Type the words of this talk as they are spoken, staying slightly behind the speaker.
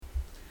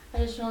I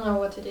just don't know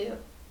what to do.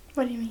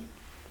 What do you mean?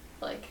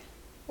 Like,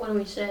 what do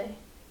we say?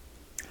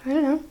 I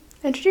don't know.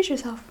 Introduce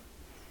yourself.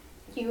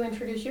 You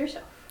introduce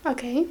yourself.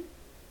 Okay.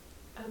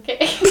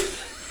 Okay.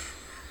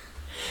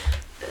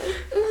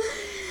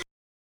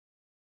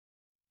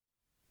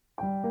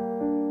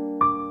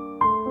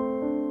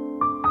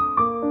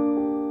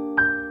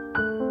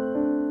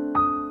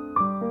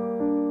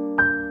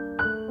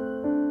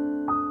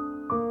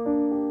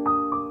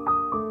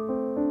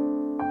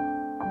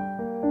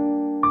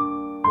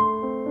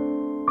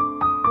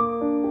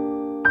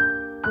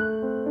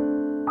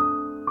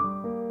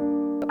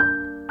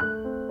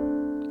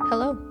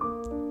 Hello.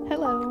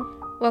 Hello.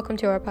 Welcome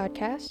to our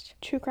podcast.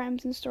 True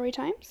Crimes and Story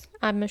Times.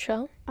 I'm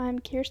Michelle. I'm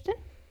Kirsten.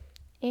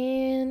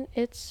 And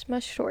it's my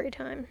story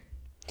time.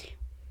 Pew,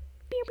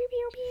 pew,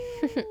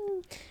 pew,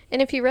 pew.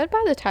 And if you read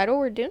by the title,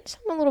 we're doing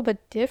something a little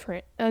bit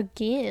different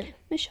again.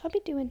 Michelle be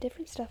doing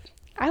different stuff.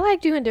 I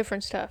like doing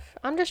different stuff.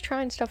 I'm just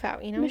trying stuff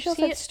out, you know? Michelle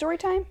said story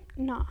time?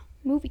 Nah,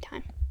 movie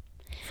time.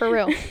 For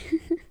real.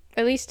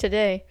 At least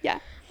today. Yeah.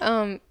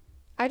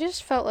 I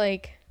just felt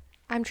like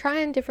I'm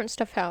trying different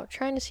stuff out,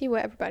 trying to see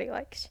what everybody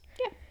likes.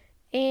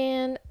 Yeah.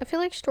 And I feel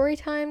like story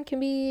time can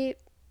be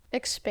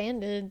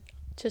expanded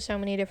to so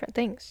many different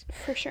things.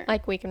 For sure.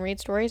 Like we can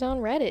read stories on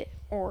Reddit,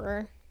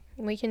 or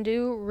we can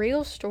do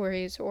real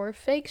stories or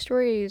fake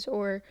stories,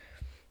 or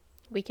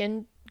we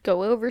can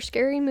go over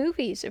scary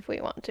movies if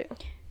we want to.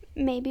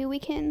 Maybe we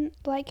can,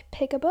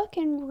 pick a book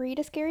and read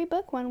a scary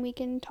book when we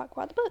can talk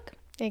about the book.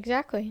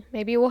 Exactly.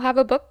 Maybe we'll have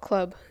a book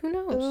club. Who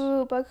knows?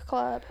 Ooh, book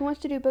club. Who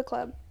wants to do book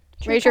club?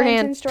 Raise your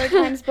hand. And Story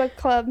Times book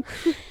club.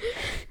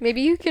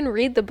 Maybe you can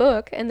read the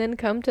book and then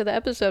come to the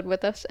episode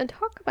with us and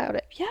talk about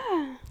it.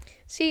 Yeah.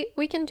 See,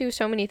 we can do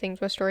so many things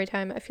with story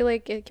time. I feel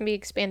like it can be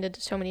expanded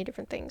to so many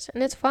different things.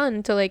 And it's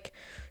fun to,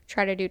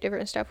 try to do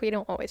different stuff. We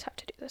don't always have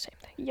to do the same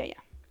thing. Yeah.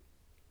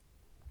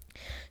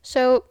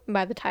 So,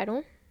 by the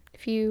title,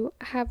 if you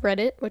have read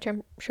it, which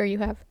I'm sure you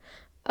have,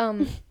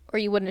 or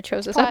you wouldn't have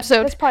chose this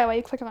episode. That's probably why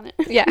you clicked on it.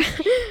 Yeah.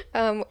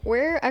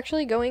 We're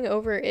actually going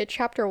over it,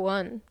 Chapter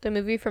 1, the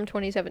movie from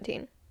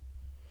 2017.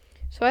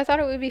 So I thought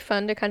it would be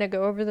fun to kind of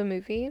go over the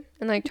movie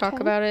and, talk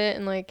about it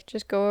and,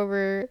 just go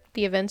over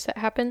the events that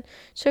happen.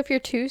 So if you're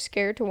too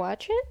scared to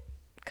watch it,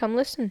 come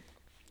listen.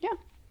 Yeah.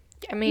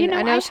 I mean,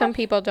 I know some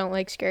people don't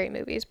like scary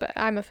movies, but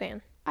I'm a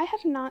fan. I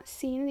have not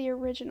seen the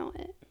original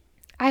It.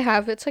 I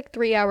have. It's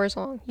 3 hours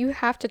long. You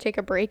have to take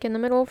a break in the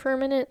middle for a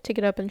minute to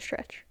get up and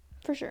stretch.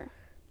 For sure.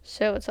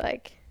 So it's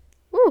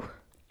woo.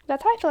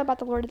 That's how I feel about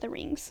The Lord of the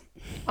Rings.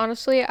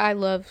 Honestly, I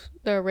love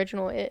the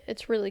original It.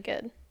 It's really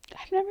good.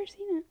 I've never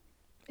seen it.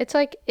 It's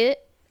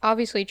It,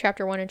 obviously,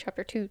 Chapter 1 and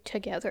Chapter 2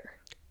 together.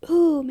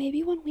 Ooh,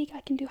 maybe one week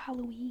I can do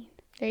Halloween.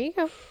 There you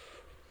go.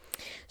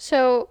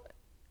 So,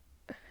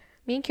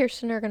 me and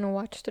Kirsten are going to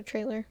watch the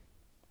trailer.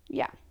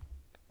 Yeah.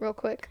 Real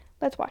quick.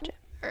 Let's watch it.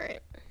 All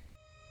right.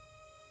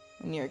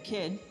 When you're a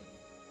kid, you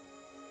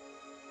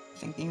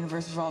think the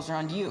universe revolves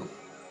around you.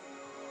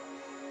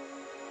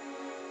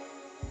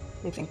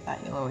 You think that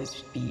you'll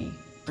always be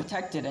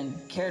protected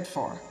and cared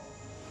for.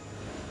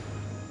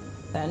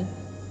 Then,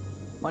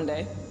 one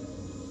day,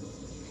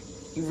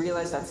 you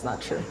realize that's not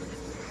true.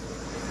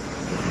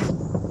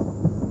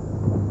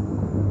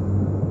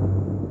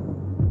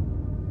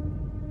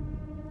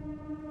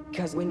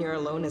 Because when you're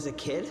alone as a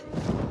kid,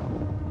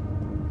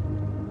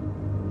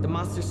 the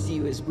monsters see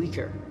you as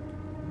weaker.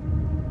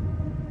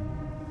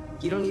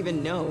 You don't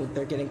even know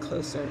they're getting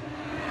closer.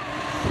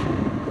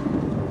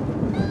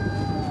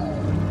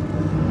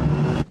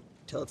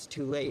 Till it's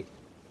too late.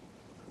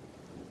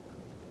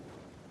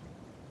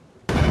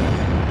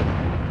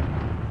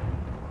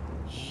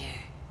 Here.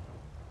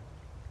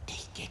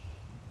 Take it.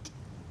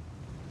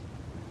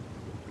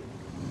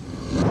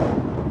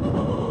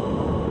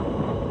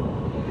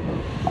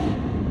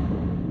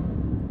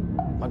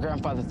 My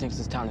grandfather thinks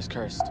this town is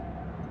cursed.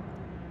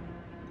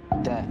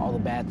 That all the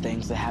bad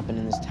things that happen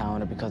in this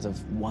town are because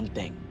of one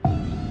thing.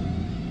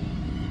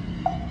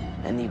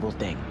 An evil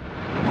thing.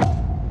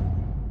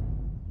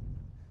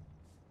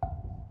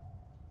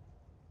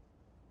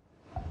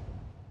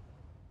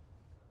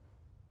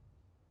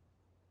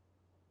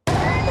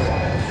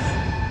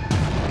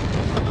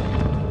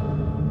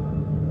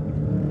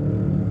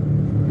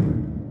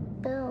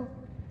 Bill,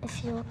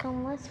 if you'll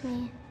come with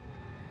me,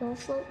 you'll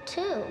float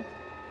too.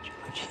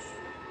 George.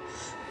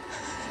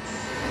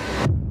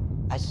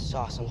 I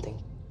saw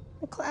something.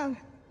 The clown.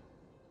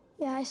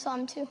 Yeah, I saw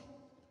him too.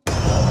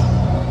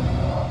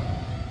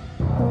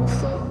 You'll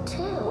float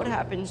too. What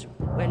happens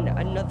when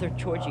another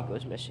Georgie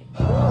goes missing?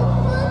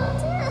 Float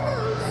too.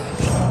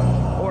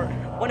 Or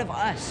one of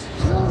us?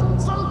 You'll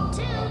float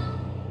too.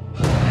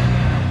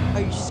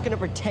 Are you just gonna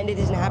pretend it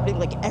isn't happening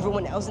like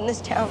everyone else in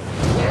this town?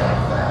 You'll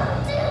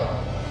float too.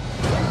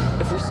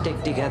 If we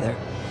stick together,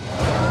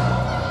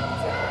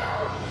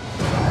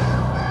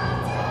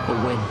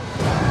 we'll win.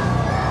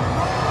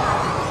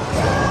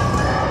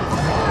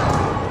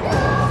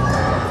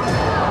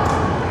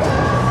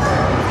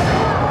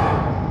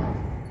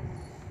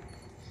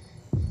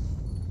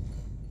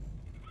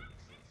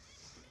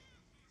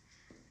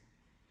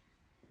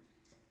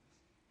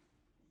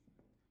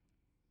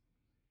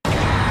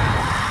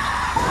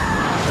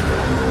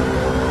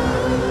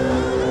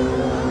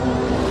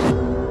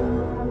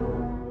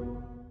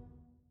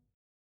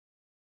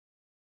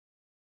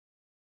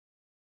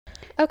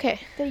 Okay.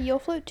 The You'll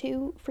Float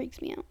 2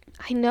 freaks me out.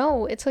 I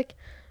know. It's like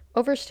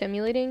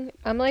overstimulating.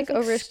 I'm like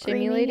Just,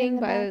 screaming in overstimulating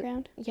the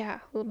background.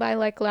 by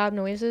like loud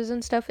noises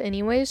and stuff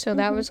anyway. So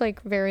that was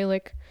like very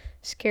like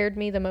scared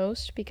me the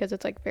most because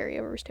it's like very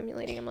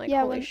overstimulating. I'm like,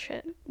 Yeah, holy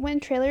shit. When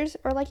trailers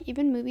or like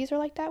even movies are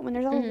like that, when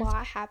there's a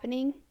lot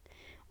happening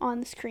on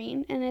the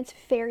screen and it's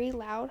very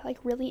loud, like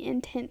really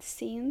intense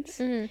scenes,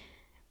 it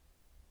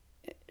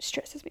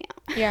stresses me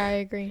out. Yeah, I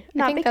agree. I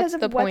Not think because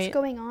that's of the what's point.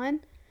 going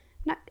on.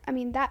 I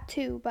mean that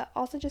too, but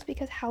also just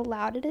because how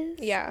loud it is.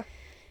 Yeah.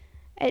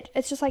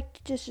 It's just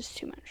like just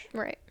too much.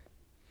 Right.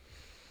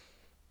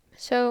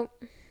 So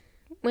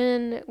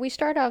when we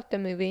start out the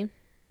movie,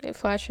 it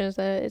flashes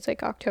that it's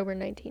like October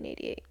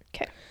 1988.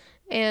 Okay.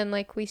 And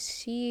like we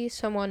see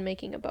someone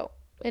making a boat.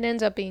 It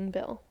ends up being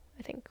Bill.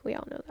 I think we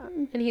all know that.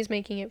 And he's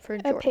making it for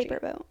Georgie. A paper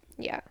boat.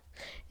 Yeah.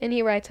 And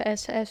he writes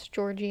SS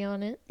Georgie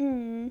on it.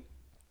 Mm.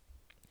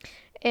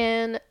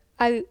 And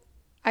I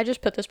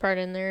just put this part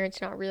in there.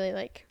 It's not really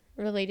like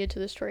related to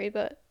the story,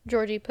 but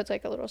Georgie puts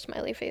like a little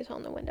smiley face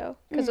on the window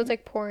because it's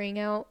like pouring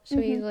out. So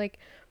he's like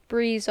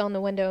breeze on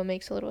the window and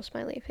makes a little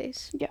smiley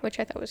face, which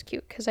I thought was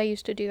cute because I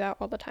used to do that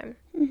all the time.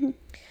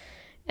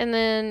 And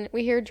then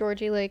we hear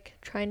Georgie like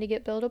trying to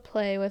get Bill to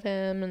play with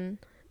him,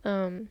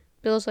 and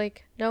Bill's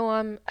like, "No,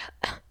 I'm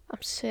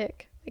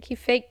sick." Like he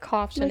fake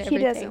coughs and everything.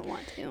 He doesn't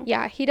want to.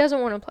 Yeah, he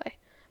doesn't want to play.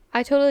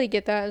 I totally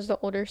get that as the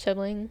older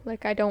sibling.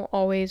 Like I didn't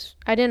always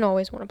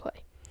want to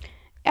play.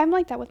 I'm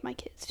like that with my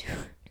kids too.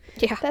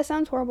 Yeah. That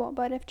sounds horrible,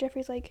 but if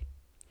Jeffrey's like,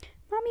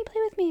 "Mommy,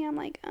 play with me," I'm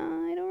like,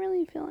 I don't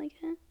really feel like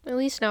it. At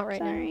least not right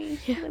Sorry.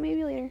 now.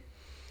 Maybe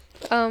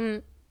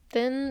later.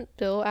 Then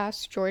Bill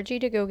asks Georgie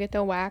to go get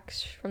the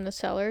wax from the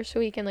cellar so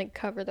he can like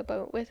cover the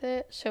boat with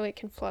it so it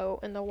can float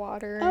in the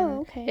water and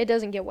okay. it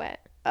doesn't get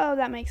wet. Oh,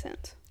 that makes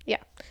sense.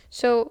 Yeah.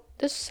 So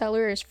this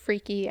cellar is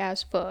freaky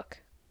as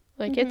fuck.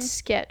 Like it's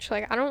sketch.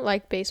 Like I don't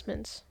like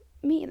basements.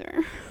 Me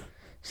either.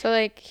 So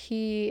like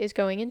he is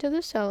going into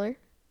the cellar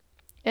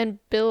and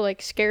Bill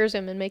like scares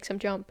him and makes him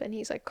jump and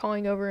he's like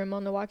calling over him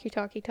on the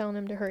walkie-talkie telling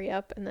him to hurry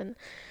up, and then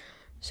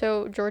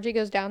so Georgie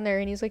goes down there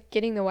and he's like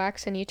getting the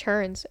wax and he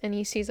turns and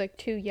he sees like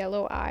two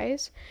yellow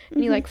eyes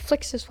and he like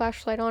flicks his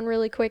flashlight on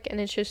really quick and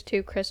it's just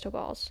two crystal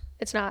balls.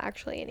 It's not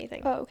actually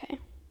anything. Oh, okay.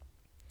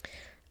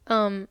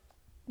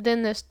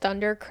 Then this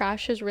thunder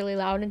crashes really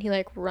loud and he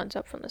like runs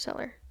up from the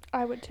cellar.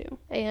 I would too.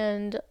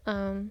 And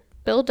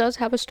Bill does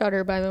have a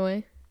stutter, by the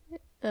way.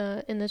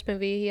 In this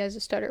movie, he has a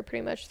stutter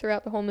pretty much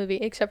throughout the whole movie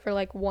except for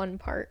like one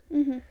part.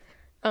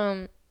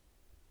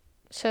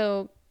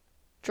 So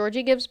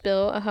Georgie gives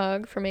Bill a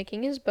hug for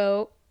making his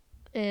boat,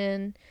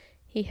 and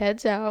he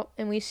heads out,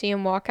 and we see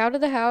him walk out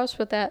of the house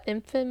with that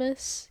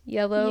infamous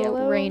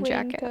yellow rain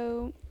jacket.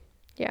 Raincoat.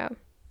 Yeah.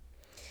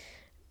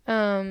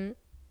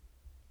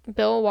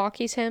 Bill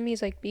walkies him.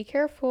 He's like, "Be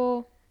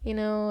careful,"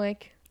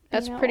 like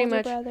that's pretty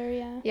much.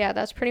 Brother, Yeah,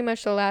 that's pretty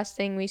much the last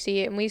thing we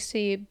see, and we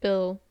see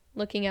Bill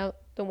looking out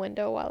the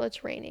window while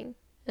it's raining.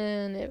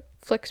 And it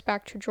flicks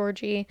back to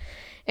Georgie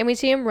and we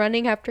see him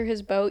running after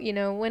his boat.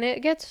 When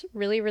it gets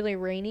really, really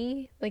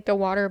rainy, like the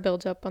water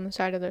builds up on the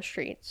side of the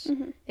streets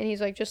and he's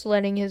like just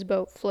letting his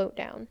boat float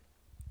down.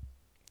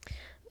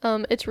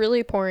 It's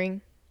really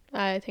pouring.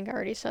 I think I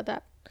already said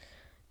that.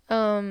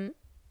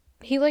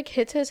 He like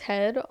hits his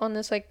head on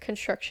this like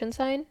construction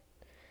sign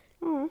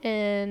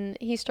and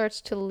he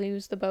starts to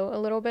lose the boat a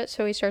little bit,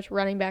 so he starts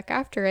running back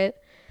after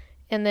it,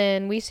 and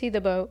then we see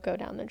the boat go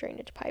down the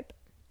drainage pipe.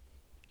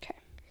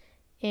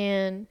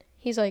 And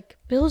he's like,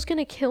 "Bill's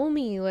gonna kill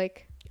me."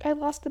 Like, I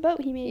lost the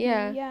boat he made.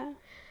 Yeah.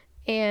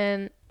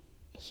 And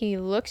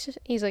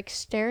he's like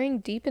staring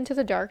deep into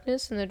the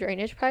darkness in the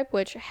drainage pipe,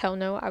 which hell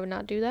no, I would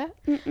not do that.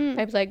 I'd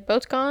be like,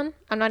 "Boat's gone.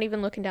 I'm not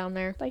even looking down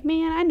there." Like,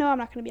 man, I know I'm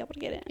not gonna be able to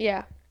get it.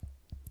 Yeah.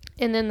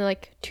 And then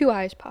like two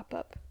eyes pop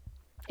up.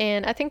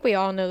 And I think we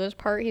all know this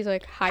part. He's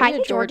like, "Hi,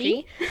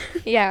 Georgie."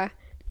 Yeah.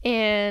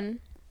 And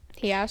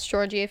he asks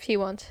Georgie if he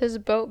wants his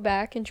boat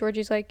back, and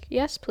Georgie's like,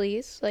 "Yes,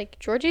 please." Like,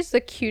 Georgie's the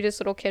cutest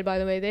little kid, by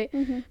the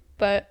way.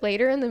 But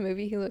later in the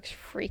movie, he looks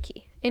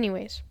freaky.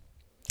 Anyways.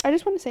 I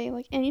just want to say,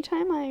 like,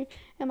 anytime I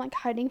am, like,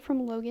 hiding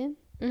from Logan,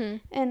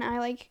 and I,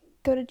 like,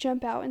 go to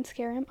jump out and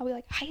scare him, I'll be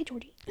like, "Hi,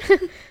 Georgie."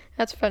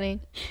 That's funny.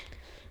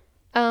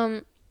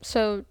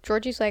 So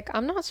Georgie's like,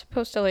 "I'm not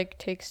supposed to, like,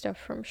 take stuff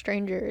from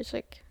strangers.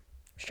 Like,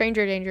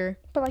 stranger danger."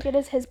 But, like, it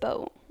is his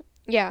boat.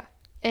 Yeah.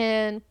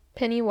 And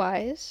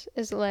Pennywise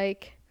is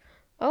like,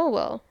 "Oh,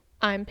 well,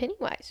 I'm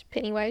Pennywise.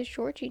 Pennywise,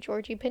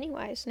 Georgie,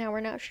 Pennywise. Now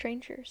we're not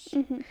strangers."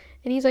 And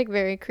he's like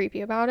very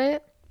creepy about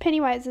it.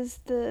 Pennywise is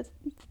the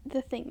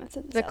thing that's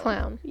in the cellar.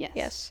 Clown.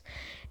 Yes.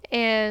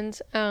 And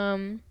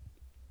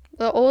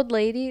the old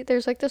lady,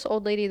 there's like this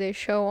old lady they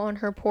show on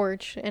her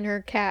porch and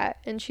her cat,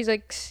 and she's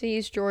like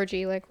sees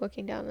Georgie like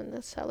looking down in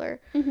the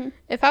cellar.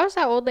 If I was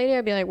that old lady,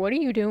 I'd be like, "What are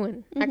you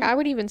doing?" Like, I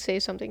would even say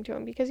something to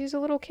him because he's a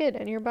little kid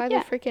and you're by the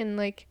freaking,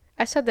 like,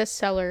 I said this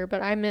cellar,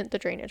 but I meant the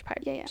drainage pipe.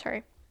 Yeah.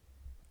 Sorry.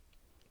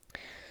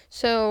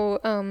 So,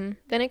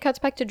 then it cuts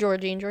back to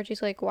Georgie, and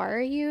Georgie's like, "Why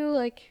are you,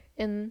 like,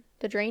 in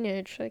the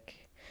drainage?"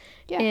 Like,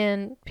 Yeah.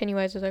 And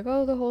Pennywise is like,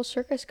 oh, the whole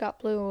circus got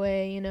blew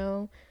away, you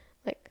know,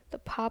 like the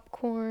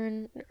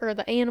popcorn or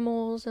the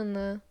animals and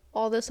the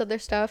all this other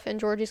stuff. And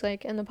Georgie's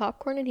like, and the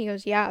popcorn? And he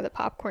goes, yeah, the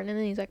popcorn. And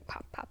then he's like,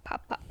 pop, pop,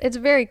 pop, pop. It's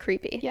very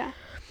creepy. Yeah.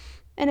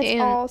 And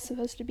it's all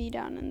supposed to be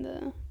down in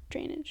the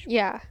drainage.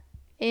 Yeah.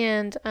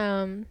 And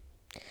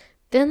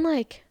then,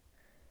 like,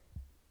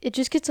 it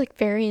just gets, like,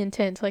 very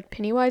intense. Like,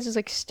 Pennywise is,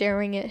 like,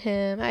 staring at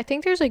him. I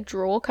think there's, like,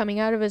 drool coming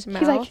out of his mouth.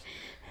 He's like...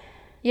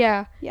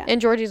 Yeah. Yeah.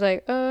 And Georgie's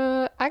like,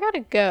 I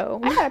gotta go.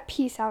 I gotta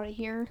piece out of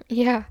here.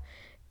 Yeah.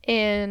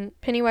 And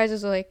Pennywise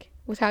is like,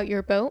 without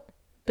your boat,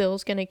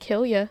 Bill's gonna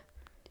kill you.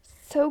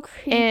 So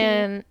creepy.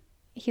 And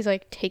he's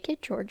like, take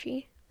it,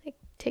 Georgie. Like,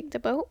 take the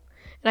boat.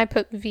 And I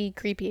put V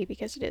creepy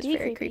because it is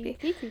very creepy.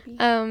 V creepy.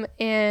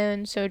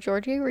 And so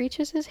Georgie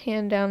reaches his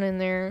hand down in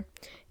there,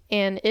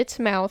 and its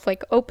mouth,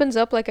 like, opens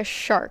up like a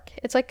shark.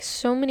 It's like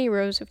so many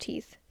rows of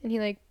teeth. And he,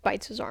 like,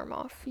 bites his arm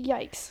off.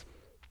 Yikes.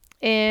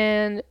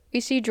 And we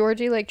see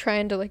Georgie, like,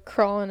 trying to, like,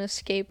 crawl and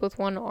escape with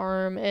one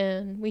arm,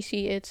 and we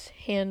see its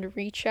hand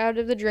reach out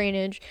of the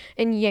drainage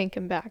and yank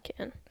him back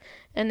in.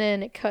 And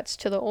then it cuts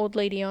to the old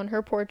lady on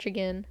her porch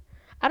again.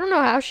 I don't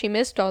know how she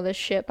missed all this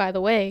shit, by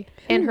the way.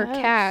 And her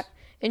cat.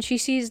 And she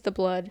sees the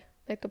blood,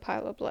 like the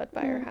pile of blood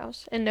by her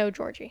house. And no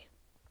Georgie.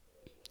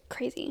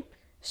 Crazy.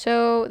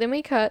 So then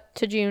we cut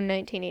to June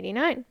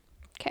 1989.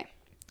 Okay.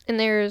 And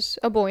there's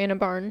a boy in a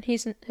barn.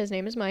 His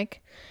name is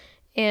Mike.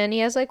 And he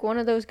has, like, one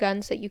of those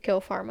guns that you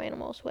kill farm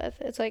animals with.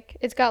 It's, like,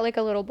 it's got, like,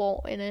 a little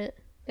bolt in it.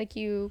 Like,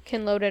 you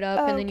can load it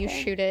up and then you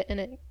shoot it and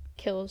it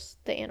kills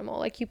the animal.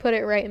 Like, you put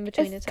it right in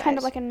between its eyes. It's kind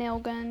of like a nail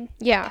gun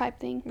type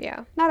thing.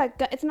 Yeah. Not a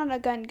gun. It's not a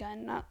gun,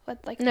 not with,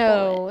 like, a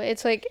no, bullet.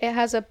 it's, like, it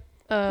has a,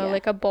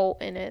 like, a bolt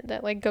in it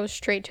that, like, goes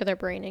straight to their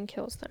brain and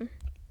kills them.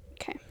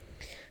 Okay.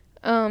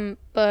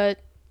 But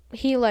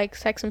he, like,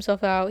 psychs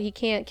himself out. He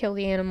can't kill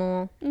the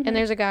animal. Mm-hmm. And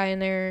there's a guy in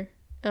there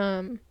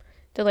that,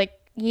 like,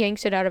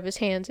 yanks it out of his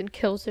hands and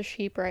kills the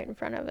sheep right in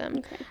front of him.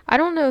 Okay. I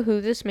don't know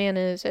who this man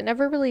is. It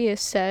never really is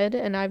said,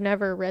 and I've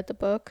never read the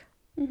book.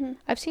 Mm-hmm.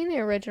 I've seen the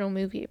original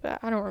movie, but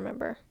I don't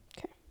remember.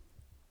 Okay.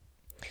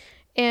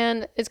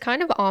 And it's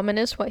kind of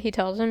ominous what he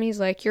tells him. He's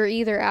like, you're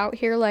either out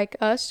here like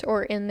us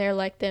or in there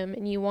like them,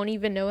 and you won't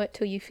even know it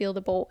till you feel the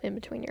bolt in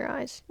between your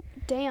eyes.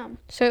 Damn.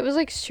 So it was,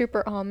 like,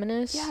 super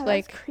ominous. Yeah,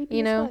 like, that's creepy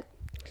you know. as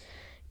fuck.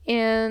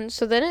 And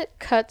so then it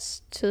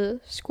cuts to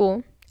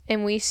school.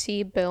 And we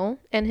see Bill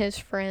and his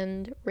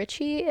friend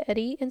Richie,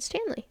 Eddie, and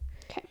Stanley.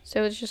 Okay.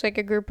 So it's just like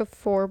a group of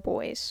 4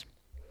 boys.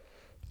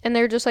 And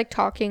they're just like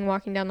talking,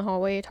 walking down the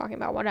hallway, talking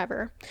about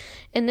whatever.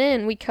 And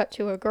then we cut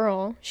to a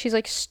girl. She's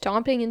like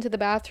stomping into the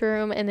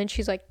bathroom, and then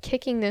she's like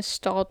kicking this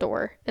stall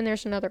door. And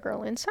there's another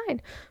girl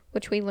inside,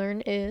 which we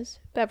learn is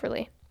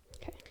Beverly.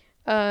 Okay.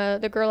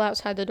 The girl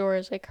outside the door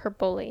is like her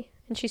bully.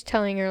 And she's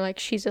telling her like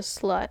she's a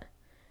slut.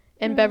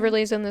 And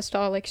Beverly's in the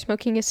stall like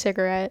smoking a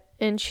cigarette.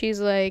 And she's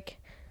like...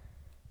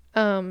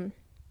 I'm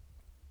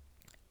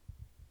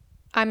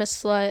a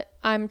slut,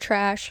 I'm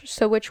trash,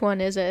 so which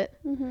one is it?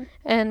 Mm-hmm.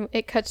 And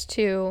it cuts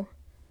to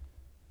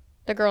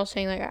the girl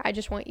saying, like, I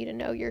just want you to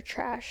know you're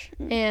trash.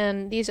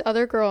 And these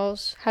other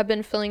girls have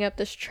been filling up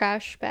this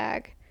trash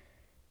bag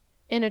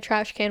in a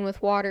trash can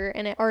with water,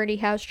 and it already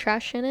has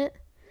trash in it.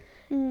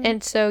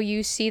 And so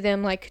you see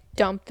them, like,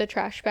 dump the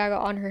trash bag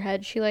on her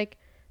head. She, like,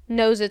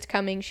 knows it's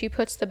coming. She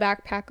puts the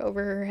backpack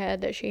over her head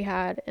that she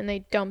had, and they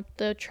dump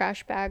the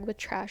trash bag with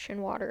trash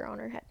and water on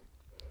her head.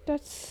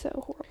 That's so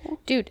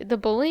horrible. Dude, the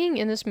bullying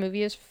in this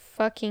movie is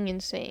fucking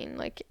insane.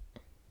 Like,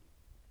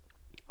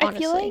 honestly. I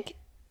feel like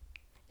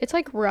it's,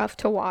 like, rough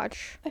to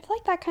watch. I feel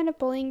like that kind of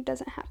bullying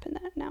doesn't happen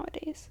that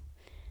nowadays.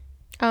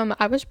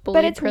 I was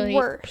bullied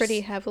worse.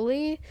 pretty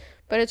heavily,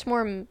 but it's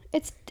more...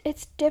 It's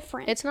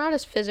different. It's not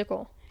as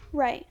physical.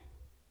 Right.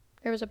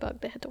 There was a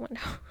bug that hit the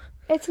window.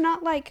 It's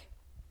not, like,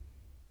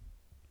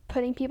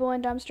 putting people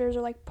in dumpsters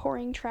or, like,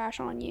 pouring trash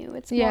on you.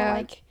 It's more,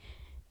 like,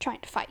 trying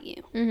to fight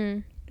you. Mm-hmm.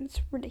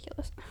 It's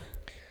ridiculous.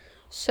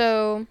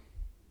 So,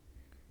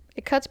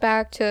 it cuts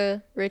back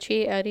to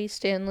Richie, Eddie,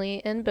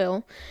 Stanley, and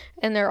Bill,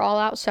 and they're all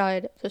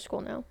outside the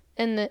school now.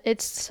 And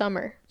it's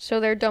summer,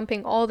 so they're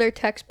dumping all their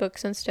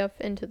textbooks and stuff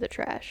into the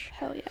trash.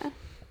 Hell yeah.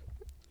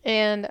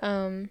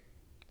 And,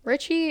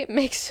 Richie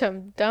makes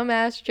some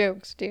dumbass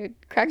jokes, dude.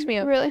 Cracks me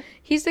up. Really?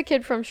 He's the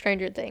kid from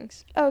Stranger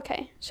Things.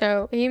 Okay.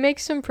 So, he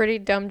makes some pretty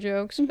dumb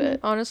jokes,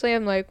 but honestly,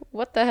 I'm like,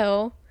 what the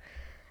hell?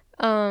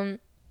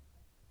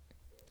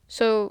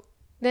 So...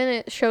 Then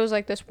it shows,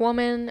 like, this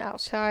woman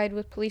outside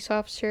with police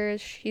officers.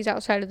 She's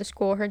outside of the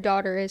school. Her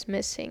daughter is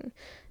missing.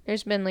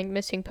 There's been, like,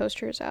 missing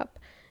posters up.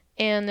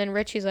 And then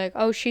Richie's like,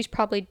 oh, she's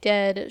probably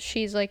dead.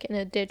 She's, like, in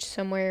a ditch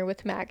somewhere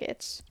with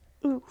maggots.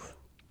 Oof.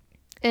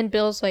 And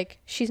Bill's like,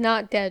 she's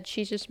not dead.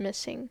 She's just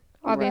missing.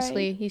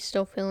 Obviously, he's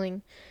still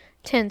feeling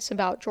tense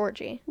about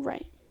Georgie.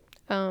 Right.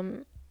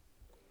 And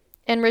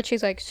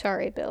Richie's like,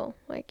 sorry, Bill.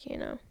 like,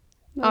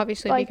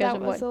 obviously like because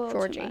of what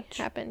Georgie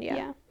happened.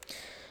 Yeah.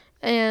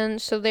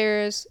 And so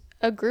there's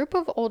a group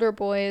of older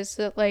boys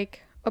that,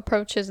 like,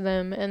 approaches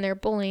them, and they're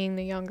bullying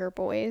the younger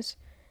boys.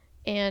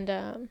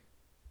 And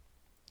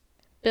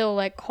Bill,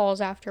 like,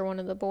 calls after one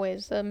of the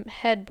boys. The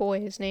head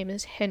boy, his name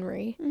is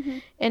Henry.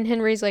 And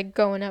Henry's, like,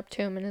 going up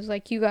to him and is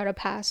like, you gotta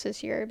pass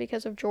this year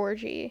because of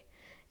Georgie.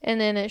 And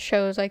then it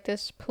shows, like,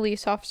 this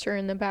police officer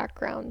in the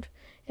background.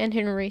 And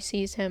Henry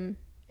sees him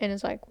and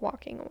is, like,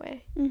 walking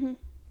away.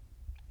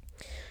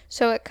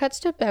 So it cuts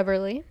to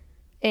Beverly.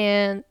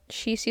 And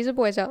she sees a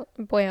boy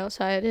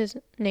outside. His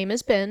name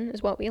is Ben,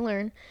 is what we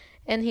learn.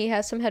 And he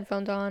has some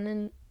headphones on.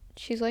 And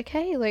she's like,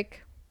 hey,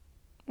 like,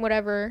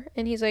 whatever.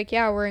 And he's like,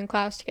 yeah, we're in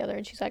class together.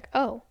 And she's like,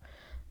 oh,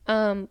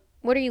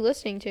 what are you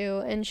listening to?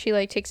 And she,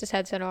 like, takes his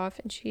headset off.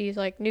 And she's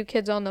like, New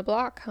Kids on the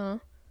Block, huh?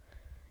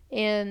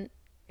 And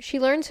she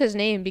learns his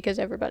name because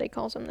everybody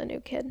calls him the new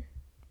kid.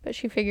 But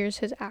she figures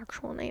his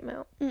actual name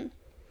out.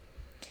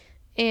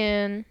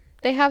 And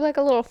they have, like,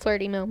 a little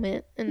flirty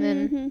moment. And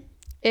then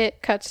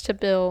it cuts to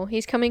Bill.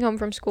 He's coming home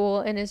from school.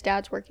 And his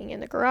dad's working in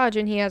the garage.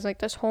 And he has, like,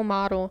 this whole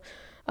model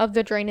of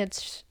the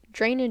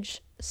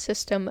drainage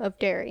system of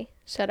Derry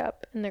set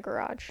up in the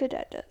garage. The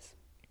dad does.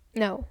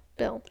 No,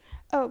 Bill.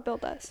 Oh, Bill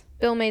does.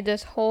 Bill made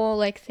this whole,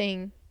 like,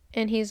 thing.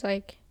 And he's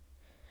like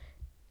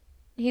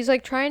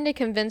trying to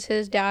convince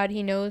his dad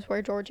he knows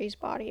where Georgie's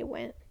body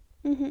went.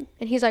 And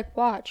he's like,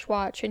 watch.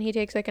 And he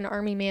takes, like, an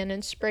army man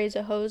and sprays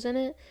a hose in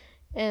it.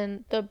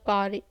 And the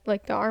body,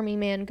 like, the army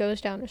man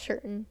goes down a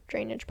certain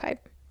drainage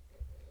pipe.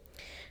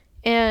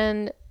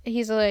 And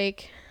he's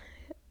like,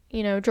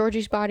 you know,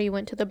 Georgie's body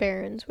went to the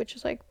Barrens, which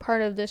is, like,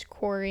 part of this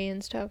quarry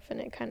and stuff. And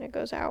it kind of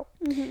goes out.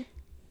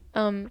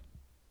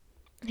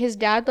 His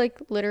dad, like,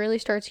 literally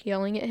starts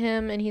yelling at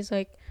him. And he's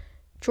like,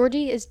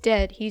 Georgie is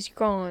dead. He's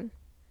gone.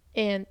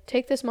 And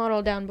take this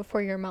model down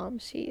before your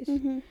mom sees.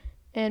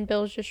 And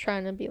Bill's just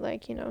trying to be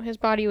like, you know, his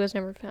body was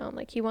never found.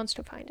 Like, he wants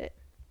to find it.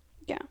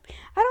 Yeah.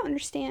 I don't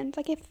understand.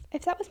 Like,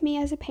 if that was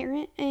me as a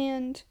parent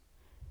and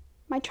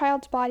my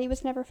child's body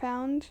was never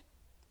found,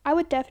 I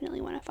would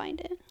definitely want to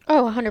find it.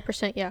 Oh,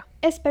 100%, yeah.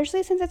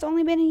 Especially since it's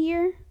only been a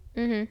year.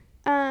 Yeah,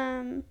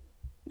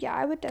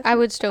 I would definitely. I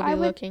would still be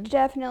looking.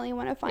 Definitely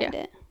want to find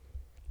it.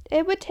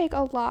 It would take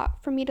a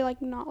lot for me to,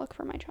 like, not look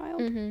for my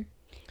child.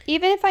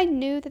 Even if I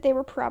knew that they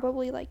were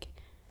probably, like,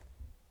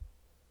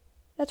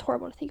 that's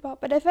horrible to think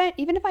about. But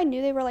even if I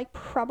knew they were, like,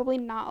 probably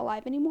not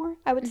alive anymore,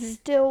 I would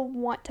still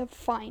want to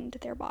find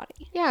their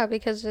body. Yeah,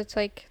 because it's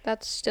like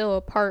that's still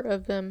a part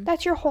of them.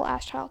 That's your whole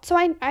ass child. So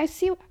I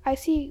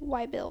see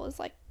why Bill is,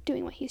 like,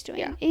 doing what he's doing.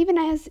 Yeah. Even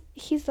as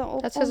he's the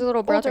That's his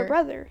little brother. Older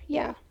brother.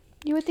 Yeah.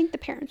 You would think the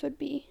parents would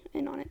be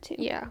in on it too.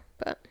 Yeah,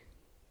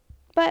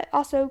 But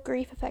also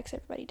grief affects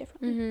everybody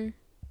differently.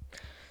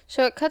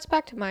 So it cuts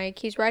back to Mike.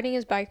 He's riding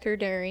his bike through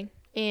Derry,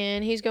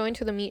 and he's going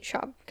to the meat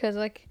shop because,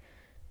 like,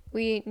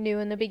 we knew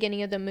in the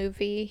beginning of the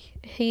movie,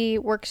 he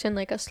works in,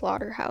 like, a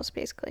slaughterhouse,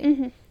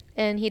 basically.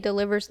 And he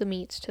delivers the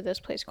meats to this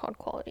place called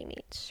Quality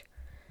Meats.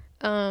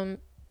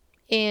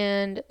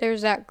 And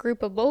there's that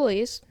group of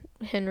bullies,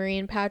 Henry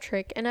and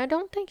Patrick, and I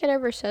don't think it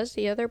ever says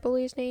the other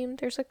bully's name.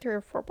 There's, like, 3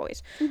 or 4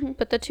 boys.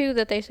 But the 2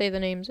 that they say the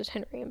names is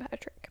Henry and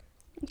Patrick.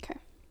 Okay.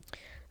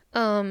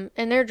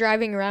 And they're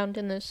driving around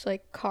in this,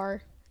 like,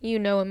 car. You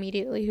know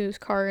immediately whose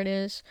car it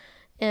is.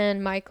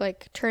 And Mike,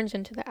 like, turns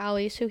into the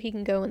alley so he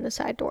can go in the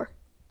side door.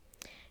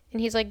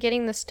 And he's, like,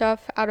 getting the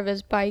stuff out of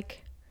his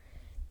bike.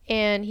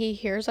 And he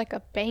hears, like,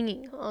 a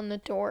banging on the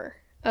door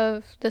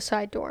of the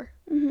side door.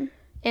 And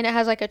it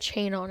has, like, a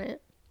chain on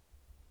it.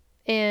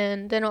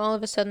 And then all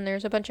of a sudden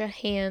there's a bunch of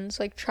hands,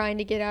 like, trying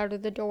to get out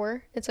of the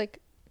door. It's, like,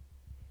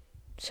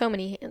 so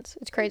many hands.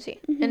 It's crazy.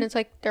 And it's,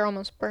 like, they're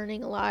almost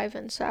burning alive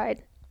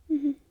inside.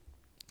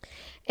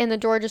 And the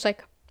door just,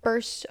 like,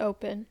 bursts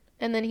open.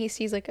 And then he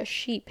sees, like, a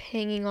sheep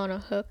hanging on a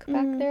hook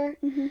back there.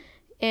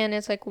 And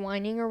it's, like,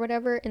 whining or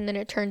whatever. And then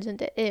it turns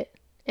into it.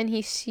 And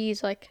he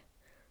sees, like,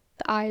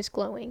 the eyes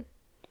glowing.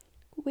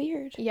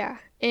 Weird. Yeah.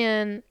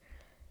 And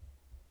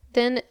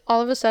then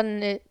all of a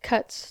sudden it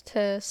cuts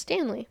to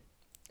Stanley.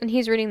 And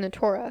he's reading the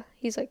Torah.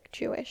 He's, like,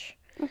 Jewish.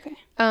 Okay.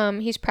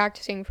 He's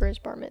practicing for his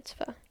bar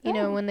mitzvah. You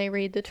know, when they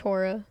read the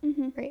Torah.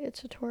 Right?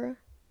 It's a Torah.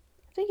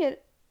 I think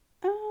it...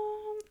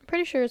 I'm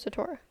pretty sure it's a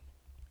Torah.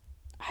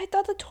 I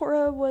thought the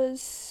Torah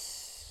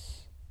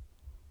was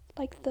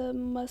like the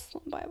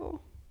Muslim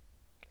Bible.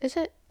 Is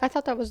it? I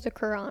thought that was the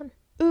Quran.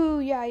 Ooh,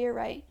 yeah, you're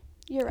right.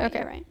 You're right. Okay.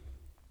 You're right.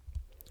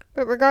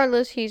 But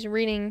regardless, he's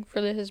reading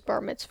for his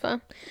bar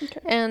mitzvah. Okay.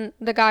 And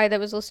the guy that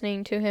was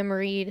listening to him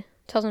read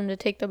tells him to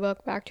take the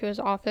book back to his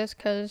office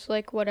because,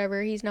 like,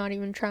 whatever, he's not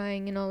even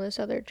trying and all this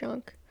other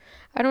junk.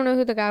 I don't know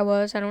who the guy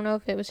was. I don't know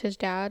if it was his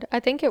dad.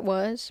 I think it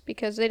was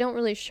because they don't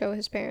really show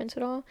his parents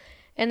at all.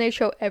 And they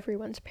show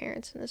everyone's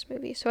parents in this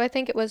movie. So I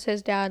think it was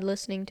his dad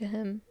listening to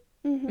him.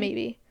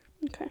 Maybe.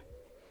 Okay.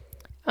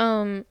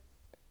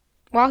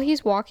 While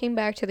he's walking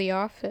back to the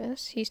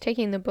office, he's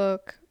taking the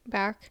book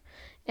back.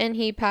 And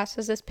he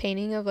passes this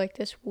painting of, like,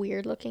 this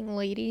weird-looking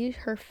lady.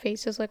 Her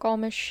face is, like, all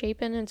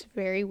misshapen. And it's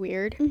very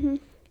weird.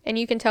 And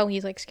you can tell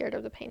he's, like, scared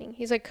of the painting.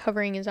 He's, like,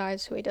 covering his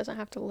eyes so he doesn't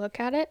have to look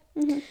at it.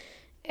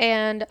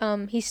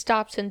 And he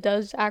stops and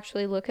does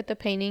actually look at the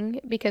painting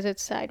because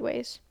it's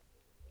sideways.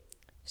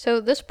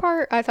 So this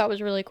part I thought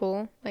was really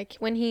cool. Like,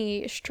 when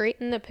he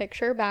straightened the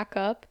picture back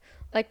up,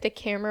 like the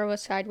camera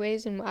was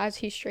sideways, and as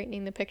he's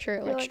straightening the picture,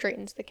 it like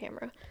straightens the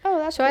camera. Oh,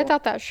 that's so cool. I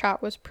thought that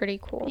shot was pretty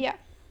cool. Yeah.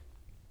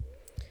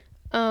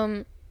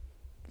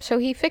 So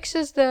he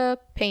fixes the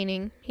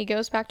painting. He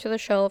goes back to the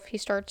shelf. He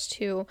starts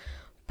to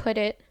put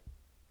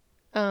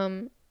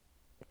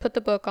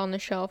the book on the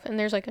shelf, and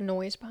there's like a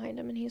noise behind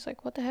him, and he's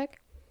like, what the heck?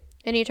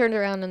 And he turns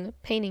around, and the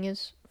painting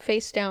is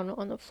face down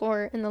on the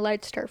floor, and the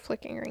lights start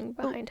flickering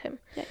behind him.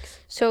 Yikes.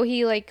 So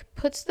he like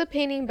puts the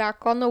painting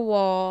back on the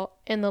wall,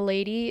 and the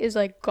lady is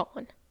like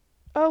gone.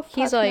 Oh, fuck.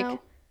 He's like,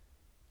 no.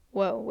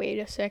 whoa, wait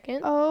a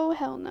second. Oh,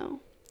 hell no.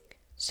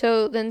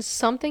 So then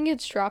something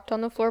gets dropped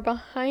on the floor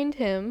behind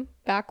him,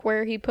 back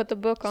where he put the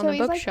book on the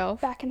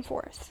bookshelf. Like, back and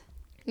forth.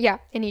 Yeah,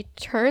 and he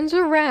turns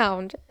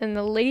around, and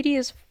the lady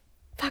is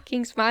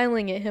fucking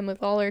smiling at him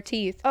with all her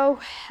teeth. Oh,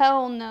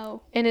 hell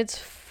no. And it's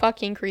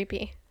fucking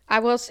creepy. I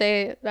will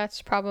say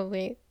that's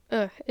probably,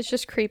 it's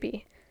just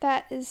creepy.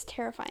 That is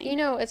terrifying. You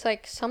know, it's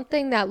like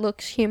something that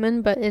looks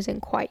human but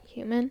isn't quite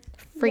human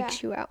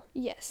freaks you out.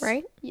 Yes.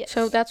 Right? Yes.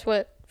 So that's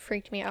what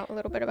freaked me out a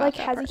little bit about like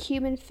that has part. a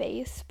human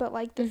face, but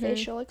like the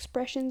facial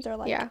expressions are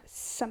like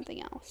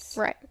something else.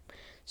 Right.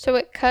 So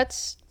it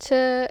cuts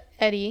to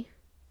Eddie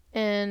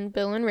and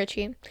Bill and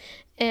Richie,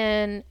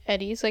 and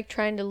Eddie's like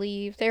trying to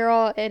leave. They're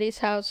all at Eddie's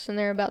house and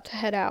they're about to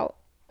head out.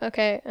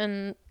 Okay,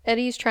 and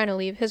Eddie's trying to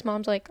leave. His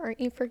mom's like, aren't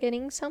you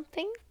forgetting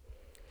something?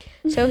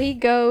 So he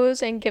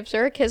goes and gives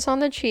her a kiss on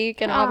the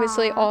cheek, and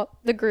obviously all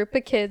the group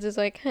of kids is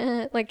like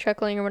like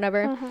chuckling or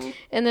whatever.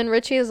 And then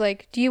Richie is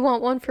like, do you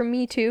want one from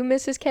me too,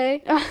 Mrs.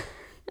 K?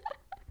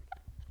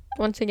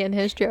 Once again,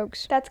 his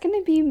jokes. That's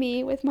gonna be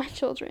me with my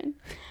children.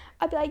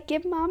 I'd be like,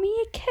 give mommy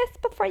a kiss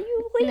before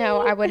you leave. No,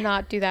 I would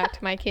not do that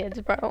to my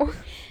kids, bro.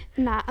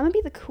 Nah, I'm gonna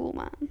be the cool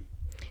mom.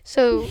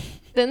 So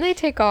then they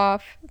take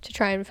off to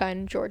try and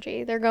find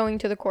Georgie. They're going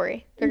to the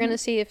quarry. They're gonna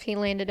see if he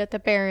landed at the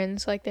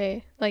Barrens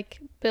like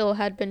Bill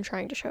had been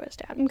trying to show his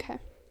dad. Okay.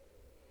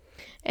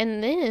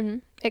 And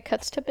then it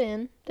cuts to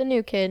Ben, the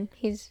new kid.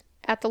 He's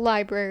at the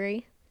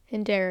library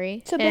in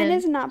Derry. So Ben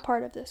is not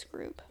part of this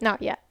group.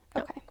 Not yet.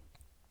 No. Okay.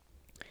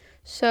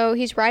 So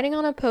he's writing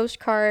on a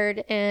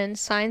postcard and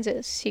signs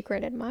it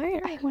Secret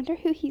Admirer. I wonder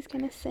who he's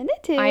gonna send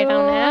it to. I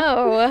don't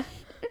know.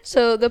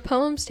 So the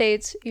poem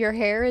states, your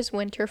hair is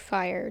winter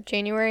fire,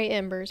 January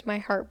embers, my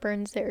heart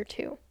burns there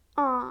too.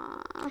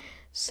 Aww.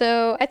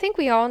 So I think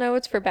we all know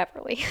it's for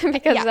Beverly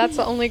because that's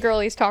the only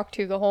girl he's talked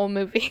to the whole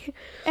movie.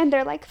 And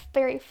they're like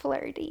very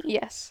flirty.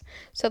 Yes.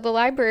 So the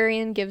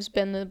librarian gives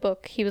Ben the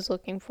book he was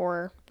looking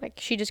for. Like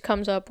she just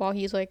comes up while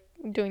he's like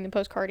doing the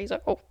postcard. He's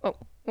like, oh,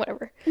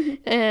 whatever.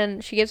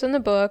 And she gives him the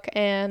book,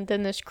 and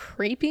then this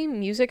creepy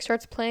music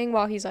starts playing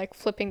while he's like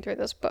flipping through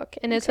this book.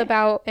 And it's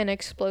about an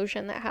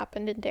explosion that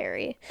happened in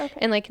Derry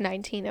in like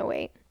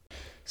 1908.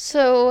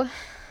 So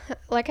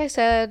like I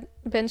said,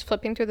 Ben's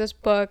flipping through this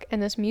book,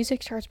 and this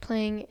music starts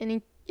playing,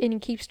 and he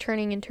keeps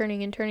turning and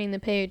turning and turning the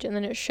page, and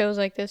then it shows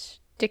like this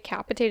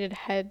decapitated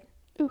head.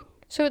 Ooh.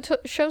 So it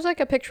shows like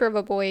a picture of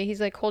a boy.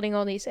 He's like holding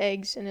all these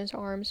eggs in his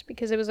arms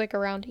because it was like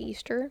around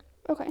Easter.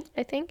 Okay.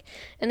 I think.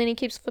 And then he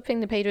keeps flipping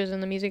the pages,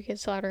 and the music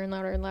gets louder and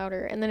louder and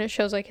louder, and then it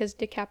shows like his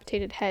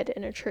decapitated head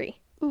in a tree.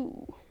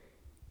 Ooh.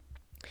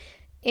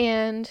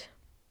 And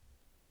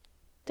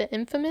the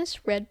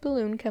infamous red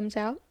balloon comes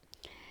out.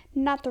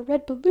 Not the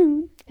red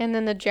balloon. And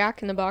then the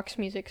Jack in the Box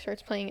music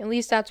starts playing. At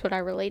least that's what I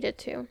related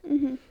to.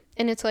 Mm-hmm.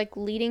 And it's like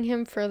leading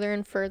him further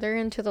and further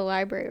into the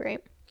library,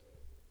 right?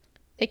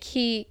 Like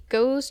he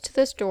goes to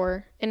this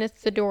door, and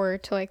it's the door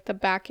to like the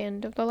back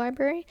end of the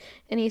library,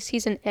 and he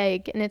sees an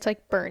egg, and it's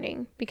like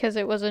burning because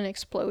it was an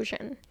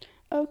explosion.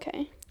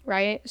 Okay.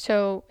 Right?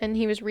 So, and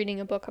he was reading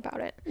a book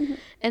about it. Mm-hmm.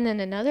 And then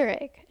another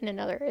egg, and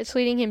another. It's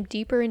leading him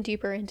deeper and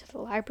deeper into the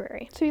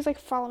library. So he's like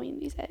following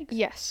these eggs.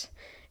 Yes.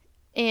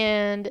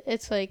 And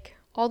it's like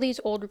all these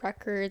old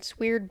records,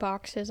 weird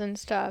boxes and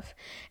stuff.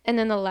 And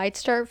then the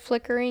lights start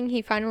flickering.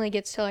 He finally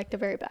gets to like the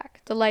very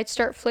back. The lights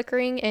start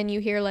flickering, and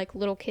you hear like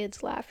little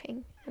kids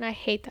laughing. And I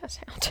hate that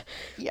sound.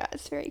 Yeah,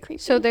 it's very creepy.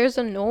 So there's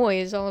a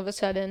noise all of a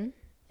sudden,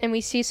 and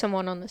we see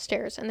someone on the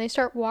stairs, and they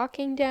start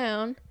walking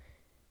down,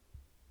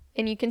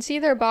 and you can see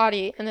their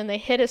body, and then they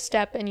hit a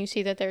step, and you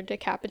see that they're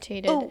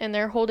decapitated, and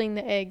they're holding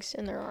the eggs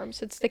in their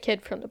arms. It's the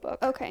kid from the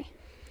book. Okay.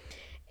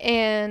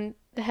 And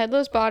the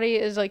headless body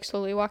is like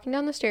slowly walking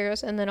down the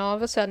stairs, and then all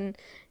of a sudden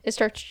it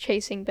starts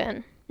chasing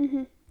Ben.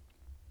 Mm-hmm.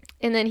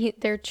 And then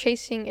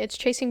it's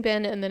chasing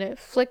Ben, and then it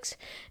flicks,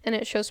 and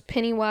it shows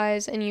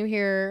Pennywise, and you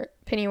hear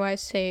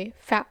Pennywise say,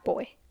 "Fat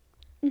boy."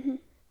 Mm-hmm.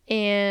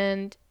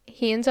 And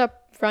he ends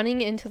up running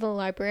into the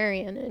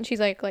librarian, and she's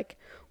like,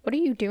 what are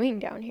you doing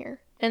down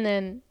here? And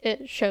then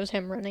it shows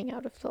him running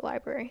out of the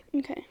library.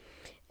 Okay.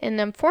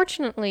 And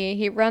unfortunately,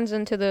 he runs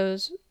into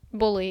those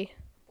bully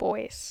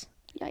boys.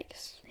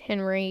 Yikes.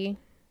 Henry,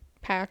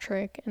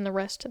 Patrick, and the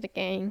rest of the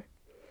gang.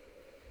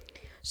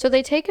 So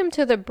they take him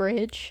to the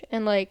bridge,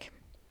 and like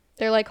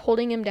they're like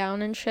holding him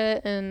down and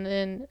shit, and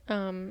then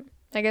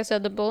like I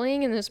said, the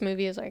bullying in this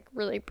movie is like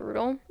really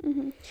brutal.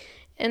 Mm-hmm.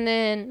 And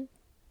then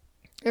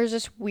there's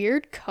this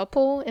weird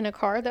couple in a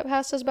car that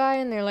passes by,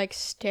 and they're like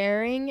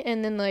staring,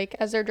 and then like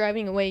as they're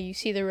driving away, you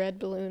see the red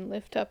balloon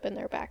lift up in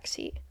their back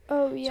seat.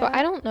 Oh yeah. So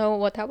I don't know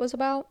what that was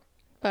about,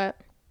 but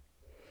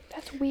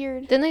that's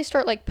weird. then they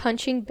start like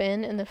punching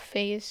Ben in the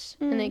face,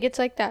 and it gets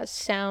like that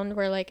sound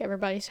where like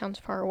everybody sounds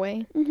far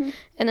away.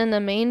 And then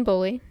the main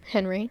bully,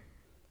 Henry,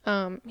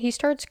 he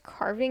starts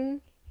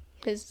carving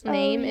his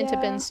name into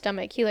Ben's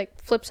stomach. He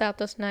like flips out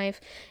this knife,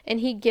 and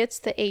he gets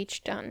the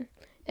H done.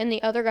 And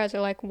the other guys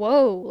are like,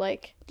 whoa,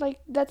 like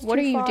that's what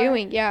too are you far.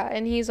 doing? Yeah.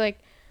 And he's like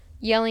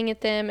yelling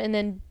at them, and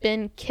then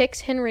Ben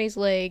kicks Henry's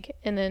leg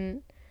and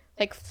then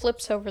like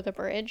flips over the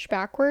bridge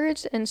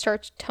backwards and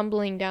starts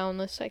tumbling down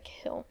this like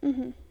hill.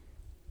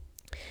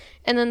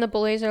 And then the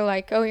bullies are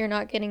like, oh, you're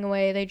not getting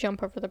away. They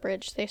jump over the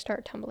bridge. They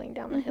start tumbling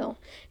down the hill.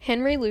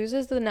 Henry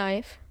loses the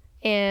knife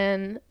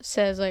and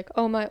says like,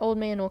 oh, my old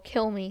man will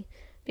kill me,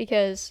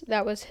 because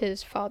that was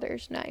his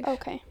father's knife.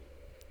 Okay.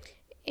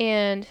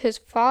 And his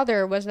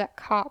father was that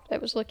cop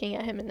that was looking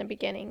at him in the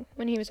beginning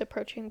when he was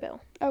approaching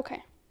Bill.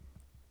 Okay.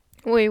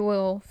 We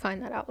will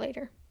find that out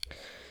later.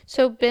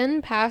 So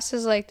Ben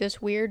passes like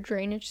this weird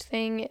drainage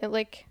thing. It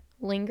like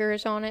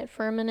lingers on it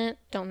for a minute.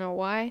 Don't know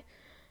why.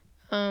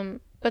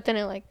 But then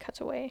it like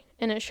cuts away,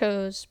 and it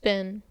shows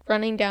Ben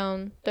running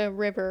down the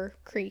river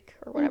creek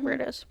or whatever it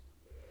is.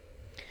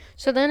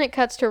 So then it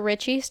cuts to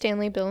Richie,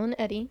 Stanley, Bill, and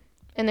Eddie,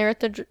 and they're at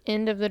the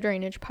end of the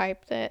drainage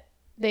pipe that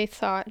they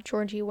thought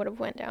Georgie would have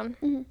went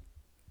down.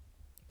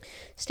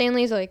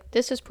 Stanley's like,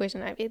 this is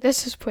poison ivy,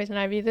 this is poison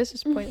ivy, this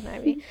is poison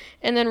ivy.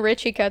 And then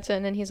Richie cuts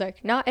in, and he's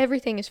like, not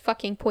everything is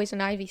fucking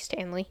poison ivy,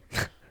 Stanley.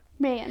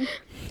 Man.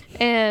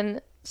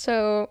 And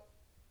so...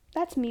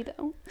 that's me,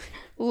 though.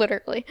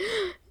 Literally.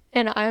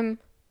 And I'm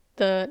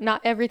the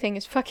not everything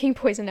is fucking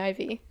poison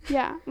ivy.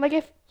 Yeah. Like,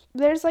 if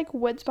there's, like,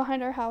 woods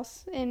behind our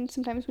house, and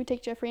sometimes we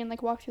take Jeffrey and,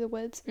 like, walk through the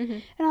woods.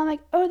 And I'm like,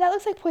 oh, that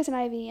looks like poison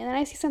ivy. And then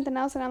I see something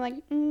else, and I'm like,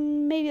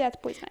 maybe that's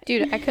poison ivy.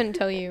 Dude, I couldn't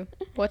tell you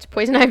what's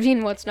poison ivy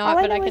and what's not, All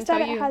but I know can is that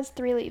tell you. it has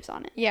 3 leaves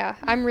on it. Yeah,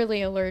 I'm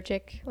really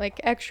allergic, like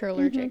extra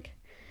allergic.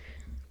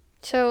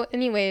 So,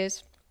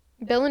 anyways,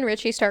 Bill and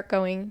Richie start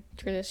going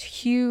through this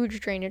huge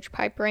drainage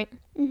pipe, right?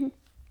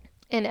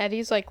 And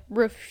Eddie's like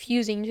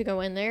refusing to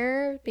go in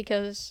there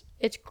because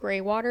it's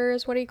gray water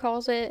is what he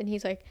calls it. And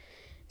he's like,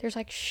 there's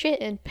like shit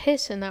and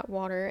piss in that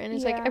water, and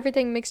it's like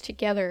everything mixed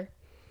together.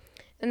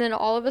 And then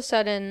all of a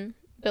sudden,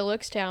 Bill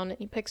looks down and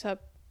he picks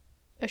up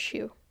a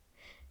shoe,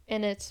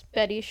 and it's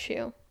Betty's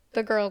shoe,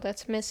 the girl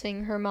that's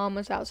missing. Her mom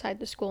was outside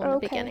the school in the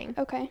beginning.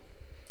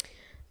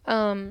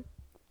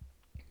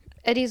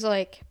 Eddie's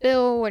like,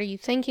 Bill, what are you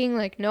thinking?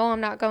 Like, no,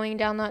 I'm not going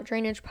down that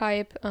drainage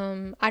pipe.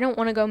 I don't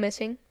want to go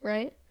missing,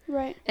 right?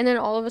 Right. And then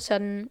all of a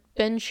sudden,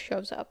 Ben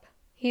shows up.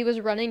 He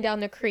was running down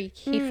the creek.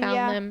 He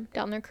found them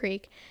down the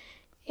creek.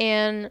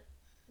 And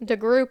the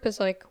group is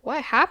like,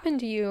 what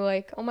happened to you?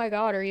 Like, oh my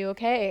God, are you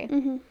okay?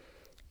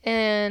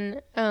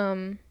 And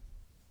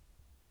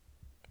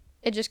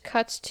it just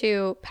cuts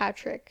to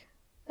Patrick,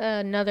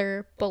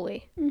 another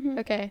bully.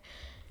 Okay.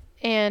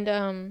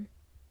 And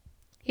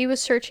he was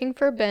searching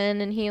for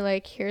Ben, and he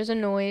like hears a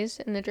noise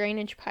in the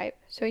drainage pipe.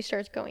 So he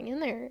starts going in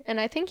there. And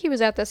I think he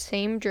was at the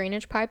same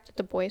drainage pipe that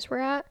the boys were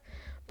at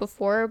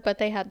before, but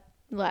they had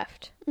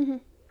left.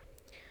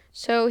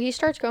 So he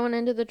starts going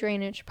into the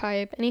drainage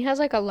pipe, and he has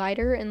like a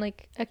lighter and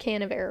like a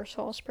can of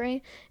aerosol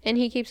spray, and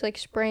he keeps like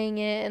spraying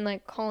it and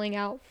like calling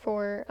out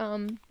for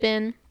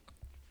Ben.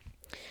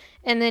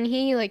 And then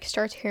he like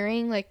starts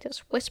hearing like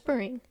this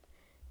whispering,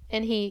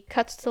 and he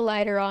cuts the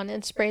lighter on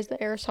and sprays the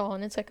aerosol,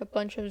 and it's like a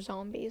bunch of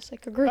zombies,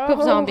 like a group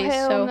of zombies.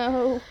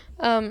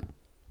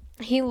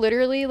 He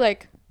literally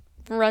like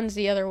runs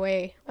the other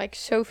way like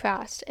so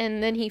fast,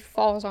 and then he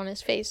falls on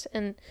his face.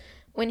 And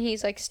when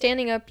he's like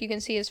standing up, you can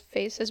see his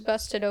face is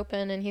busted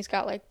open, and he's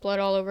got like blood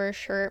all over his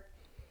shirt.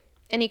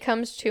 And he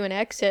comes to an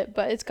exit,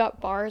 but it's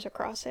got bars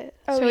across it,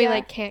 so he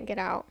like can't get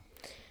out.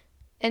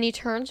 And he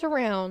turns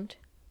around,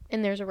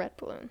 and there's a red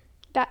balloon.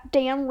 That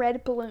damn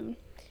red balloon.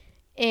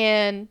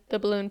 And the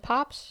balloon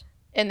pops,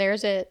 and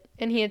there's it,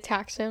 and he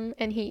attacks him,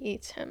 and he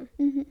eats him.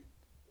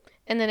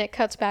 And then it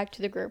cuts back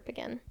to the group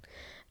again.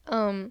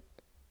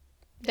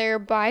 They're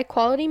by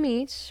Quality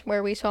Meats,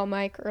 where we saw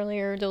Mike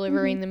earlier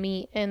delivering the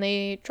meat, and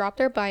they drop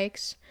their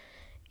bikes,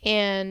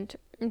 and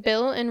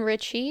Bill and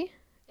Richie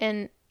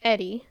and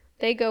Eddie,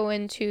 they go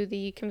into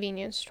the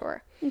convenience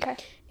store. Okay.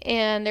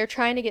 And they're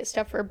trying to get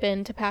stuff for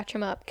Ben to patch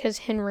him up, because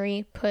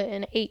Henry put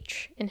an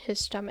H in his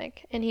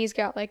stomach, and he's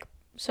got like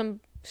some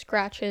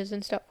scratches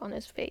and stuff on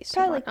his face.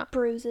 Probably like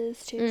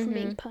bruises too from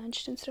being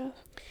punched and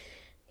stuff.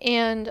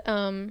 And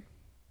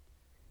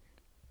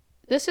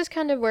this is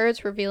kind of where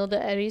it's revealed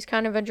that Eddie's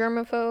kind of a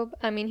germaphobe.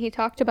 I mean, he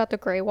talked about the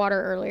gray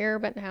water earlier,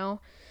 but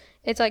now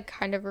it's like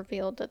kind of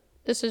revealed that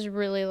this is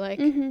really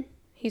like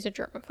he's a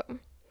germaphobe.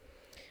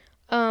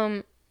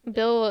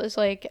 Bill is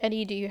like,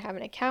 Eddie, do you have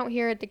an account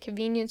here at the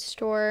convenience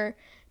store?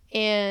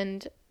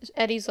 And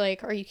Eddie's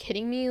like, are you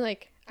kidding me?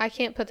 Like, I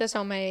can't put this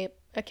on my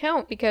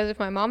account, because if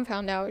my mom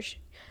found out,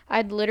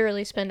 I'd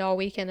literally spend all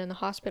weekend in the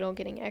hospital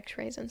getting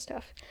x-rays and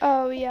stuff.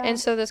 Oh, yeah. And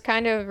so this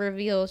kind of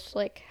reveals,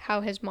 like,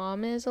 how his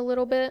mom is a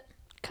little bit.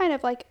 Kind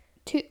of like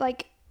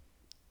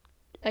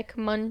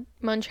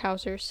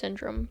Munchausen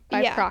syndrome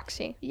by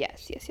proxy.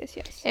 Yes.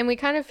 And we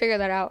kind of figure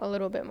that out a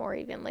little bit more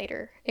even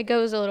later. It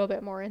goes a little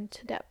bit more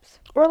into depth.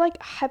 Or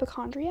like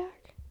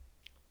hypochondriac.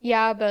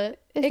 Yeah,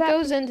 but it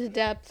goes into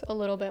depth a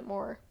little bit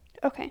more.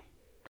 Okay.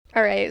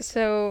 All right,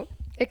 so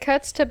it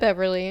cuts to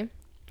Beverly,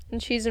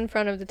 and she's in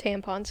front of the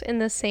tampons in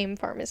the same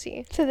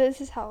pharmacy. So this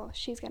is how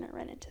she's going to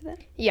run into them.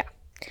 Yeah.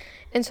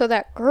 And so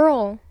that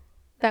girl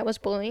that was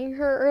bullying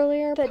her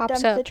earlier that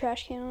pops dumped up. The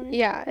trash can on her.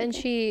 Yeah, and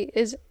she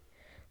is,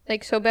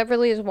 like, so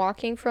Beverly is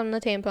walking from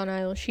the tampon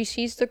aisle. She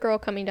sees the girl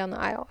coming down the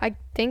aisle. I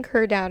think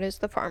her dad is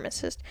the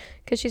pharmacist,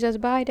 because she says,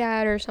 "Bye,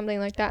 Dad," or something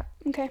like that.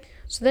 Okay.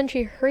 So then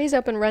she hurries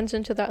up and runs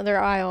into the other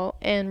aisle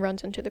and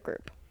runs into the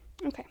group.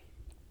 Okay.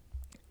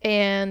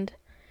 And...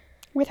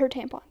 with her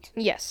tampons.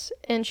 Yes,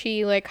 and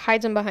she, like,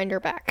 hides them behind her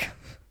back.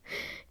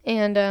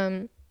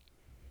 And,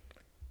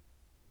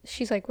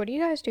 she's like, "What are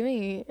you guys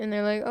doing?" And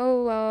they're like,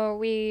 "Oh, well,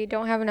 we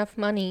don't have enough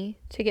money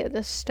to get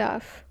this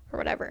stuff," or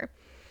whatever.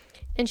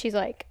 And she's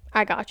like,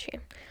 "I got you."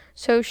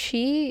 So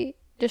she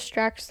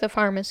distracts the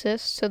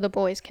pharmacist so the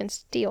boys can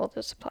steal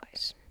the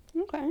supplies.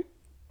 Okay.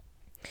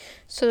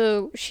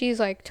 So she's,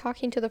 like,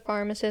 talking to the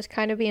pharmacist,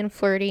 kind of being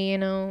flirty, you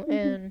know,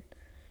 and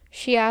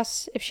she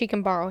asks if she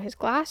can borrow his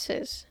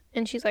glasses.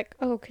 And she's like,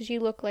 "Oh, because you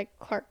look like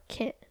Clark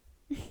Kent."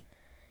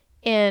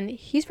 And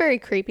he's very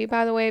creepy,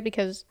 by the way,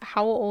 because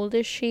how old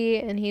is she?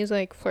 And he's,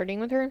 like, flirting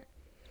with her.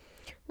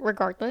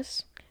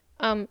 Regardless.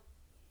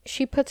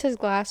 She puts his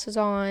glasses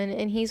on,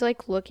 and he's,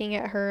 like, looking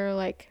at her,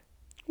 like,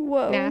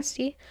 whoa,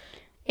 nasty.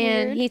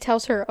 And weird. he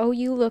tells her, "Oh,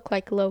 you look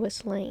like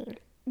Lois Lane."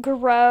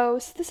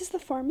 Gross. This is the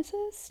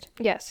pharmacist?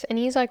 Yes, and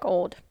he's, like,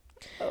 old.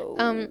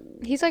 Oh.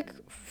 He's, like,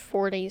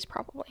 40s,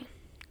 probably.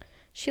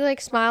 She,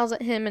 like, smiles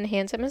at him and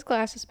hands him his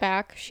glasses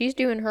back. She's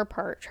doing her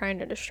part, trying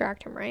to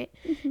distract him, right?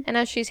 And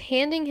as she's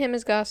handing him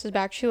his glasses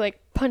back, she, like,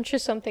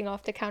 punches something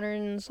off the counter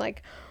and is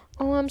like,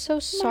 "Oh, I'm so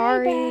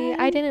sorry.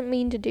 I didn't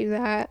mean to do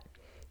that."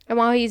 And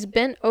while he's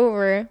bent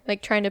over,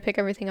 like, trying to pick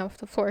everything off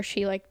the floor,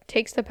 she, like,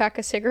 takes the pack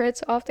of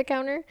cigarettes off the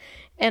counter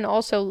and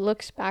also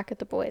looks back at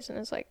the boys and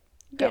is like,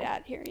 "Go." Get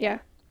out of here. Yeah.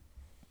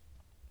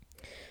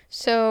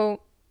 So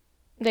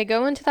they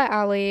go into the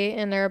alley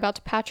and they're about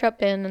to patch up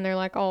Ben, and they're,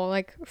 like, all,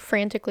 like,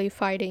 frantically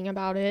fighting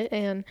about it.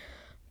 And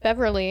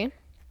Beverly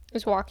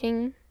is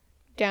walking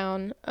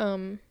down,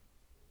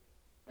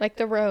 like,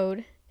 the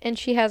road, and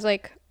she has,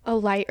 like, a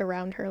light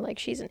around her, like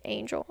she's an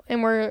angel.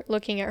 And we're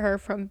looking at her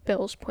from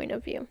Bill's point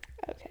of view.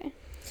 Okay.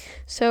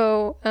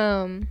 So,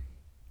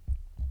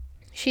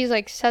 she's,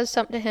 like, says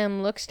something to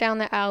him, looks down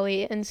the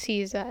alley, and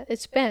sees that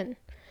it's Ben.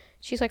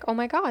 She's like, "Oh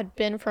my God,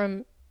 Ben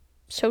from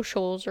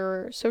socials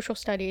or social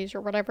studies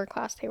or whatever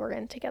class they were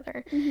in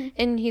together."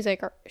 And she's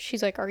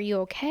like, "Are you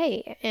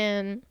okay?"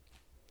 And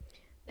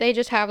they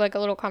just have, like, a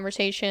little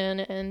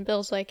conversation, and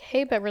Bill's like,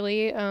 "Hey,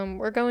 Beverly,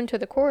 we're going to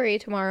the quarry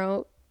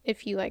tomorrow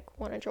if you, like,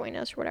 want to join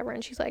us or whatever."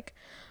 And she's like,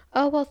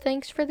 "Oh, well,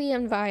 thanks for the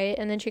invite."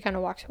 And then she kind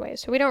of walks away.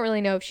 So we don't really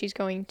know if she's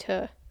going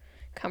to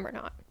come or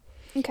not.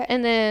 Okay.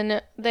 And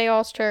then they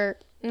all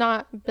start,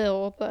 not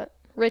Bill, but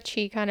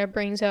Richie kind of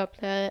brings up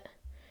that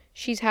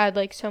she's had,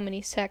 like, so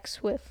many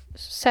sex with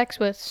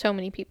so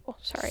many people.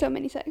 Sorry. So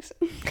many sex.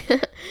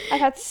 I've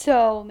had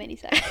so many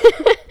sex.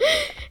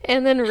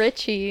 And then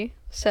Richie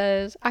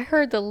says, "I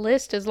heard the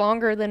list is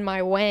longer than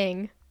my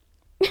wang."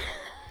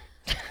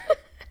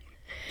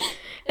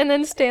 And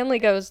then Stanley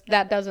goes,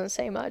 "That doesn't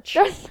say much."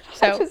 That's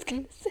what I was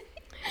gonna say.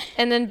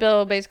 And then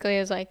Bill basically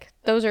is like,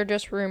 "Those are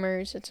just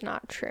rumors. It's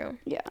not true."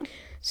 Yeah.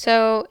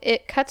 So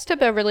it cuts to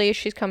Beverly.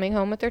 She's coming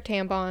home with her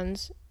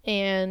tampons,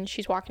 and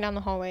she's walking down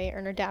the hallway,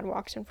 and her dad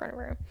walks in front of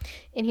her.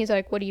 And he's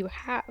like, "What do you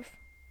have?"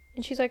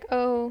 And she's like,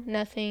 "Oh,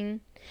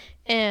 nothing."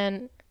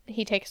 And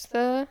he takes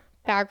the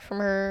bag from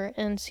her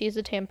and sees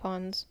the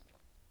tampons.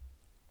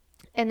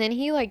 And then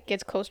he, like,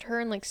 gets close to her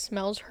and, like,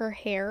 smells her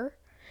hair.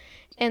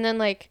 And then,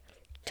 like,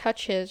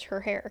 touches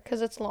her hair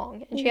because it's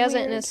long. And she has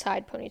it in a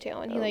side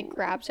ponytail. And he, like,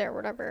 grabs it or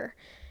whatever.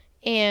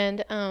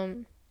 And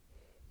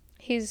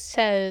he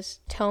says,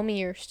 "Tell me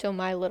you're still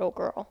my little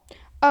girl."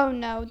 Oh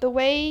no, the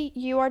way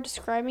you are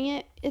describing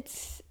it,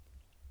 it's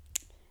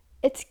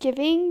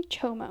giving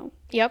chomo.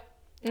 Yep.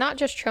 Not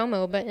just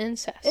chomo, but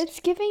incest. It's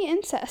giving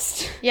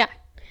incest. Yeah.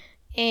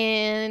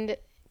 And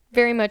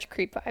very much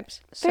creep vibes.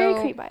 Very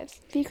creep vibes.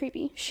 Be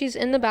creepy. She's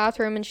in the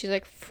bathroom and she's,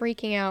 like,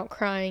 freaking out,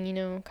 crying, you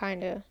know,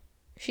 kind of.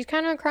 She's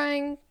kind of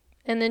crying,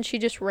 and then she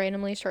just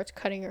randomly starts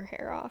cutting her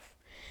hair off.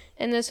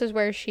 And this is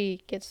where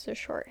she gets the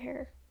short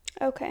hair.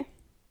 Okay.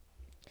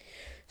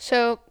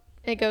 So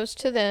it goes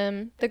to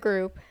them, the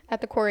group, at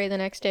the quarry the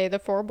next day, the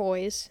 4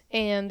 boys,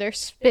 and they're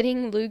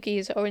spitting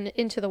loogies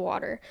into the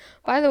water.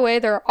 By the way,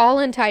 they're all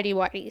in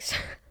tighty-whities.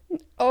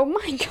 Oh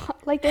my God.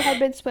 Like they had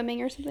been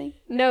swimming or something?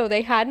 No,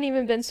 they hadn't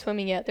even been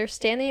swimming yet. They're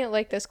standing at,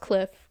 like, this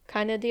cliff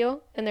kind of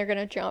deal, and they're going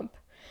to jump.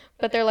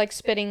 But they're, like,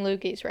 spitting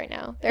loogies right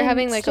now. They're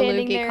having, like, a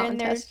loogie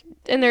contest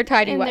in their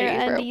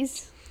tighty-whities,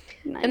 bro.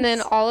 Nice. And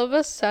then all of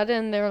a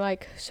sudden, they're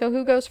like, so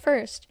who goes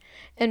first?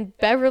 And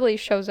Beverly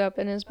shows up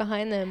and is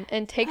behind them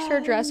and takes her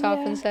dress off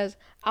and says,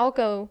 I'll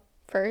go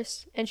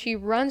first. And she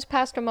runs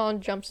past them all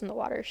and jumps in the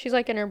water. She's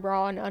like in her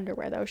bra and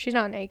underwear, though. She's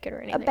not naked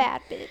or anything. A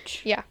bad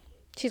bitch. Yeah.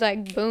 She's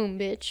like, boom,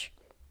 bitch.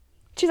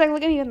 She's like,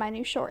 look at me with my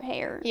new short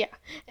hair. Yeah.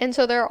 And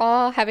so they're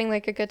all having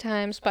like a good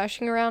time,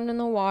 splashing around in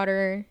the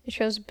water. It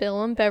shows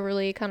Bill and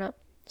Beverly kind of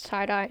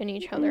side-eyeing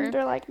each other.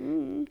 They're like,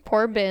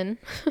 Poor Ben.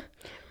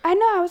 I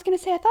know, I was going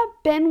to say, I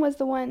thought Ben was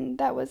the one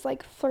that was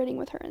like flirting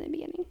with her in the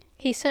beginning.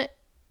 He sent...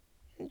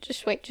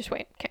 Just wait.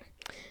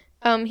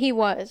 Okay. He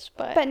was,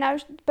 but...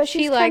 But she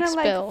she's kind of likes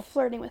like Bill.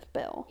 flirting with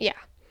Bill. Yeah.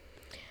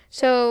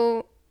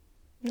 So...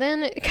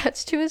 Then it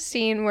cuts to a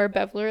scene where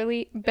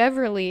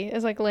Beverly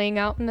is like laying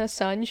out in the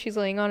sun. She's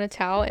laying on a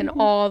towel and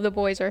all the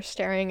boys are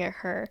staring at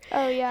her.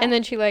 Oh, yeah. And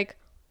then she like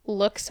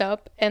looks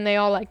up and they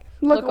all like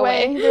look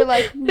away. They're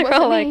like, they're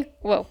all like,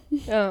 whoa.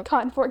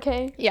 Con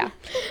 4K. Yeah.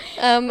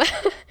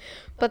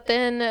 But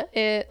then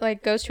it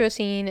like goes to a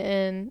scene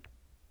and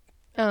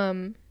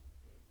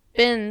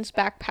Ben's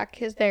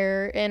backpack is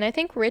there and I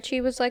think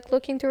Richie was like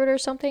looking through it or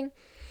something.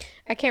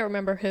 I can't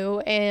remember who.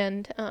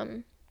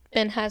 And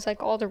Ben has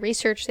like all the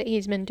research that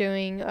he's been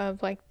doing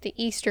of like the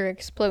Easter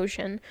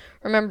explosion.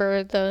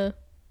 Remember the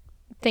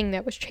thing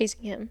that was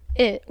chasing him?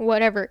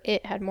 Whatever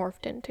it had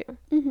morphed into.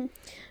 Mm-hmm.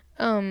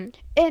 And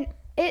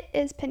it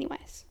is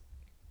Pennywise.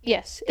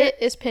 Yes, it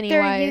is Pennywise.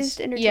 They're used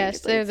interchangeably. Yes,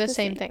 they're the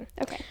same thing.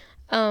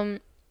 Okay.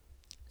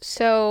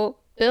 So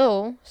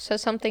Bill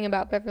says something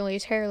about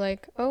Beverly's hair,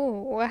 like,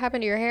 "Oh, what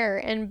happened to your hair?"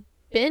 And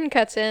Ben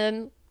cuts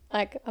in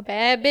like a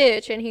bad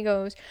bitch and he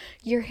goes,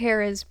 "Your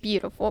hair is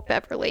beautiful,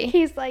 Beverly."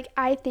 He's like,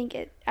 I think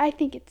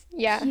it's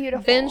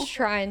beautiful. Ben's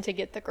trying to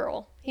get the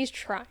girl. He's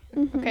trying.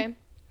 Okay.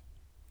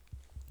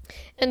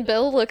 And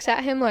Bill looks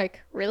at him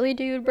like, "Really,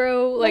 dude,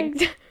 bro?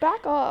 Like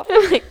back off."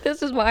 Like,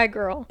 this is my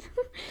girl.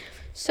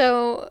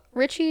 So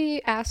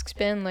Richie asks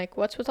Ben like,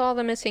 what's with all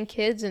the missing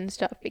kids and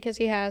stuff, because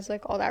he has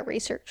like all that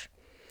research.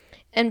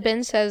 And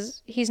Ben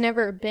says he's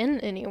never been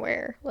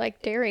anywhere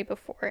like Derry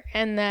before,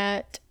 and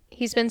that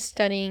he's been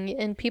studying,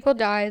 and people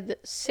died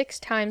 6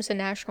 times the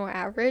national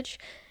average,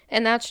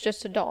 and that's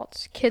just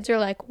adults. Kids are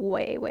like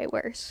way, way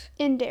worse.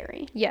 In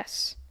Derry.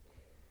 Yes.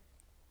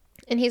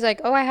 And he's like,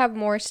 oh, I have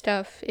more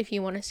stuff if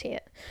you want to see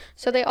it.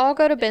 So they all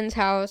go to Ben's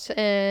house,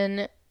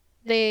 and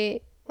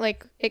they,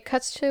 like, it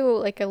cuts to,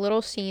 like, a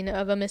little scene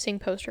of a missing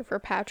poster for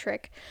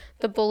Patrick,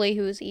 the bully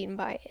who was eaten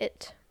by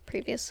it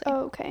previously.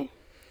 Oh, okay.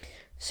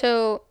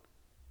 So...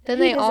 Then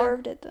he they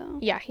deserved it, though.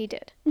 Yeah, he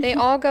did. They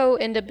all go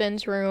into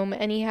Ben's room,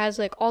 and he has,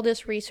 like, all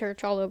this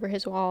research all over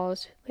his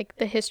walls, like,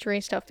 the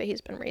history stuff that he's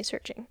been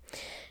researching.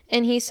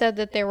 And he said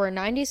that there were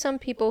 90-some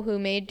people who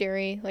made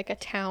Derry, like, a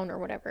town or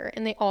whatever,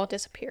 and they all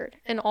disappeared.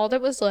 And all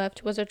that was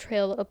left was a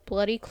trail of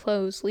bloody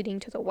clothes leading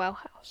to the well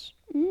house.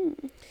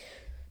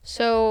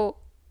 So...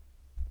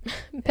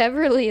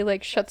 Beverly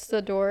like shuts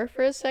the door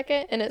for a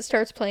second and it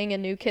starts playing a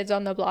New Kids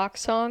on the Block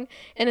song,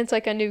 and it's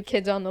like a New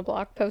Kids on the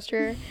Block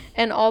poster,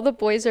 and all the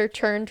boys are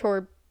turned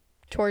toward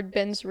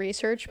Ben's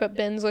research, but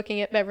Ben's looking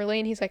at Beverly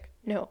and he's like,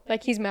 no,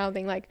 like he's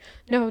mouthing like,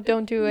 no,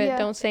 don't do it,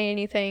 don't say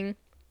anything.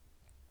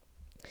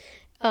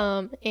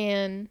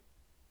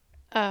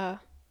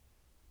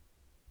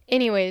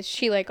 Anyways,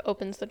 she like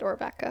opens the door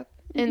back up,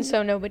 and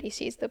so nobody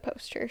sees the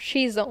poster.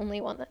 She's the only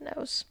one that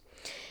knows.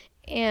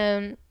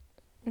 And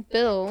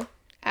Bill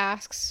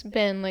asks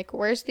Ben, like,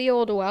 where's the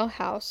old well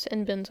house?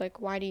 And Ben's like,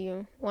 why do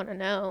you want to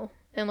know?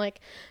 And, like,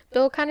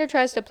 Bill kind of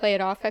tries to play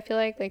it off, I feel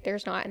like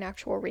there's not an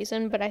actual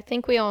reason, but I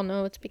think we all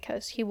know it's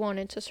because he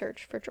wanted to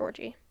search for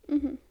Georgie.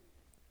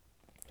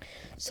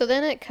 So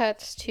then it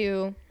cuts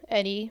to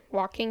Eddie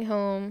walking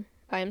home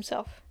by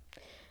himself.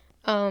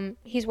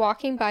 He's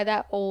walking by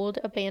that old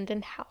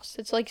abandoned house.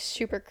 It's, like,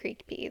 super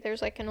creepy.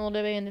 There's, like, an old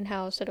abandoned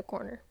house at a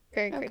corner.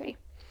 Very creepy.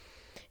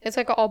 It's,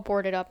 like, all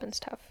boarded up and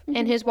stuff.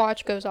 And his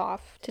watch goes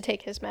off to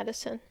take his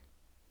medicine.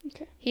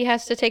 He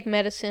has to take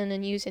medicine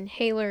and use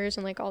inhalers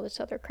and, like, all this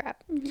other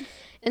crap.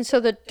 And so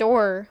the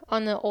door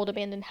on the old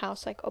abandoned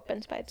house, like,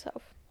 opens by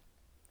itself.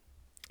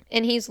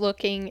 And he's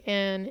looking,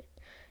 and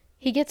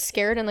he gets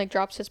scared and, like,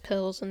 drops his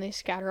pills, and they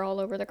scatter all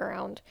over the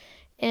ground.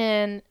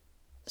 And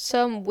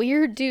some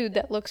weird dude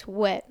that looks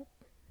wet,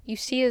 you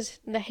see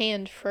the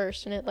hand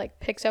first, and it, like,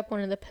 picks up one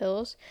of the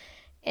pills.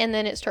 And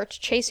then it starts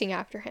chasing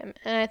after him.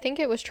 And I think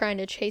it was trying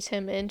to chase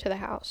him into the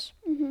house.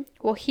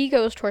 Well, he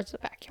goes towards the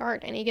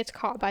backyard, and he gets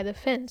caught by the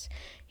fence.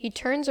 He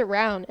turns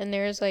around, and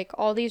there's, like,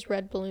 all these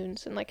red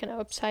balloons in, like, an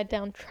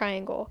upside-down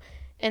triangle.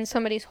 And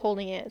somebody's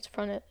holding it. It's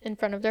in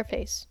front of their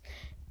face.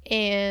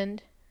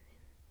 And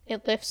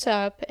it lifts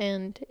up,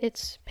 and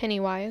it's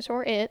Pennywise,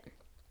 or it.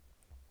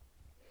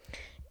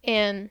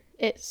 And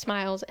it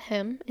smiles at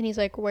him. And he's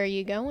like, where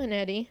you going,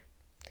 Eddie?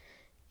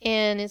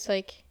 And it's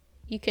like...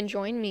 you can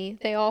join me.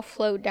 They all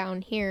float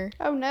down here.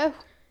 Oh, no.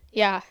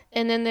 Yeah.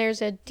 And then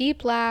there's a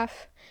deep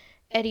laugh.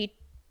 Eddie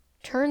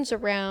turns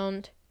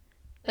around.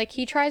 Like,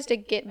 he tries to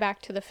get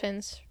back to the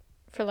fence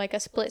for, like, a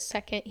split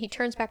second. He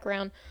turns back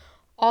around.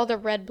 All the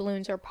red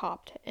balloons are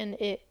popped, and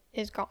it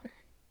is gone.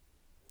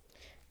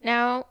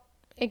 Now,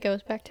 it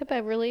goes back to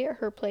Beverly at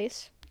her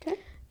place. Okay.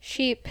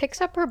 She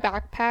picks up her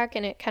backpack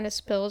and it kind of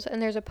spills,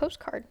 and there's a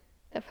postcard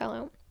that fell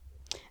out.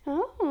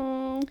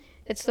 Oh.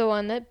 It's the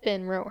one that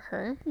Ben wrote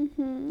her.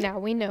 Mm-hmm. Now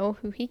we know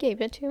who he gave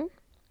it to.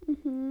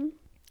 Mm-hmm.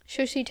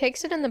 So she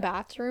takes it in the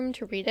bathroom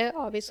to read it.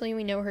 Obviously,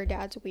 we know her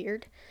dad's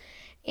weird.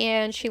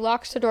 And she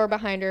locks the door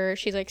behind her.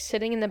 She's like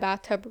sitting in the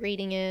bathtub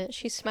reading it.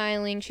 She's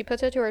smiling. She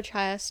puts it to her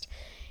chest.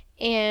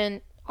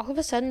 And all of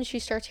a sudden, she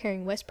starts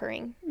hearing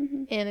whispering.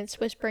 Mm-hmm. And it's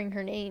whispering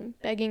her name,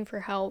 begging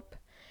for help.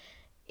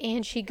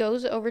 And she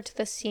goes over to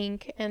the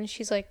sink and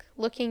she's like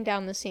looking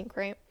down the sink,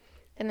 right?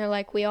 And they're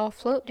like, we all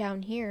float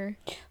down here.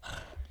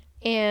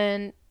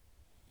 And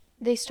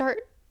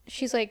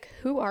she's like,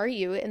 who are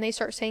you? And they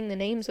start saying the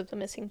names of the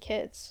missing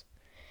kids.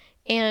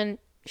 And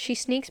she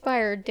sneaks by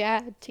her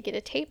dad to get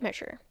a tape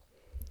measure.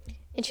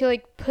 And she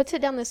like puts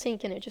it down the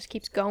sink and it just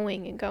keeps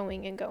going and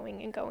going and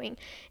going and going.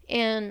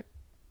 And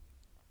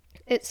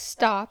it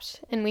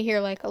stops and we hear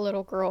like a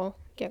little girl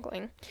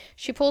giggling.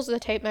 She pulls the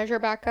tape measure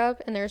back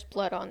up and there's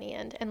blood on the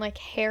end and like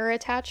hair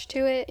attached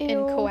to it. Ew.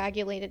 And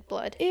coagulated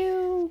blood.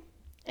 Ew.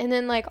 And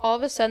then like all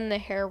of a sudden the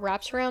hair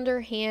wraps around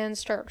her hands,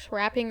 starts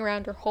wrapping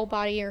around her whole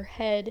body, her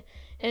head,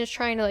 and is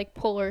trying to like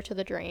pull her to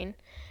the drain.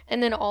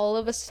 And then all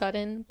of a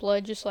sudden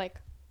blood just like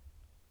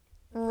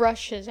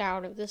rushes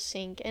out of the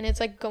sink and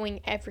it's like going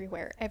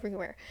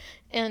everywhere.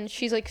 And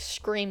she's like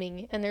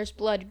screaming and there's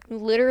blood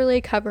literally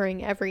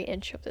covering every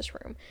inch of this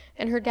room.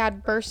 And her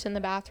dad bursts in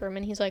the bathroom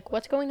and he's like,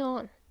 what's going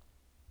on?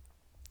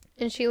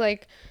 And she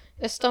like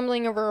is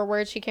stumbling over her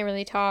words. She can't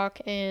really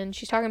talk and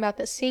she's talking about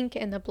the sink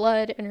and the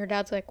blood and her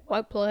dad's like,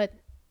 what blood?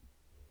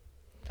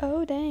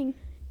 Oh, dang.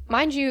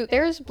 Mind you,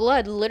 there's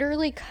blood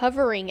literally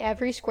covering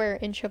every square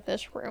inch of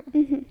this room.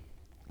 Mm-hmm.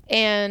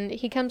 And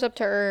he comes up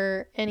to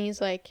her and he's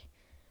like,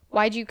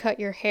 why'd you cut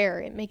your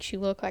hair? It makes you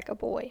look like a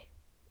boy.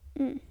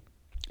 I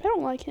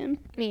don't like him.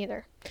 Me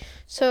either.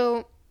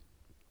 So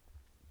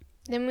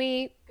then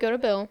we go to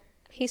Bill.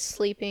 He's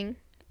sleeping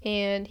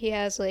and he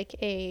has like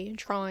a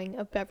drawing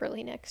of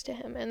Beverly next to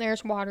him. And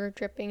there's water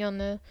dripping on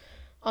the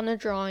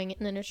drawing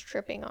and then it's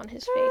dripping on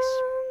his face.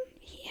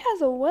 He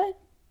has a what?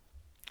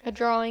 A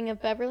drawing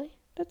of Beverly?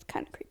 That's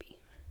kind of creepy.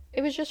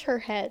 It was just her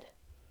head.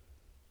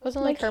 It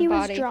wasn't like her he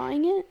body. Was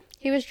drawing it?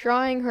 He was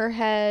drawing her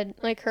head,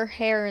 like her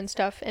hair and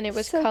stuff, and it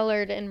was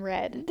colored in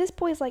red. This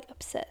boy's like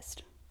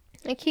obsessed.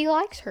 Like he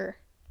likes her.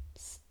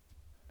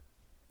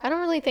 I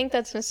don't really think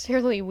that's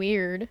necessarily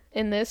weird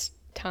in this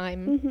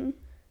time. Mm-hmm.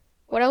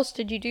 What else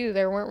did you do?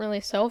 There weren't really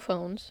cell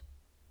phones.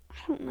 I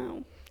don't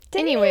know.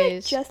 Didn't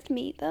Anyways. they, like, just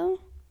meet though?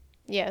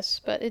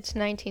 Yes, but it's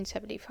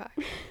 1975.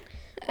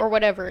 Or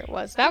whatever it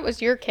was. That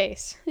was your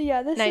case.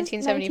 Yeah, this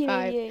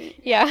 1975. is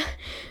 1988. Yeah.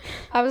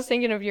 I was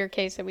thinking of your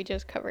case that we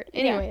just covered.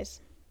 Anyways.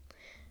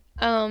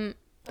 Yeah.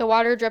 The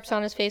water drips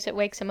on his face. It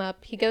wakes him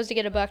up. He goes to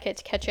get a bucket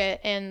to catch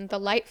it, and the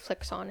light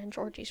flicks on in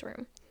Georgie's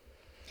room.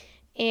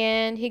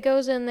 And he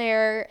goes in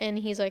there, and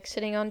he's, like,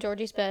 sitting on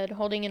Georgie's bed,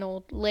 holding an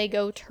old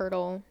Lego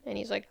turtle, and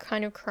he's, like,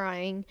 kind of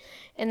crying.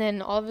 And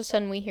then all of a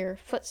sudden we hear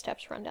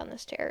footsteps run down the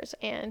stairs,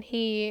 and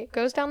he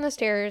goes down the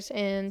stairs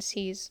and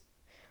sees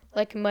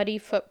like muddy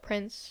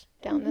footprints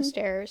down the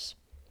stairs.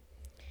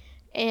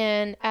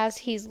 And as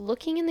he's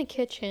looking in the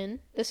kitchen,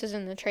 this is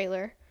in the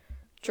trailer,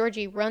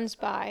 Georgie runs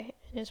by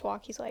in his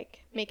walk. He's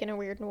like making a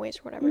weird noise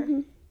or whatever. Mm-hmm.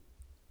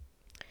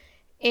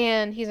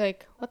 And he's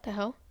like, what the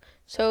hell?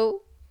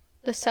 So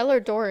the cellar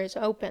door is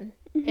open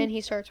and he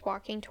starts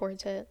walking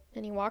towards it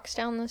and he walks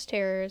down the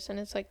stairs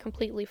and it's like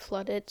completely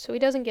flooded. So he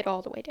doesn't get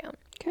all the way down.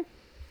 Okay.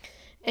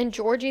 And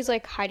Georgie's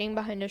like hiding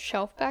behind a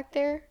shelf back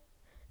there.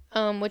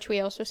 Which we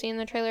also see in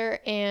the trailer,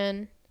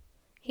 and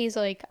he's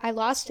like, I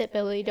lost it,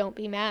 Billy, don't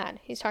be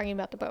mad. He's talking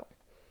about the boat.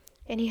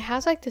 And he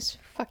has, like, this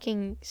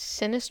fucking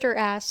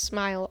sinister-ass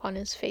smile on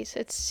his face.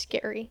 It's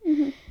scary.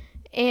 Mm-hmm.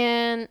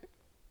 And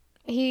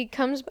he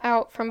comes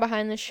out from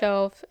behind the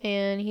shelf,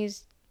 and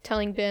he's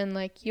telling Ben,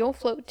 like, you'll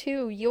float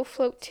too, you'll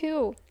float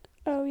too.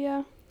 Oh,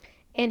 yeah.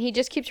 And he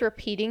just keeps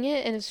repeating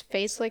it, and his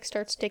face, like,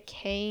 starts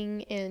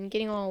decaying and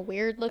getting all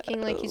weird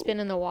looking, like he's been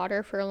in the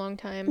water for a long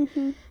time.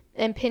 Mm-hmm.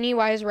 And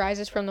Pennywise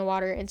rises from the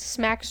water and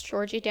smacks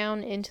Georgie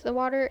down into the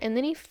water. And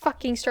then he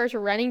fucking starts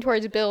running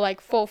towards Bill, like,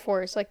 full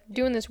force. Like,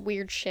 doing this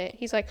weird shit.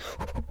 He's like...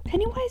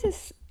 Pennywise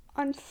is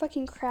on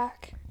fucking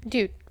crack.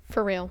 Dude,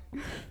 for real.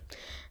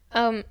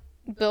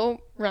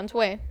 Bill runs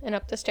away and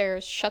up the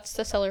stairs, shuts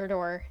the cellar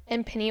door.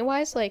 And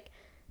Pennywise, like,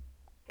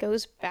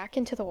 goes back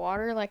into the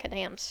water like a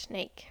damn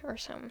snake or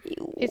something.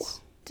 Ew.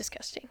 It's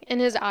disgusting. And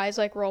his eyes,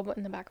 like, roll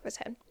in the back of his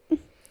head.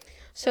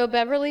 So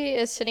Beverly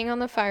is sitting on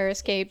the fire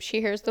escape.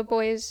 She hears the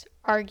boys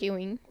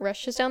arguing,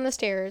 rushes down the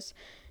stairs,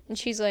 and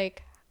she's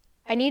like,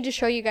 I need to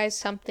show you guys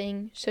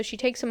something. So she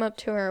takes him up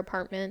to her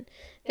apartment.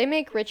 They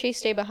make Richie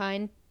stay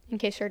behind in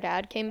case her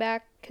dad came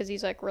back, because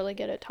he's, like, really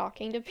good at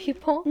talking to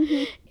people.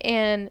 Mm-hmm.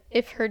 And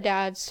if her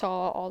dad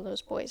saw all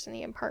those boys in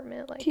the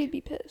apartment, like... He'd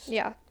be pissed.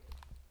 Yeah.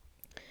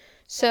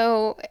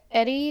 So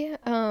Eddie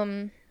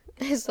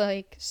is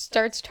like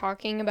starts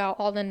talking about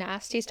all the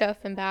nasty stuff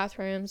in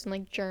bathrooms and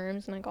like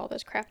germs and like all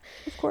this crap.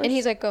 Of course. And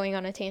he's like going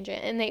on a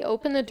tangent, and they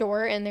open the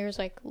door, and there's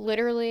like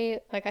literally,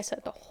 like I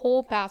said, the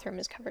whole bathroom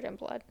is covered in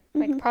blood,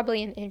 like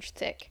probably an inch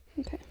thick.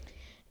 Okay.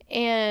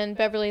 And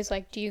Beverly's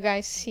like, "Do you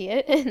guys see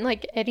it?" And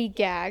like Eddie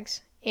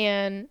gags,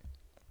 and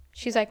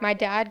she's like, "My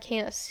dad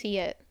can't see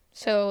it."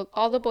 So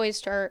all the boys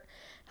start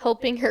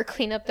helping her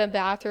clean up the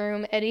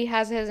bathroom. Eddie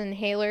has his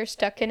inhaler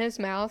stuck in his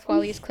mouth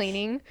while he's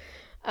cleaning.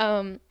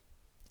 And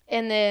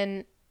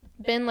then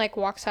Ben like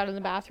walks out of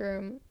the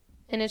bathroom,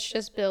 and it's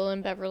just Bill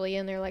and Beverly,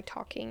 and they're like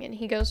talking, and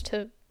he goes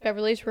to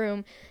Beverly's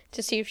room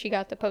to see if she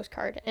got the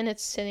postcard, and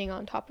it's sitting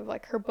on top of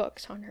like her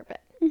books on her bed.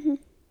 Mm-hmm.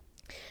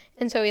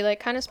 And so he like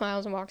kind of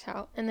smiles and walks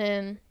out, and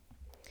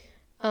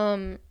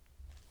then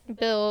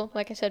Bill,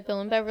 like I said,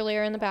 Bill and Beverly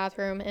are in the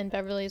bathroom, and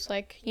Beverly's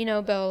like, "You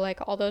know, Bill, like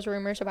all those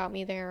rumors about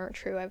me there aren't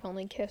true. I've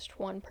only kissed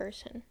one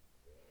person."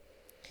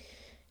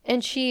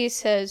 And she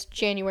says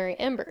January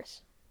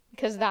Embers,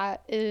 because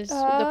that is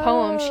the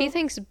poem. She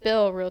thinks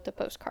Bill wrote the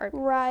postcard.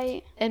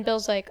 Right. And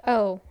Bill's like,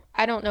 "Oh,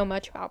 I don't know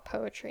much about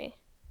poetry."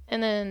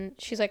 And then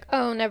she's like,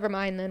 "Oh, never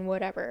mind then,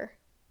 whatever."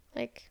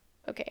 Like,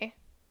 okay.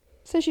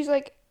 So she's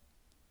like,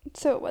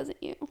 so it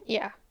wasn't you.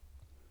 Yeah.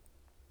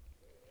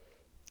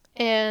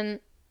 And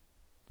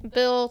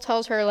Bill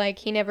tells her, like,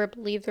 he never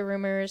believed the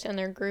rumors in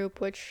their group,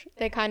 which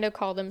they kind of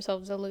call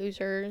themselves the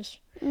losers.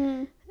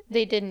 Mm.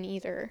 They didn't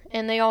either.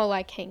 And they all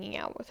like hanging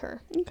out with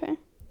her. Okay.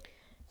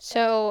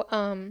 So,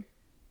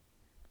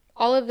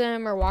 all of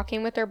them are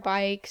walking with their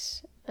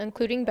bikes,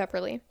 including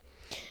Beverly.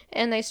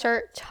 And they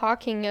start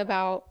talking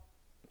about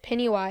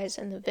Pennywise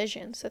and the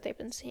visions that they've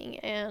been seeing.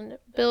 And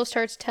Bill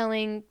starts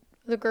telling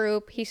the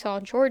group he saw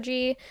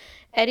Georgie.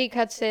 Eddie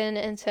cuts in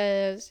and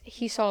says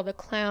he saw the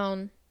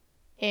clown,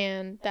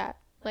 and that,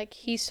 like,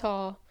 he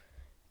saw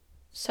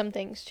some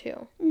things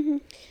too. Mm-hmm.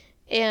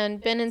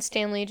 And Ben and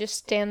Stanley just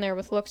stand there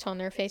with looks on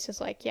their faces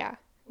like, yeah,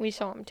 we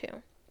saw him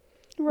too.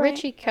 Right.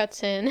 Richie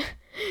cuts in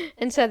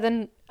and said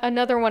then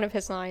another one of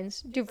his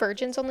lines, "Do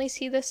virgins only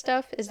see this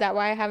stuff? Is that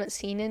why I haven't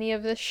seen any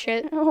of this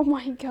shit?" Oh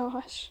my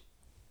gosh.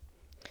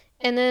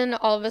 And then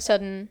all of a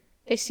sudden,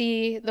 they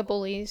see the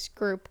bullies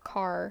group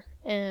car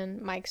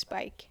and Mike's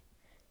bike.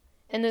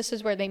 And this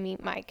is where they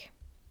meet Mike,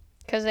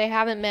 because they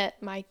haven't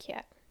met Mike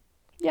yet.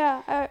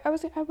 Yeah, I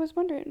was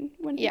wondering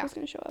when he was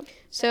going to show up.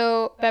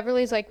 So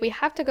Beverly's like, "We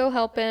have to go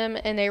help him,"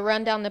 and they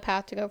run down the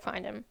path to go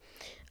find him.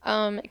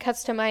 It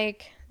cuts to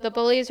Mike. The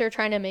bullies are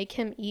trying to make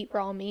him eat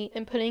raw meat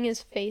and putting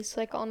his face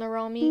like on the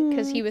raw meat,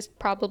 because he was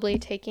probably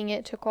taking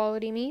it to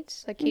Quality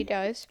Meats like he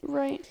does.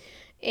 Right.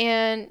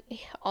 And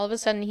all of a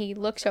sudden he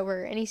looks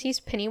over and he sees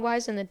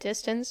Pennywise in the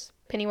distance.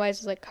 Pennywise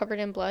is like covered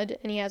in blood,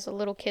 and he has a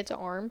little kid's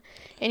arm,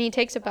 and he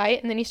takes a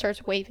bite and then he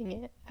starts waving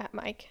it at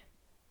Mike.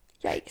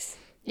 Yikes.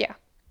 Yeah.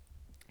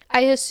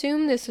 I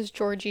assume this is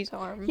Georgie's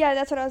arm. Yeah,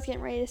 that's what I was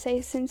getting ready to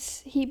say,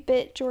 since he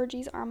bit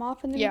Georgie's arm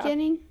off in the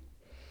beginning.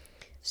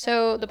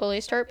 So the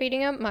bullies start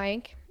beating up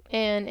Mike,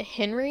 and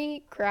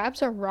Henry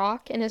grabs a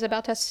rock and is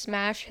about to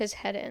smash his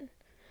head in.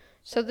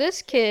 So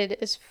this kid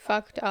is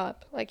fucked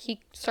up. Like, he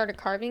started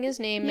carving his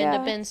name into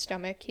Ben's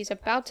stomach. He's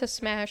about to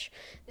smash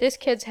this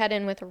kid's head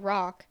in with a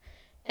rock.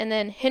 And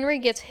then Henry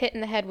gets hit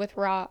in the head with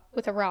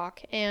a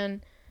rock.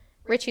 And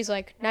Richie's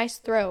like, "Nice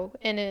throw."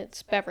 And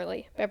it's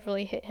Beverly.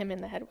 Beverly hit him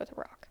in the head with a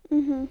rock.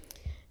 Mm-hmm.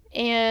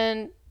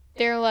 And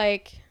they're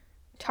like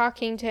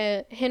talking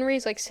to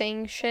Henry's like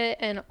saying shit.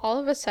 And all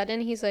of a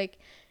sudden he's like,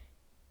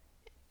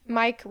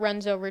 Mike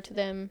runs over to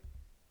them,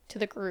 to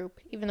the group,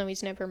 even though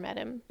he's never met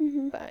him.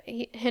 Mm-hmm. But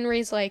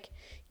Henry's like,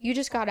 "You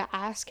just gotta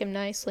ask him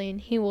nicely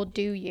and he will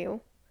do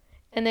you."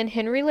 And then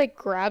Henry like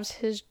grabs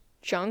his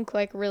junk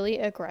like really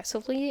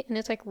aggressively, and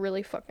it's like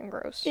really fucking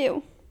gross.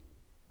 Ew.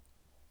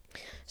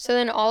 So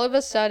then all of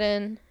a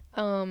sudden,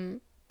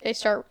 they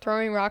start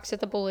throwing rocks at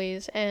the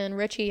bullies, and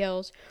Richie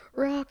yells,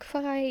 "Rock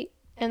fight!"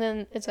 And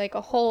then it's like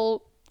a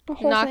whole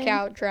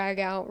knockout, drag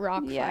out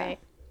rock fight.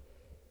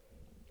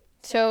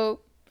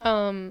 So,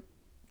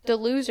 the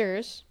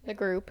losers, the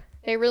group,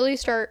 they really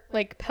start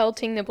like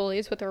pelting the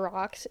bullies with the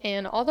rocks,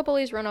 and all the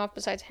bullies run off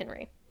besides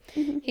Henry.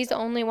 Mm-hmm. He's the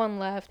only one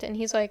left, and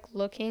he's like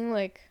looking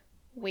like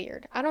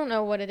weird. I don't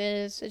know what it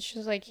is. It's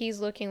just like he's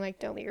looking like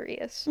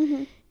delirious.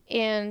 Mm-hmm.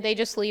 And they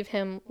just leave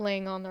him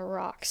laying on the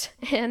rocks.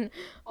 And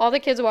all the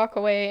kids walk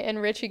away, and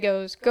Richie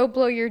goes, "Go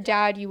blow your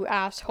dad, you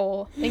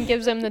asshole," and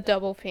gives him the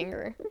double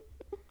finger.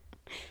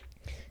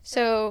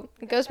 So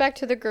it goes back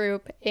to the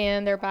group,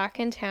 and they're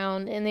back in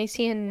town, and they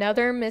see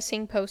another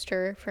missing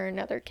poster for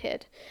another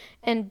kid.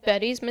 And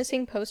Betty's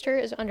missing poster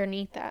is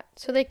underneath that.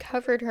 So they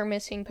covered her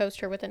missing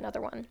poster with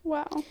another one.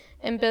 Wow.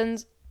 And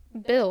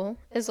Bill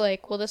is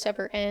like, "Will this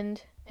ever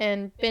end?"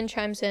 And Ben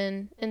chimes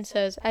in and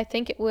says, "I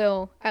think it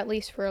will, at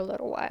least for a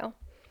little while."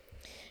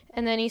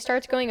 And then he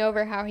starts going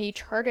over how he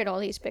charted all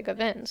these big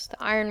events.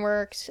 The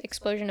Ironworks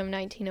explosion of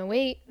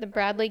 1908, the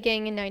Bradley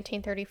Gang in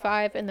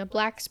 1935, and the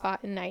Black Spot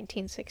in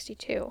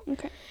 1962.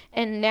 Okay.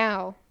 And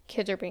now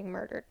kids are being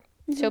murdered.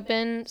 Mm-hmm. So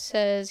Ben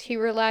says he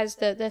realized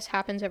that this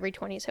happens every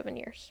 27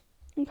 years.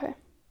 Okay.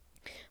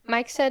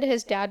 Mike said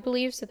his dad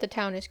believes that the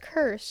town is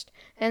cursed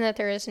and that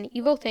there is an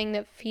evil thing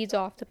that feeds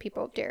off the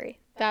people of Derry.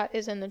 That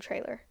is in the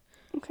trailer.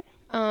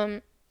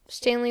 Okay.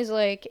 Stanley's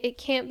like, it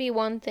can't be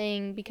one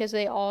thing because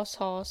they all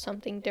saw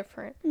something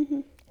different.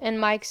 And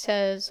Mike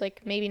says,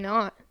 like, maybe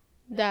not.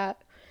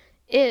 That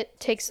it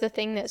takes the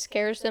thing that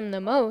scares them the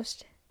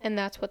most, and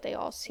that's what they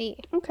all see.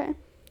 Okay.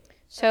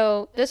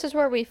 So this is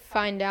where we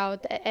find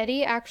out that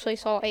Eddie actually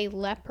saw a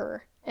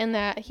leper, and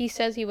that he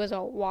says he was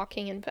a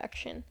walking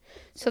infection.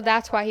 So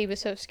that's why he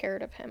was so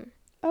scared of him.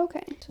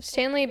 Okay. So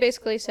Stanley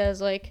basically says,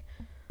 like,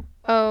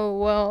 oh,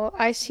 well,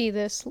 I see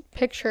this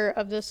picture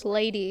of this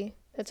lady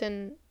that's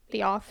in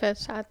the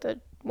office at the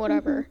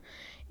whatever,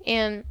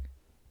 and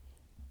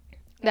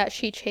that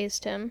she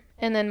chased him.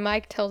 And then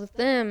Mike tells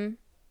them,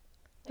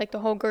 like the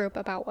whole group,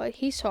 about what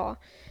he saw,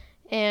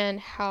 and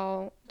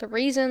how the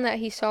reason that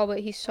he saw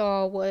what he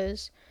saw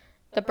was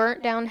the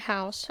burnt down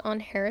house on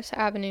Harris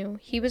Avenue.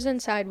 He was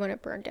inside when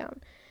it burned down,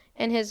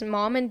 and his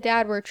mom and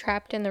dad were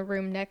trapped in the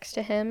room next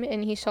to him,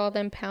 and he saw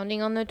them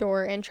pounding on the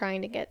door and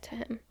trying to get to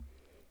him.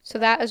 So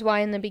that is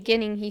why in the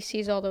beginning he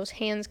sees all those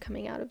hands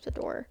coming out of the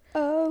door.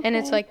 Oh, okay. And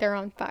it's like they're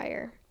on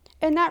fire.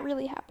 And that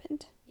really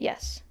happened.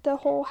 Yes. The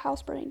whole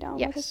house burning down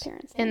Yes. with his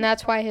parents. And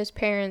that's why his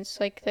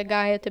parents, like the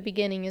guy at the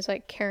beginning, is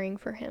like caring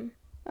for him.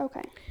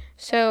 Okay.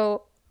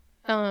 So,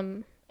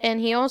 and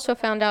he also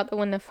found out that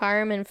when the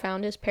firemen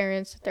found his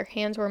parents, that their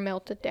hands were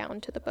melted down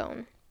to the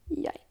bone.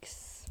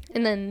 Yikes.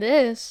 And then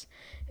this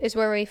is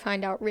where we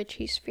find out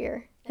Richie's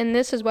fear. And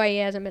this is why he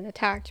hasn't been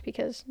attacked,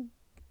 because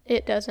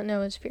it doesn't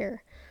know his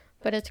fear.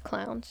 But it's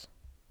clowns.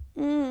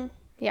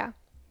 Yeah.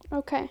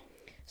 Okay.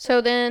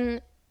 So then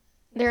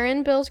they're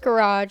in Bill's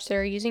garage.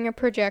 They're using a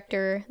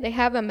projector. They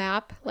have a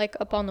map, like,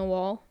 up on the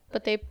wall.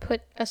 But they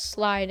put a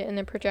slide in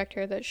the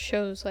projector that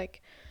shows,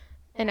 like,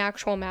 an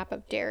actual map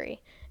of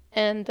Derry.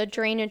 And the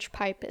drainage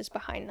pipe is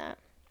behind that.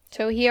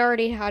 So he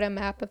already had a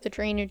map of the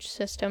drainage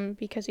system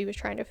because he was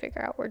trying to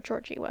figure out where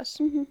Georgie was.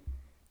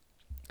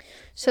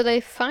 So they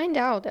find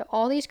out that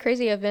all these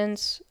crazy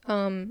events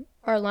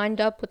are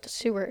lined up with the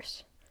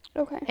sewers.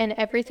 Okay. And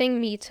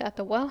everything meets at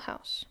the well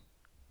house.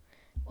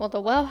 Well,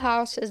 the well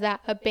house is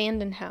that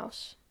abandoned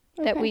house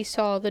that we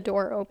saw the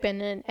door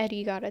open and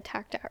Eddie got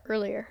attacked at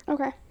earlier.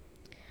 Okay.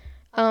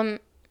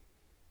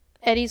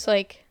 Eddie's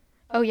like,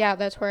 oh yeah,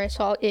 that's where I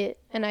saw it,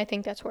 and I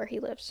think that's where he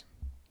lives.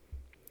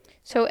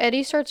 So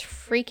Eddie starts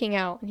freaking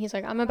out, and he's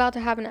like, I'm about to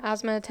have an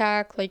asthma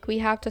attack, like, we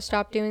have to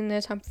stop doing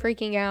this, I'm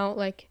freaking out,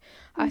 like,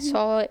 I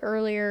saw it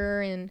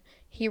earlier, and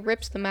he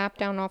rips the map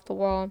down off the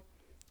wall.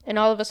 And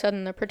all of a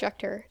sudden, the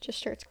projector just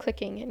starts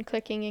clicking and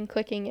clicking and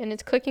clicking. And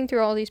it's clicking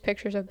through all these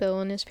pictures of Bill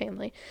and his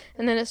family.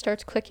 And then it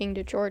starts clicking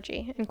to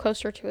Georgie and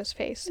closer to his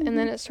face. And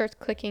then it starts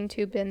clicking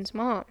to Ben's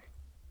mom.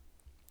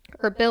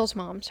 Or Bill's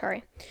mom,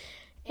 sorry.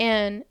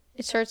 And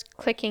it starts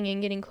clicking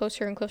and getting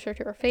closer and closer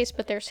to her face.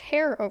 But there's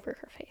hair over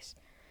her face.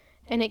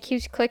 And it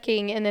keeps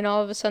clicking. And then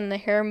all of a sudden, the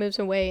hair moves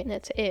away. And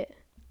it's it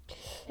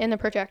in the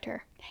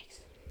projector.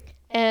 Nice.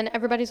 And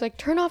everybody's like,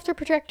 turn off the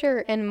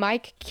projector. And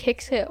Mike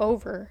kicks it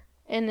over.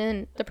 And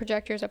then the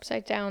projector's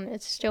upside down.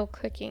 It's still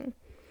clicking.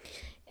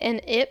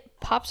 And it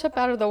pops up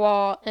out of the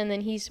wall. And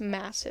then he's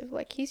massive.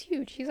 Like, he's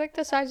huge. He's like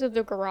the size of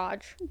the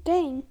garage.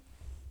 Dang.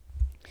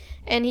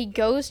 And he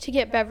goes to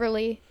get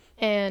Beverly.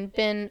 And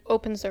Ben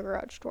opens the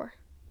garage door.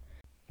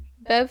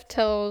 Bev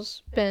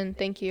tells Ben,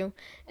 thank you.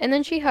 And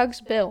then she hugs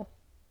Bill.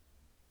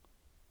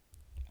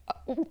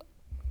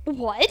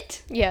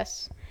 What?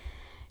 Yes.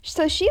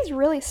 So she's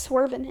really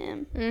swerving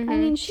him. I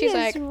mean, she's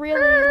like,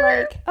 really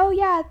like, oh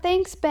yeah,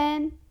 thanks,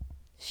 Ben.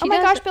 She Oh my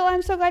gosh, doesn't- Bill,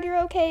 I'm so glad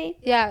you're okay.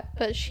 Yeah,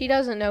 but she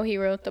doesn't know he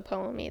wrote the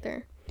poem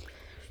either.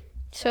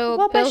 So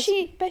Well, Bill's...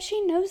 but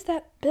she knows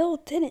that Bill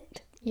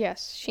didn't.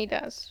 Yes, she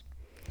does.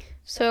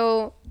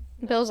 So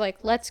Bill's like,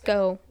 let's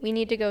go. We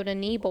need to go to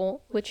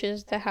Niebel, which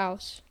is the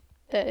house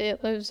that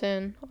it lives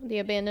in, the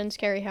abandoned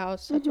scary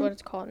house. That's what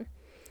it's called.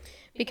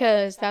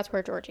 Because that's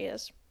where Georgie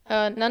is.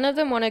 None of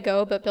them want to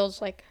go, but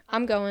Bill's like,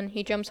 I'm going.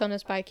 He jumps on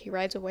his bike. He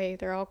rides away.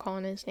 They're all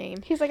calling his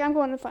name. He's like, I'm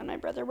going to find my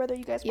brother, whether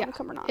you guys want to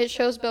come or not. It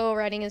shows Bill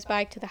riding his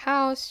bike to the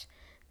house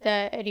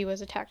that Eddie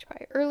was attacked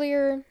by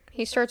earlier.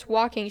 He starts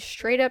walking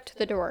straight up to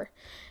the door.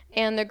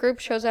 And the group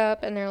shows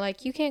up, and they're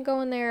like, you can't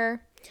go in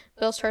there.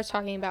 Bill starts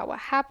talking about what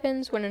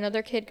happens when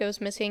another kid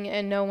goes missing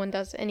and no one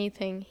does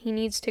anything. He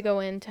needs to go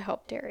in to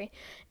help Derry.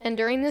 And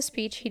during this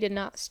speech, he did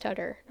not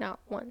stutter, not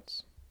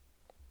once.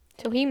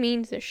 So he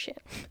means this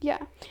shit. Yeah,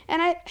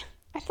 and I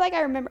feel like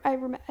I remember.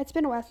 It's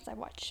been a while since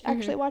I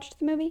actually watched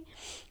the movie,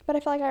 but I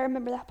feel like I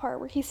remember that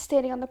part where he's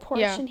standing on the porch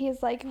and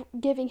he's like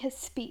giving his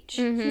speech.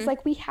 He's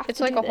like, "We have It's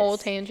to." like do a whole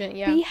this. tangent,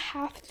 yeah. We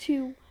have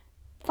to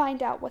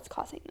find out what's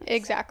causing this.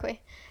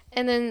 Exactly.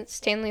 And then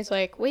Stanley's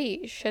like,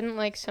 "Wait, shouldn't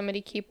like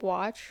somebody keep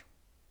watch?"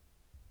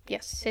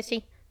 Yes,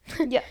 sissy.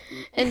 Yeah.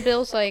 And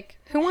Bill's like,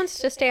 who wants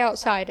to stay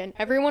outside? And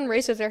everyone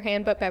raises their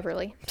hand but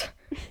Beverly.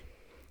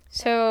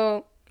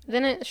 So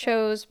then it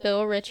shows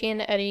Bill, Richie,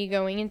 and Eddie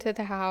going into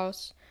the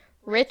house.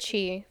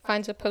 Richie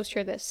finds a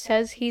poster that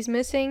says he's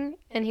missing,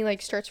 and he,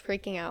 like, starts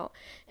freaking out.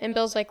 And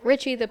Bill's like,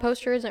 Richie, the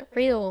poster isn't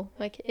real.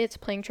 Like, it's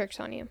playing tricks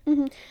on you.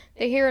 Mm-hmm.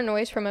 They hear a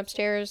noise from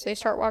upstairs. They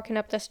start walking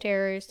up the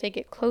stairs. They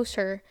get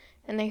closer,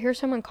 and they hear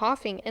someone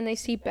coughing, and they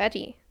see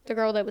Betty, the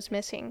girl that was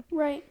missing.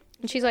 Right.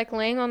 And she's, like,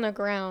 laying on the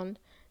ground,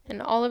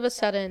 and all of a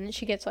sudden,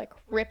 she gets, like,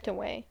 ripped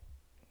away.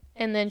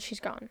 And then she's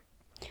gone.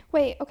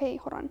 Wait, okay,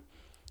 hold on.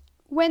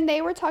 When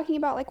they were talking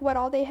about, like, what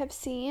all they have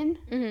seen,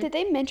 did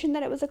they mention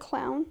that it was a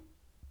clown?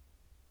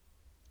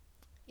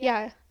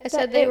 Yeah, I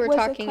said they it were was a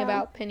talking clown.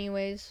 about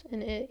Pennywise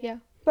and it, yeah.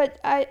 But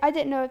I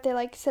didn't know if they,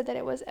 like, said that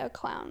it was a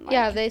clown. Like,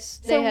 Yeah, they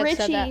so had Richie,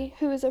 said that.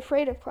 who is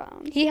afraid of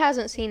clowns, He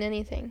hasn't seen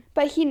anything.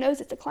 but he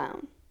knows it's a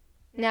clown.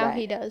 Now Right.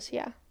 he does,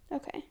 yeah.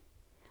 Okay.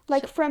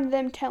 Like, from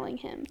them telling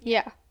him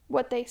Yeah.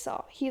 what they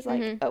saw. He's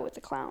like, oh, it's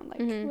a clown. Like,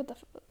 what the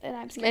and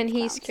I'm scared And of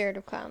he's clowns. scared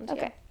of clowns.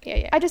 Okay.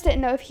 Yeah. I just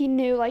didn't know if he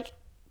knew, like,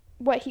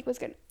 what he was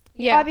going to...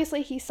 Yeah.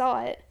 Obviously, he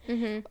saw it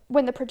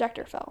when the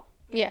projector fell.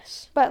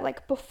 Yes. But,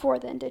 like, before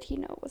then, did he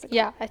know it was a clown?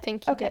 Yeah, I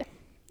think he Okay.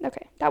 did.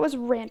 Okay. That was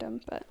random,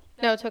 but...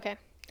 No, it's okay.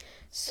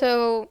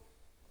 So,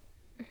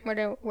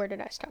 where did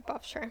I stop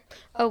off? Sorry.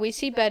 Oh, we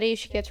see Betty.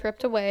 She gets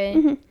ripped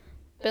away.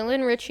 Bill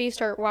and Richie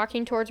start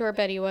walking towards where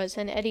Betty was,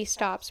 and Eddie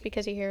stops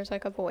because he hears,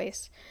 like, a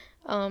voice.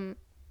 Bill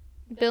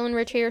and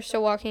Richie are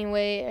still walking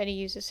away. Eddie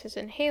uses his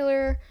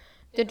inhaler.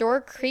 The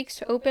door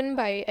creaks open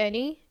by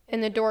Eddie,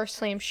 and the door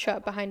slams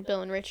shut behind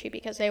Bill and Richie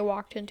because they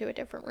walked into a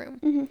different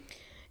room.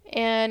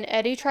 And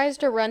Eddie tries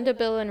to run to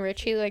Bill and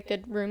Richie, like,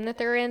 the room that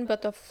they're in,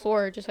 but the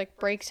floor just, like,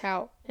 breaks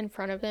out in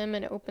front of them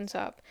and it opens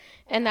up.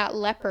 And that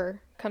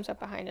leper comes up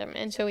behind him,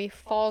 and so he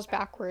falls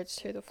backwards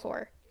through the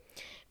floor.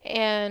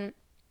 And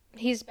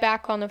he's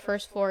back on the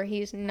first floor.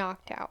 He's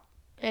knocked out,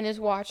 and his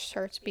watch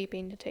starts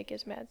beeping to take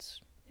his meds.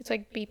 It's,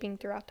 like, beeping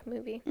throughout the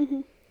movie.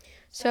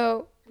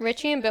 So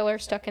Richie and Bill are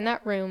stuck in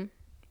that room.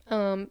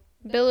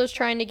 Bill is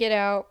trying to get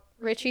out.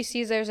 Richie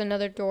sees there's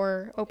another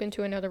door open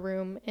to another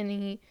room,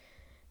 and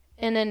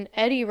then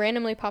Eddie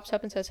randomly pops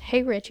up and says,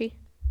 "Hey, Richie."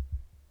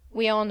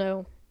 We all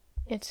know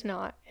it's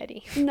not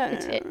Eddie. No,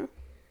 It's it. no.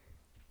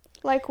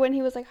 Like, when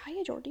he was like,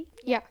 hiya, Jordy.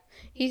 Yeah.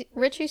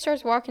 Richie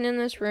starts walking in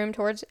this room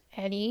towards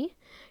Eddie,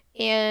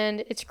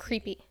 and it's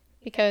creepy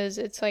because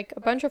it's, like,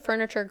 a bunch of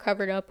furniture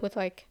covered up with,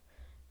 like,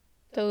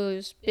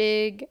 those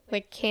big,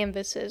 like,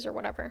 canvases or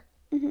whatever.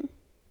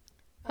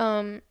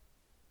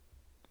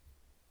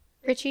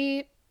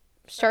 Richie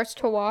starts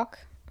to walk.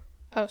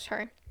 Oh,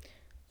 sorry.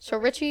 So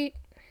Richie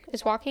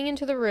is walking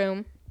into the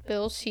room.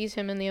 Bill sees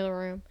him in the other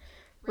room.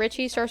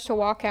 Richie starts to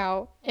walk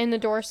out, and the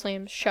door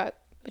slams shut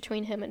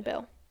between him and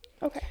Bill.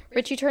 Okay.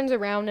 Richie turns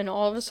around, and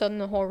all of a sudden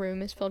the whole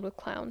room is filled with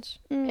clowns.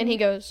 And he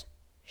goes,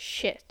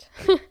 shit.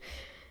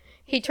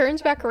 He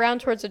turns back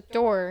around towards the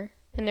door,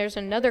 and there's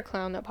another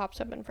clown that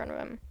pops up in front of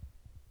him.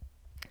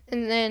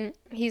 And then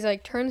he's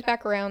like, turns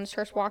back around,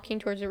 starts walking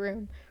towards the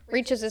room,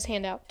 reaches his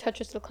hand out,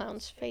 touches the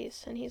clown's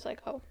face, and he's like,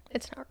 oh,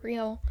 it's not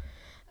real.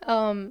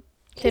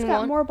 He's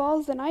got more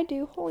balls than I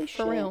do. Holy shit.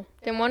 For real.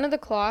 Then one of the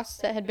cloths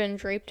that had been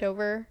draped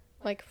over,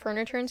 like,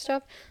 furniture and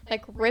stuff,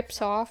 like,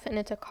 rips off, and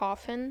it's a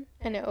coffin,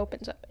 and it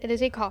opens up. It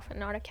is a coffin,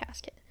 not a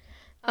casket.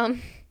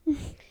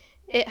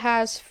 It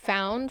has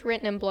 "found"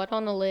 written in blood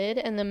on the lid,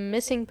 and the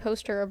missing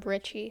poster of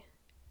Richie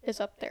is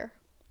up there.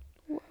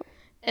 Whoa.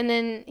 And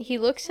then he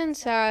looks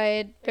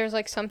inside. There's,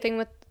 like, something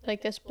with,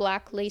 like, this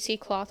black lacy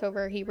cloth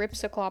over. He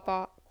rips the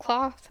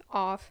cloth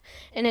off,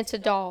 and it's a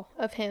doll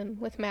of him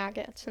with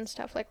maggots and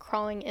stuff, like,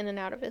 crawling in and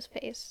out of his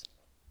face.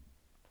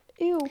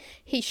 Ew.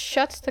 He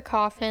shuts the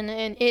coffin,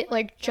 and it,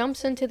 like,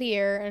 jumps into the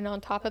air and on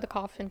top of the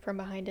coffin from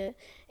behind it.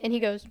 And he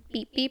goes,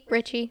 beep, beep,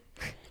 Richie.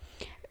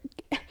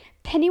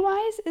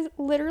 Pennywise is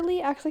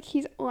literally acts like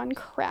he's on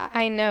crack.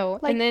 I know.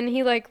 Like, and then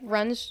he, like,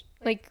 runs,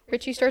 like,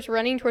 Richie starts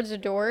running towards the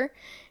door,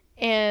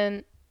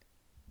 and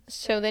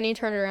so then he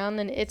turned around,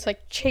 and it's,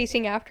 like,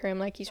 chasing after him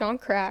like he's on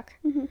crack.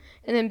 And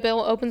then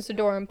Bill opens the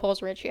door and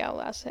pulls Richie out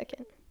last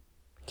second.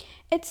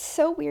 It's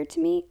so weird to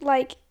me,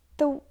 like,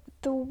 the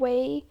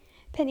way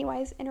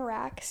Pennywise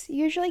interacts.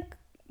 Usually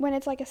when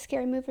it's, like, a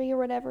scary movie or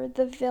whatever,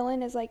 the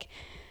villain is, like,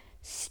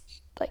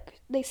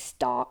 they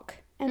stalk,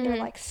 and they're,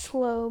 like,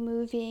 slow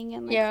moving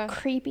and, like,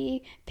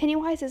 creepy.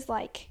 Pennywise is,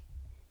 like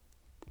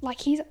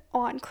he's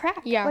on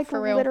crack. Yeah, like,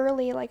 for real.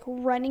 Literally, like,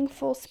 running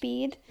full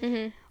speed.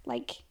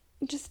 Like,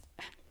 just...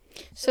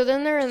 So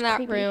then they're in that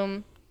creepy.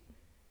 room.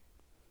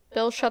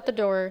 Bill shut the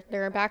door.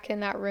 They're back in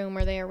that room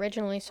where they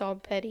originally saw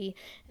Betty.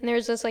 And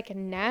there's this, like, a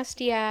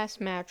nasty-ass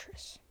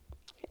mattress.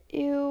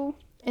 Ew.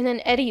 And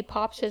then Eddie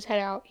pops his head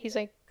out. He's,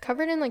 like,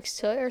 covered in, like,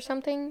 soot or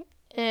something.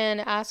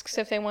 And asks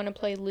if they want to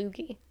play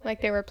loogie.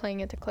 Like they were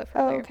playing at the cliff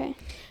earlier. Oh, okay.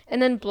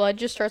 And then blood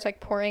just starts, like,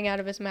 pouring out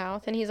of his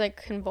mouth. And he's,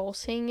 like,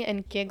 convulsing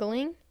and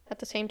giggling at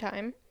the same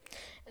time.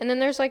 And then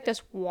there's, like,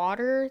 this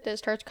water that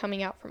starts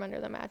coming out from under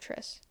the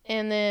mattress.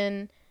 And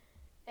then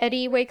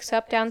Eddie wakes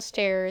up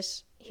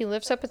downstairs. He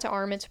lifts up his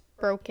arm. It's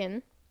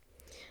broken.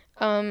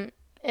 And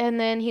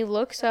then he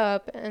looks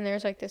up, and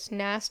there's, like, this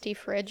nasty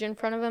fridge in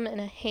front of him,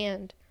 and a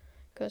hand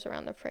goes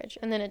around the fridge.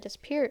 And then it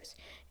disappears.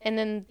 And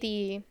then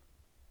the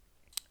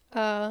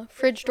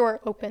fridge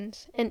door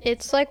opens, and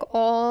it's like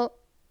all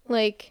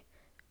like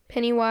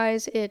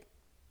Pennywise,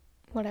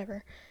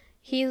 whatever.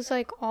 He's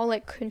like all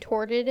like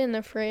contorted in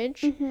the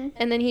fridge,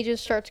 and then he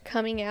just starts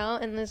coming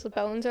out, and his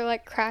bones are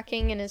like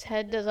cracking, and his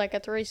head does like a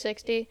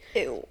 360.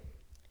 Ew.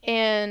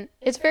 And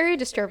it's very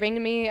disturbing to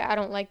me. I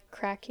don't like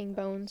cracking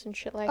bones and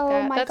shit like Oh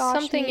that. my That's gosh,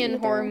 something me in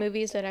horror either.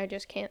 movies that I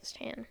just can't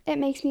stand. It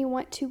makes me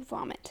want to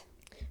vomit.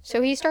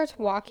 So he starts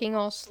walking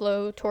all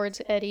slow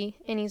towards Eddie,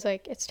 and he's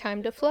like, "It's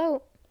time to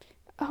float."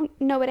 Oh,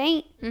 no, it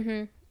ain't.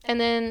 And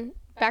then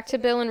back to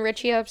Bill and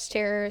Richie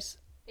upstairs.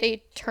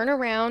 They turn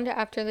around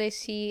after they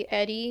see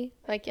Eddie,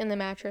 like in the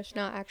mattress.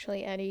 Not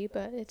actually Eddie,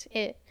 but it's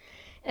it.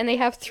 And they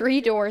have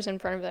 3 doors in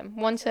front of them.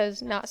 One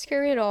says, not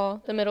scary at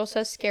all. The middle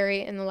says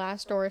scary. And the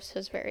last door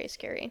says very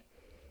scary.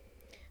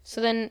 So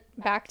then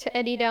back to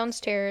Eddie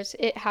downstairs.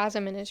 It has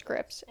him in his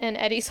grips. And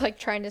Eddie's like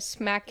trying to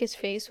smack his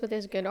face with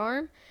his good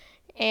arm.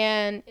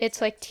 And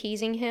it's like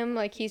teasing him.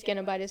 Like he's going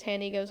to bite his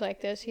hand. He goes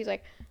like this. He's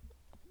like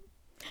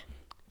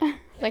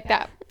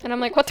that. And I'm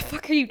like, what the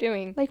fuck are you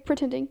doing? Like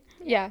pretending.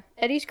 Yeah.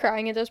 Eddie's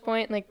crying at this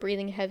point and like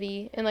breathing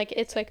heavy. And like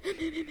it's like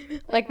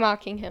like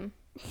mocking him.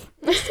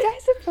 This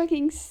guy's a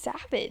fucking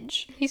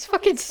savage. He's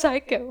fucking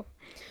psycho.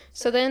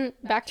 So then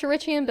back to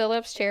Richie and Bill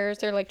upstairs.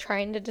 They're like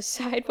trying to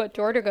decide what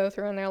door to go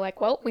through. And they're like,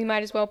 well, we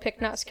might as well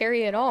pick not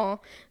scary at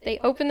all. They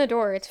open the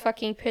door. It's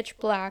fucking pitch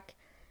black.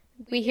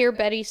 We hear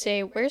Betty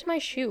say, where's my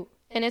shoe?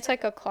 And it's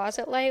like a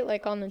closet light,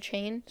 like on the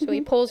chain. So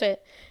he pulls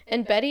it.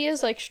 And Betty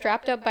is like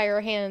strapped up by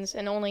her hands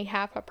and only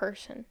half a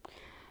person.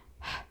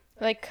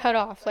 Like cut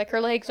off. Like her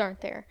legs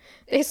aren't there.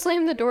 They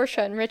slam the door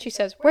shut and Richie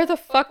says, where the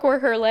fuck were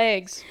her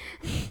legs?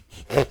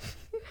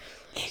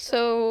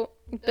 So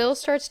Bill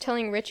starts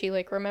telling Richie,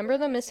 like, remember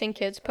the missing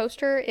kids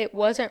poster? It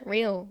wasn't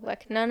real.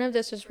 Like, none of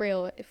this is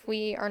real. If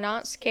we are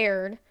not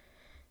scared,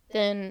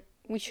 then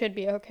we should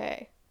be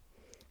okay.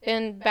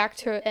 And back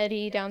to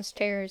Eddie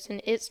downstairs,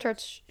 and it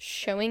starts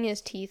showing his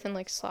teeth and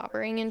like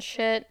slobbering and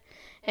shit,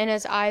 and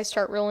his eyes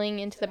start rolling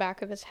into the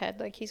back of his head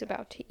like he's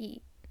about to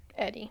eat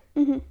Eddie.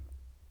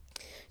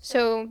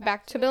 So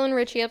back to Bill and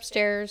Richie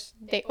upstairs.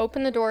 They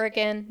open the door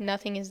again.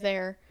 Nothing is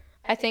there.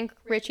 I think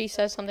Richie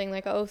says something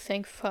like, oh,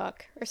 thank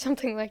fuck, or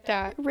something like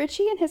that.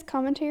 Richie and his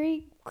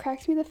commentary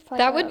cracks me the fuck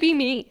That up. would be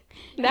me.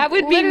 That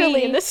would be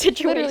me in this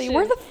situation. Literally,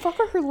 where the fuck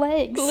are her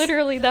legs?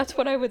 Literally, that's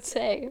what I would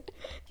say.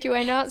 Do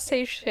I not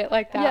say shit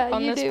like that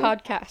on this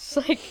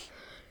podcast? Like,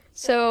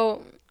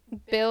 so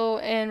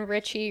Bill and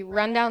Richie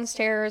run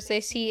downstairs.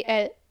 They see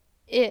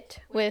it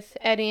with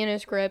Eddie in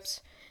his grips.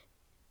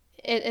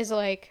 It is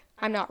like,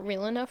 I'm not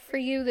real enough for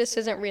you. This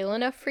isn't real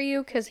enough for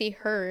you, because he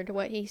heard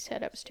what he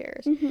said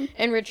upstairs.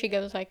 And Richie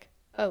goes like,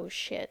 oh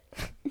shit.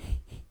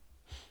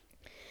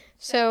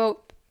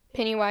 So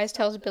Pennywise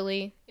tells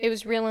Billy it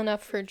was real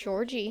enough for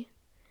Georgie.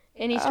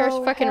 And he starts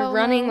fucking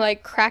running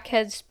like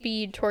crackhead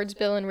speed towards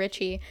Bill and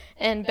Richie.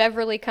 And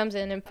Beverly comes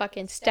in and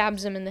fucking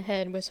stabs him in the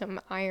head with some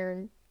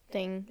iron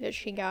thing that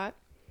she got.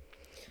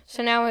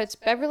 So now it's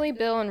Beverly,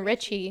 Bill, and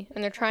Richie,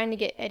 and they're trying to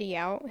get Eddie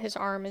out. His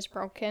arm is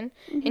broken.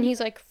 And he's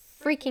like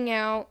freaking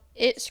out.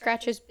 It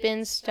scratches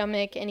Ben's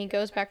stomach, and he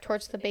goes back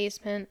towards the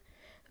basement.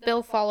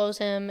 Bill follows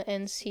him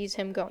and sees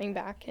him going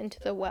back into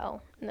the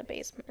well in the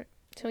basement.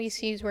 So he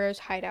sees where his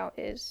hideout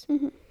is.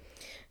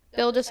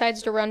 Bill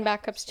decides to run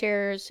back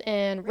upstairs,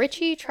 and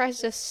Richie tries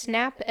to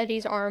snap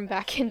Eddie's arm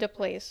back into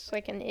place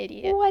like an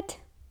idiot. What?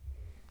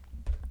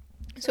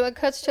 So it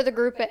cuts to the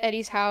group at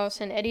Eddie's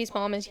house, and Eddie's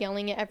mom is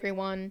yelling at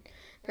everyone.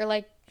 They're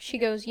like, she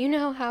goes, you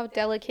know how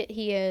delicate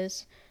he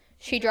is.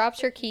 She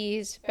drops her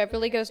keys.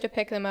 Beverly goes to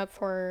pick them up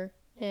for her,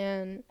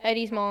 and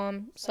Eddie's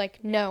mom's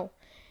like, no.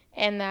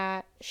 And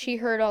that she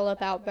heard all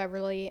about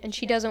Beverly, and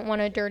she doesn't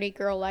want a dirty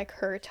girl like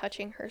her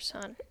touching her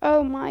son.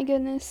 Oh my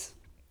goodness.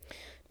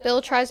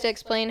 Bill tries to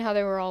explain how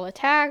they were all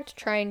attacked,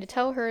 trying to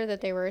tell her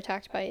that they were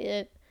attacked by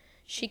it.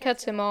 She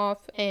cuts him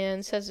off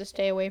and says to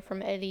stay away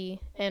from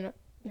Eddie, and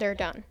they're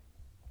done.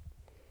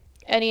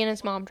 Eddie and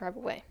his mom drive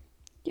away.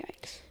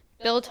 Yikes.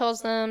 Bill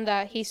tells them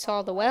that he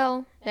saw the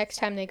well. Next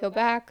time they go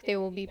back, they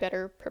will be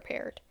better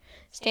prepared.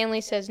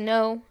 Stanley says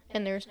no,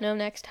 and there's no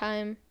next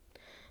time.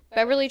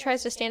 Beverly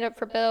tries to stand up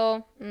for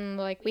Bill,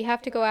 like, we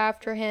have to go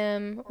after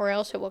him, or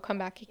else it will come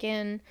back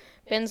again.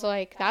 Ben's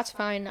like, that's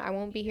fine, I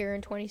won't be here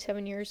in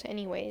 27 years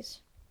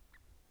anyways.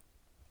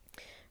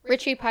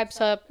 Richie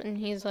pipes up, and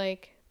he's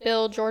like,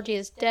 Bill, Georgie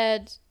is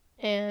dead,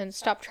 and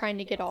stop trying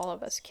to get all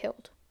of us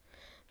killed.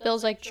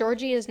 Bill's like,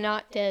 Georgie is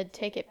not dead,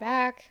 take it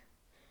back.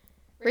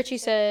 Richie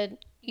said,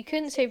 you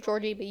couldn't save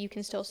Georgie, but you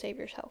can still save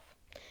yourself.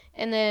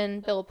 And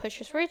then Bill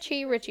pushes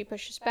Richie, Richie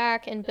pushes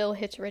back, and Bill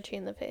hits Richie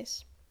in the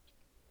face.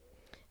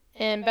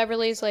 And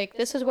Beverly's like,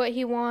 this is what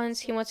he wants.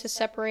 He wants to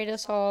separate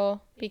us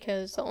all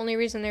because the only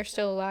reason they're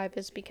still alive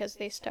is because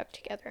they stuck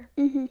together.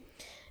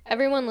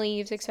 Everyone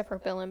leaves except for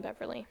Bill and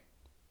Beverly.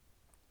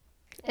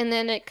 And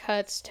then it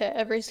cuts to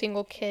every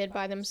single kid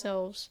by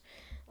themselves,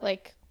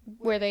 like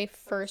where they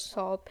first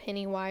saw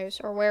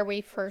Pennywise or where we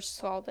first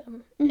saw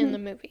them in the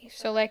movie.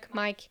 So like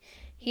Mike,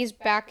 he's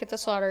back at the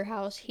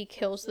slaughterhouse. He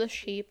kills the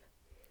sheep.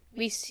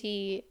 We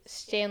see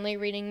Stanley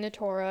reading the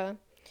Torah.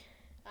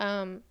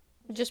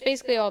 Just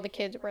basically all the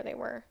kids where they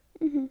were.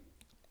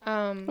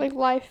 Like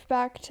life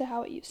back to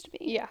how it used to be.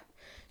 Yeah.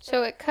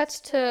 So it cuts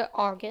to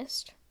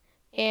August,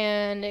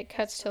 and it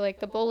cuts to like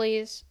the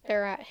bullies.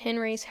 They're at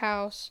Henry's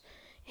house.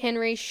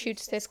 Henry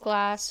shoots this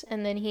glass,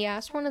 and then he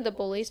asks one of the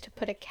bullies to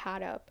put a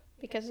cat up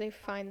because they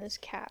find this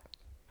cat.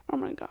 Oh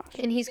my gosh.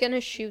 And he's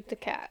gonna shoot the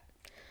cat.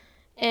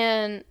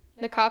 And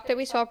the cop that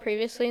we saw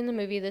previously in the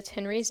movie, that's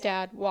Henry's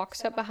dad,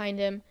 walks up behind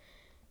him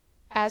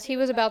as he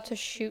was about to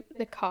shoot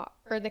the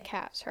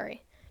cat,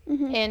 sorry.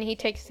 And he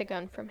takes the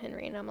gun from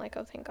Henry, and I'm like,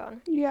 oh, thank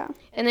God. Yeah.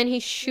 And then he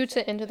shoots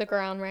it into the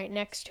ground right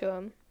next to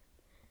him.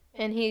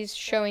 And he's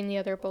showing the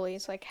other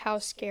bullies, like, how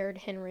scared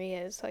Henry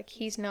is. Like,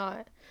 he's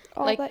not,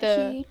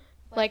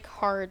 like,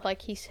 hard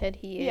like he said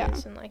he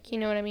is. And, like, you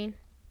know what I mean?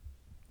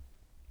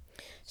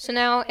 So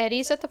now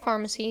Eddie's at the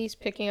pharmacy. He's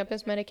picking up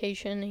his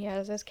medication. He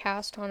has his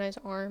cast on his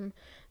arm.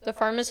 The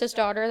pharmacist's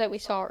daughter that we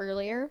saw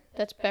earlier,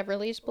 that's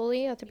Beverly's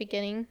bully at the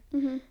beginning,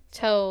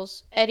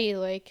 tells Eddie,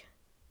 like,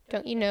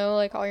 don't you know,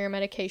 like, all your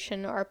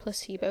medication are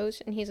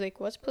placebos? And he's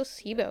like, what's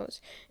placebos?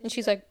 And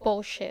she's like,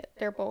 bullshit.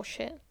 They're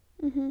bullshit.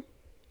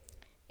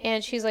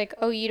 And she's like,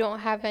 oh, you don't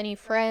have any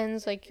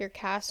friends? Like, your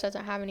cast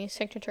doesn't have any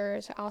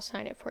signatures? I'll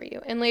sign it for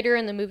you. And later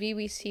in the movie,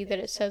 we see that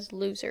it says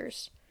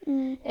losers.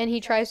 And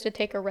he tries to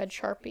take a red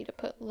Sharpie to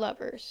put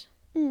lovers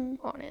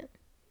on it.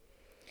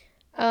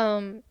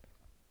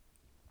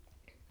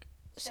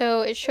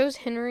 So it shows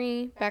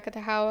Henry back at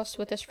the house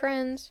with his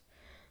friends.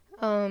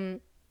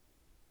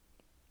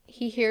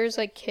 He hears,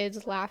 like,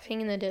 kids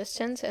laughing in the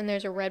distance, and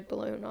there's a red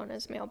balloon on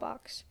his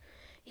mailbox.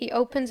 He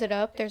opens it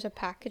up, there's a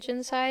package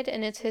inside,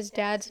 and it's his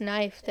dad's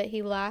knife that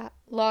he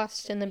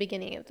lost in the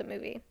beginning of the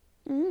movie.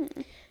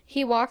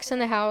 He walks in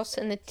the house,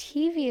 and the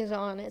TV is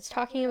on. It's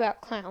talking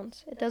about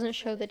clowns. It doesn't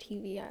show the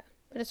TV yet,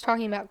 but it's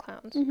talking about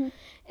clowns.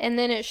 And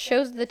then it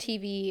shows the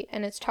TV,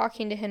 and it's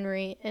talking to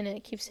Henry, and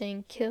it keeps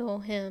saying, kill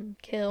him,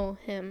 kill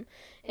him.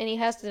 And he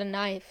has the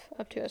knife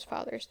up to his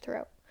father's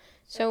throat.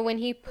 So when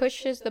he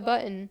pushes the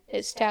button,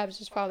 it stabs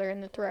his father in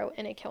the throat,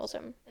 and it kills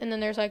him. And then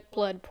there's, like,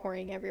 blood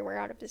pouring everywhere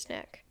out of his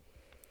neck.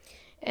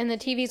 And the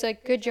TV's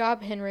like, good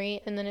job,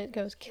 Henry. And then it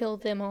goes, kill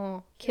them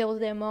all, kill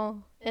them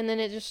all. And then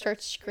it just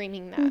starts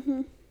screaming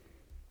that.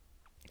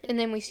 And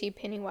then we see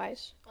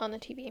Pennywise on the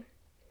TV.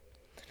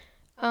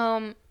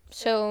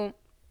 So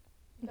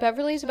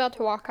Beverly's about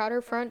to walk out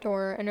her front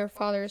door, and her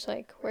father's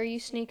like, where are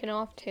you sneaking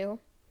off to?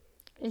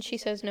 And she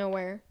says,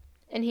 nowhere.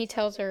 And he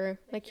tells her,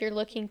 like, you're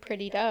looking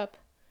prettied up.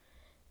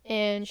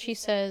 And she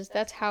says,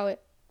 that's how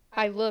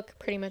I look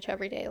pretty much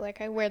every day. Like,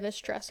 I wear this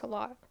dress a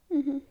lot.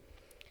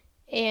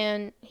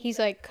 And he's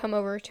like, come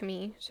over to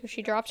me. So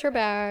she drops her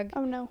bag.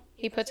 Oh, no.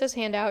 He puts his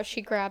hand out.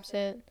 She grabs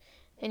it.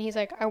 And he's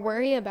like, I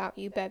worry about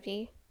you,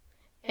 Bevy.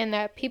 And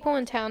that people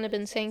in town have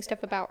been saying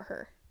stuff about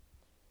her.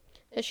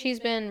 That she's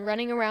been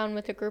running around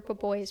with a group of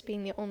boys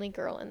being the only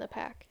girl in the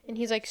pack. And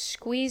he's like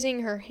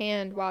squeezing her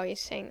hand while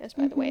he's saying this,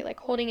 by the way. Like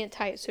holding it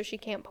tight so she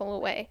can't pull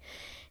away.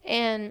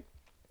 And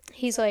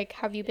he's like,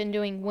 have you been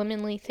doing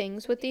womanly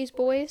things with these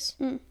boys?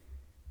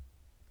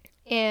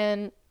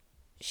 And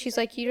she's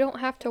like, you don't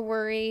have to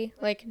worry.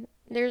 Like,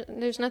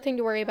 there's nothing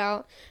to worry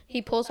about.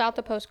 He pulls out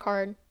the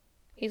postcard.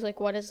 He's like,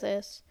 what is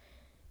this?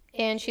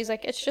 And she's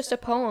like, it's just a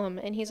poem.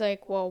 And he's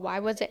like, well, why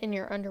was it in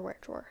your underwear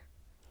drawer?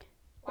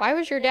 Why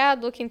was your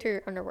dad looking through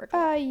your underwear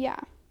drawer? Yeah.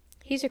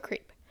 He's a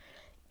creep.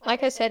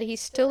 Like I said,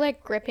 he's still,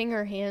 like, gripping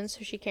her hand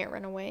so she can't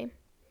run away.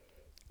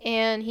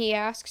 And he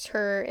asks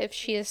her if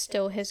she is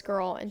still his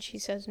girl, and she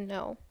says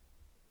no.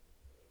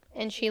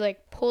 And she,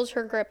 like, pulls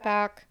her grip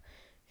back.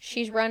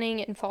 She's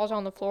running and falls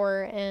on the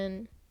floor,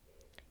 and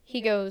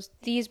he goes,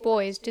 these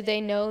boys, do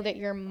they know that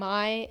you're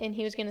and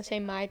he was going to say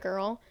my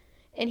girl.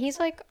 And he's,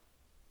 like,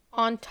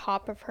 on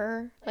top of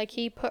her. Like,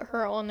 he put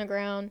her on the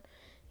ground.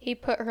 He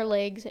put her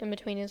legs in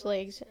between his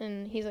legs,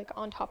 and he's, like,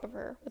 on top of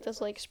her with his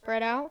legs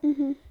spread out.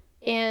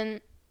 And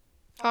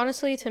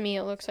honestly, to me,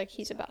 it looks like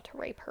he's about to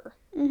rape her.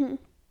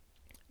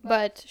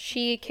 But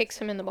she kicks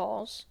him in the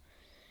balls.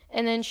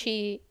 And then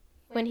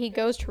when he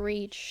goes to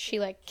reach, she,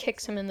 like,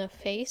 kicks him in the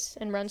face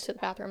and runs to the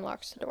bathroom,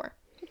 locks the door.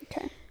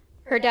 Okay.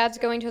 Her dad's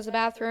going to the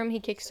bathroom.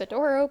 He kicks the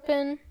door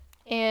open,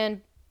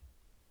 and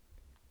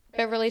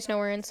Beverly's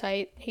nowhere in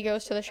sight. He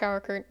goes to the shower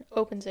curtain,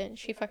 opens it, and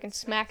she fucking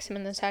smacks him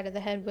in the side of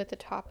the head with the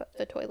top of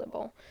the toilet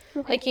bowl.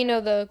 Like, you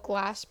know, the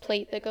glass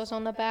plate that goes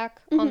on the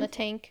back, on the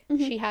tank?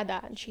 She had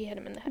that, and she hit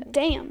him in the head.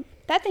 Damn.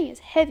 That thing is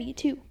heavy,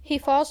 too. He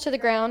falls to the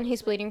ground.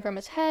 He's bleeding from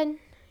his head.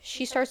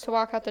 She starts to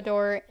walk out the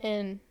door,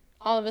 and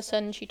all of a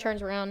sudden, she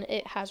turns around.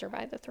 It has her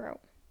by the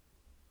throat.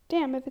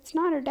 Damn, if it's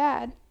not her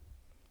dad,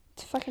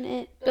 it's fucking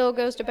it. Bill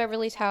goes to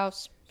Beverly's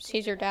house,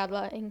 sees her dad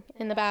lying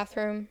in the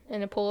bathroom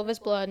in a pool of his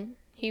blood.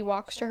 He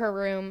walks to her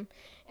room,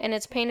 and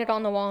it's painted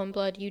on the wall in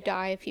blood, you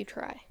die if you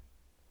try.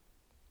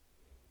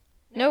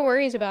 No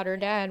worries about her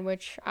dad,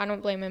 which I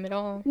don't blame him at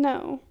all.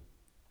 No.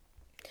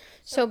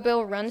 So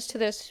Bill runs to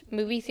this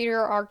movie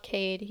theater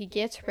arcade. He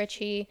gets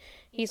Richie.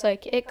 He's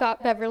like, it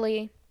got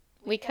Beverly.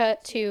 We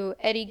cut to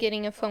Eddie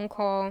getting a phone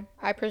call.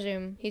 I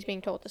presume he's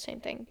being told the same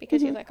thing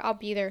because he's like, I'll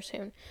be there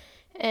soon.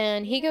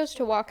 And he goes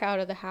to walk out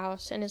of the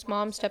house, and his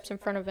mom steps in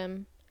front of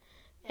him.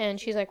 And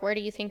she's like, where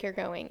do you think you're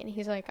going? And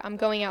he's like, I'm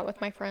going out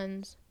with my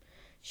friends.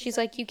 She's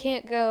like, you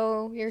can't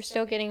go. You're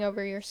still getting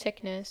over your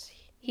sickness.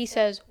 He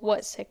says,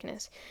 what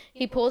sickness?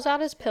 He pulls out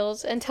his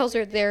pills and tells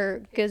her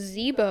they're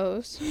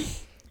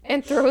gazebos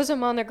and throws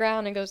them on the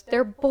ground and goes,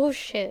 they're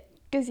bullshit.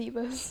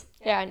 Gazebos.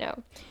 Yeah, I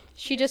know.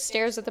 She just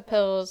stares at the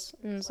pills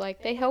and is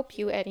like, they help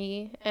you,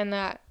 Eddie, and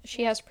that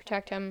she has to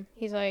protect him.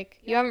 He's like,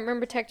 you haven't been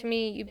protecting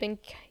me. You've been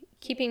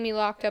keeping me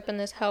locked up in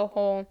this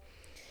hellhole.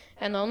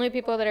 And the only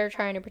people that are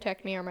trying to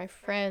protect me are my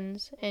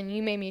friends, and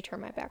you made me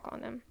turn my back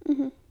on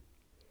them.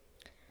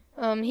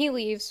 He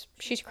leaves.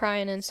 She's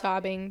crying and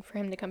sobbing for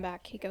him to come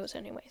back. He goes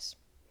anyways.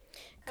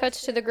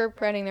 Cuts to the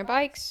group riding their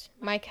bikes.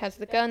 Mike has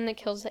the gun that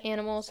kills the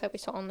animals that we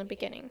saw in the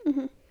beginning.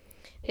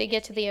 They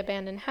get to the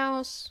abandoned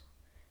house.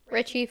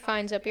 Richie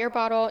finds a beer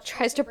bottle,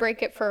 tries to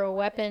break it for a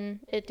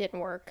weapon. It didn't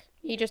work.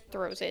 He just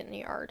throws it in the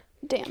yard.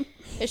 Damn.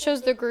 It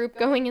shows the group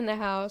going in the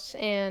house,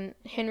 and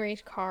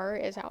Henry's car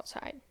is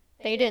outside.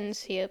 They didn't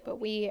see it, but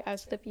we,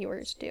 as the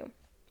viewers, do.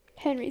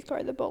 Henry's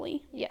car, the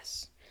bully.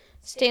 Yes.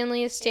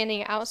 Stanley is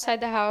standing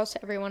outside the house.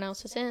 Everyone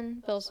else is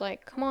in. Bill's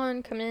like, come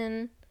on, come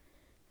in.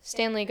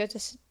 Stanley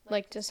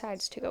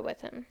decides to go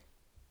with him.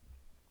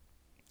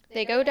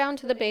 They go down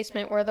to the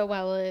basement where the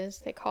well is.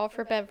 They call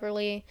for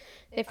Beverly.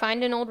 They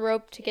find an old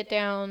rope to get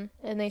down,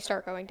 and they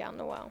start going down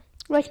the well.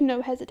 Like,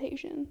 no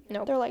hesitation.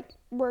 Nope. They're like,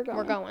 we're going.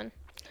 We're going.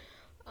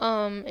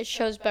 It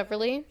shows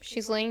Beverly.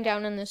 She's laying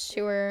down in the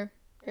sewer.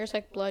 There's,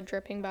 like, blood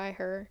dripping by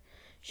her.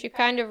 She's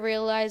kind of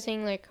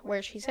realizing, like,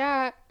 where she's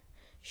at.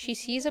 She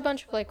sees a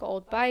bunch of, like,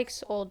 old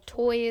bikes, old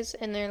toys,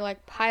 and they're,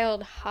 like,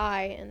 piled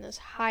high in this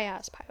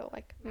high-ass pile,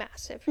 like,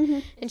 massive.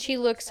 And she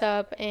looks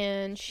up,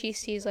 and she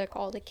sees, like,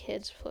 all the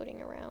kids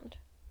floating around.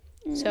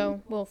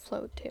 So, we'll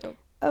float, too.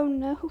 Oh,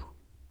 no.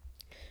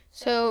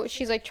 So,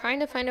 she's, like, trying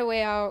to find a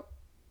way out.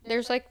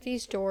 There's, like,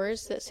 these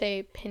doors that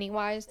say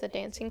Pennywise the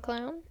Dancing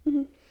Clown.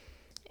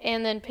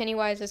 And then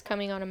Pennywise is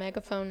coming on a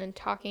megaphone and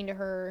talking to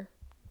her,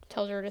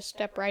 tells her to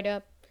step right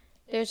up.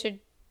 There's a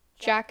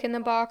Jack in the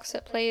Box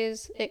that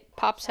plays. It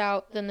pops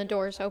out, then the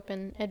doors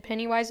open, and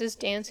Pennywise is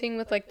dancing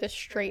with, like, this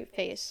straight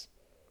face.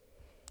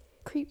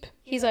 Creep.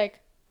 He's, like,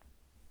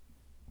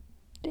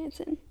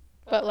 dancing.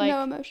 But, like,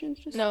 no emotions.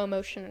 Just no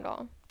emotion at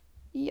all.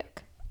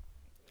 Yuck.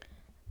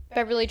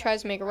 Beverly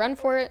tries to make a run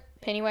for it.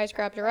 Pennywise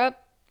grabs her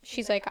up.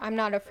 She's like, I'm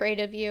not afraid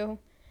of you.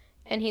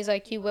 And he's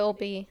like, you will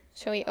be.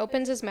 So he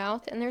opens his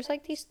mouth, and there's,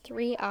 like, these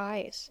 3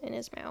 eyes in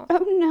his mouth.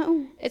 Oh,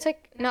 no. It's,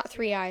 like, not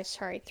 3 eyes,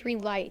 sorry, 3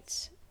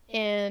 lights.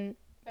 And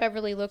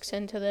Beverly looks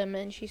into them,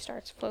 and she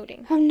starts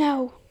floating. Oh,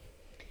 no.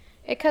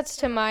 It cuts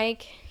to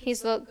Mike.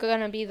 He's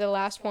gonna be the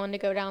last one to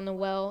go down the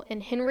well,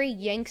 and Henry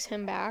yanks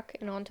him back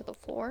and onto the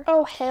floor.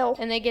 Oh, hell.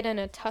 And they get in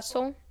a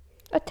tussle.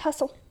 A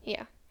tussle.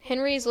 Yeah.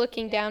 Henry's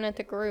looking down at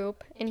the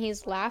group, and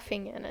he's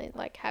laughing and,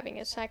 like, having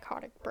a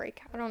psychotic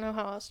break. I don't know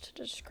how else to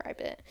describe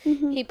it.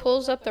 He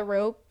pulls up the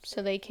rope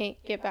so they can't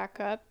get back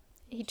up.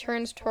 He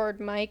turns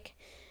toward Mike.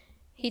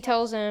 He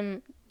tells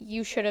him,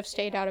 you should have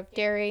stayed out of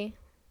Derry.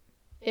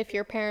 If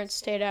your parents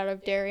stayed out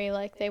of Derry,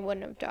 like, they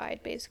wouldn't have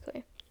died,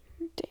 basically.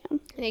 Damn.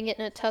 They get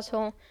in a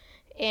tussle,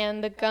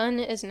 and the gun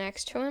is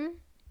next to him.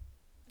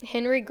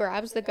 Henry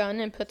grabs the gun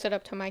and puts it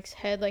up to Mike's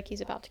head like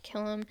he's about to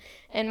kill him,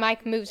 and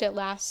Mike moves at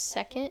last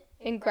second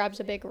and grabs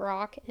a big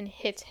rock and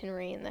hits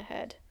Henry in the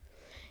head.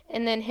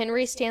 And then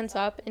Henry stands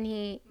up,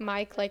 and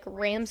Mike, like,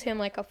 rams him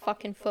like a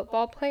fucking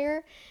football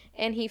player,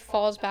 and he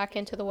falls back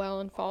into the well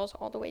and falls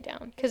all the way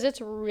down, because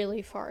it's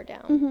really far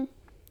down.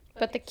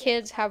 But the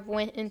kids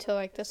went into,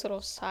 like, this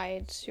little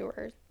side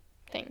sewer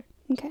thing.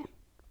 Okay.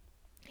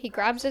 He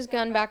grabs his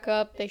gun back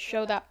up. They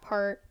show that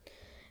part.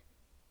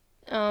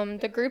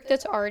 The group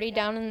that's already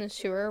down in the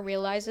sewer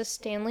realizes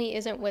Stanley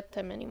isn't with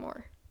them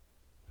anymore.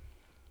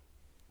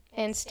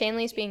 And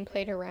Stanley's being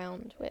played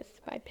around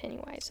with by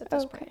Pennywise at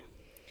this point.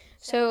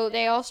 So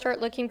they all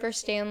start looking for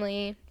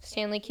Stanley.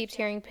 Stanley keeps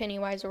hearing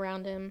Pennywise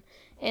around him,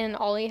 and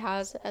all he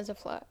has is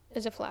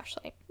a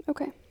flashlight.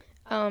 Okay.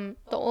 The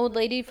old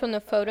lady from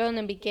the photo in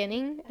the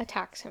beginning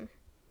attacks him.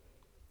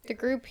 The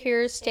group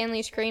hears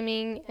Stanley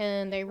screaming,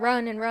 and they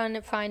run and run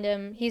to find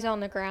him. He's on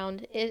the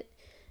ground.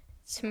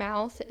 Its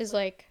mouth is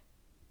like,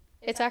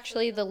 it's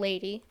actually the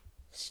lady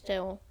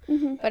still,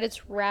 but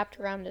it's wrapped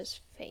around his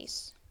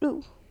face.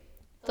 Ooh.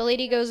 The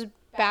lady goes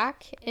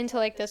back into,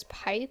 like, this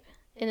pipe,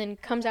 and then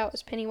comes out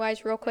as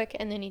Pennywise real quick,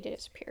 and then he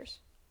disappears.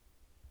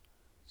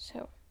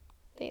 So,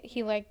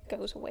 he, like,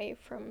 goes away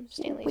from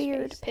Stanley's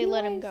face. They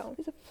let him go.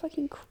 He's a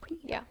fucking creep.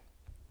 Yeah.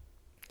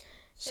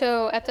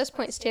 So, at this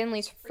point,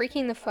 Stanley's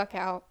freaking the fuck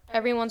out.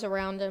 Everyone's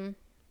around him.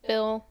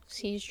 Bill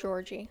sees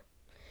Georgie.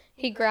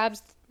 He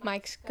grabs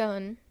Mike's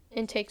gun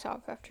and takes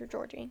off after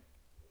Georgie.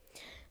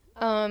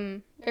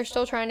 They're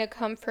still trying to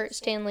comfort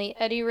Stanley.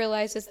 Eddie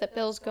realizes that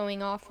Bill's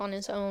going off on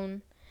his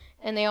own,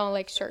 and they all,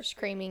 like, start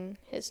screaming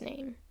his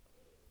name.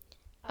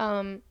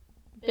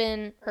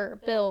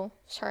 Bill,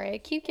 sorry, I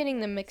keep getting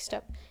them mixed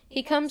up.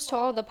 He comes to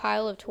all the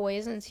pile of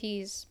toys and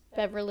sees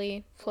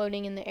Beverly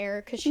floating in the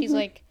air, because she's,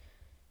 like,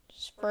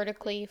 just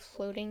vertically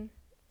floating.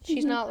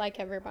 She's not like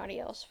everybody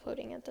else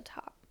floating at the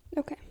top.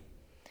 Okay.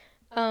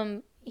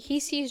 He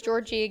sees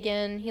Georgie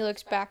again. He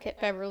looks back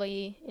at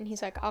Beverly, and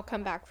he's like, I'll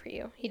come back for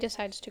you. He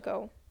decides to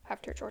go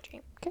after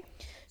Georgie. Okay.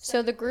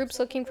 So the group's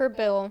looking for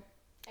Bill.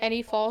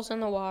 Eddie falls in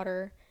the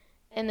water,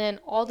 and then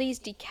all these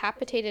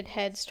decapitated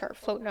heads start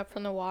floating up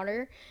from the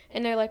water,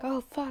 and they're like,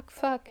 oh,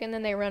 fuck, and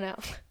then they run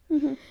out.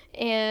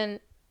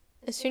 And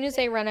as soon as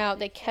they run out,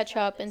 they catch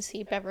up and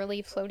see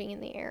Beverly floating in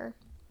the air.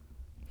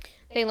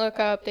 They look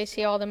up, they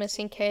see all the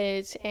missing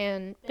kids,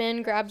 and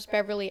Ben grabs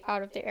Beverly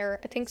out of the air.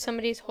 I think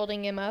somebody's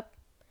holding him up,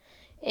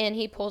 and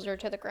he pulls her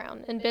to the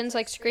ground. And Ben's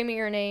like screaming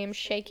her name,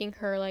 shaking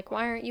her, like,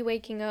 why aren't you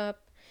waking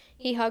up?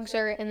 He hugs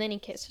her, and then he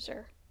kisses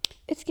her.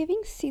 It's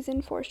giving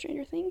season 4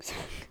 Stranger Things.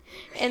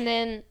 And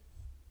then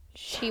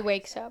she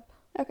wakes up.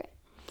 Okay.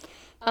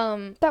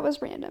 That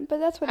was random, but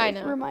that's what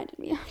it reminded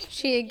me of.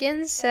 She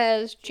again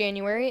says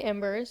January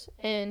embers,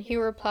 and he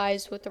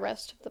replies with the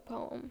rest of the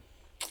poem.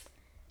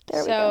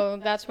 There we go.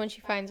 So that's when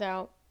she finds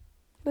out.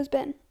 It was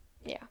Ben.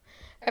 Yeah.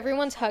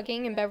 Everyone's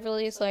hugging, and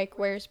Beverly's like,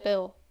 where's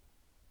Bill?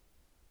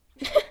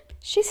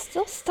 She's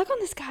still stuck on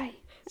this guy.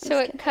 So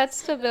it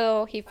cuts to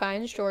Bill. He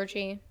finds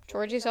Georgie.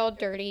 Georgie's all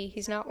dirty.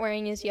 He's not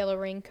wearing his yellow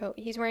raincoat.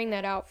 He's wearing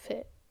that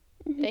outfit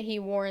that he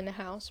wore in the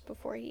house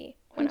before he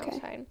went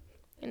outside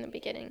in the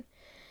beginning.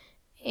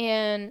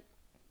 And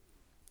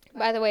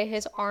by the way,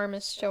 his arm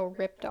is still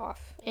ripped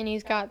off, and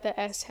he's got the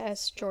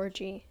SS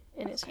Georgie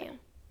in his hand.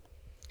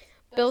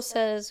 Bill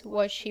says,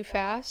 was she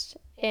fast?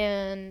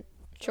 And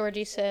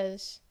Georgie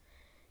says,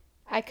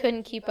 I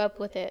couldn't keep up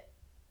with it.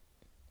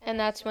 And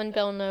that's when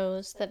Bill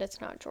knows that it's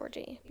not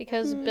Georgie,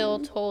 because Bill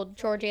told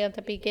Georgie at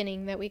the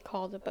beginning that we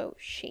call the boat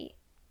she.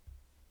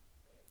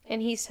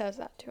 And he says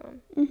that to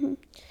him.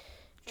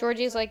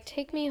 Georgie's like,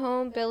 take me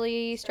home,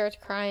 Billy. Starts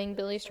crying.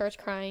 Billy starts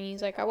crying.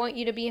 He's like, I want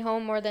you to be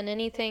home more than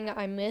anything.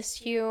 I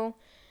miss you.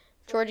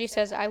 Georgie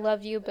says, I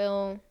love you,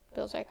 Bill.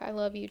 Bill's like, I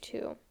love you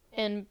too.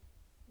 And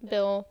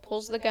Bill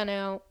pulls the gun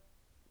out,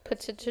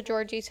 puts it to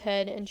Georgie's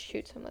head, and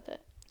shoots him with it.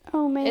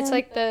 Oh, man. It's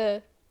like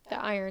the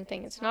iron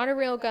thing. It's not a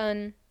real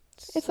gun.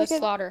 It's like a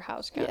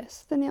slaughterhouse gun.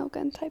 Yes, the nail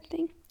gun type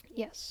thing.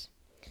 Yes.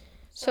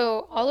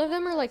 So all of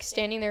them are like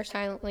standing there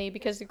silently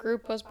because the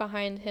group was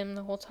behind him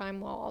the whole time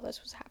while all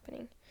this was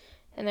happening.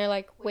 And they're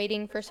like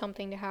waiting for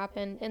something to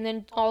happen. And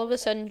then all of a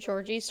sudden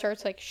Georgie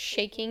starts like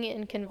shaking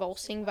and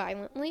convulsing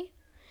violently.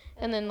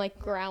 And then like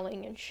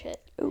growling and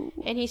shit. Ooh.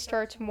 And he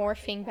starts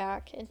morphing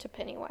back into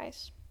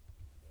Pennywise.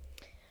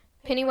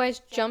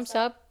 Pennywise jumps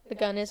up. The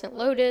gun isn't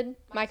loaded.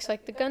 Mike's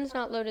like, the gun's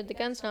not loaded. The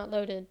gun's not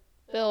loaded.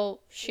 Bill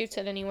shoots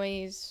it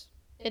anyways.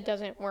 It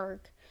doesn't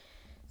work.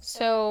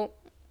 So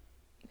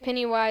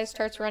Pennywise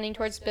starts running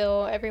towards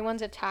Bill.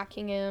 Everyone's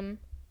attacking him.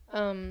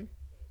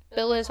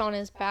 Bill is on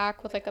his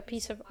back with like a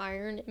piece of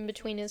iron in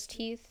between his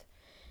teeth.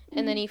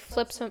 And then he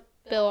flips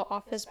Bill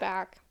off his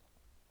back.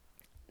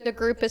 The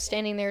group is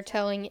standing there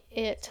telling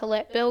it to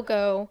let Bill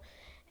go.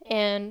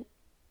 And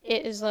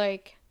it is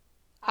like,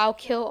 I'll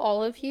kill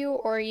all of you,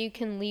 or you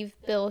can leave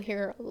Bill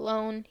here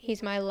alone.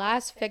 He's my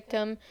last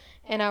victim,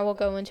 and I will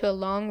go into a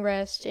long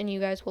rest, and you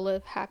guys will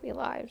live happy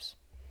lives.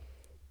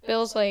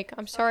 Bill's like,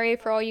 I'm sorry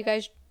for all you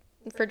guys,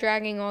 for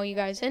dragging all you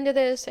guys into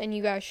this, and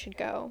you guys should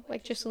go.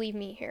 Like, just leave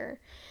me here.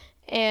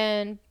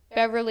 And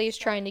Beverly's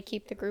trying to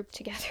keep the group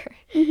together.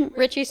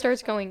 Richie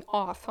starts going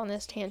off on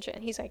this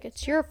tangent. He's like,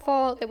 it's your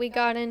fault that we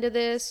got into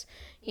this.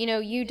 You know,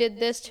 you did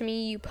this to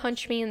me. You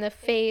punched me in the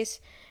face.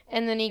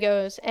 And then he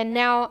goes, and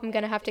now I'm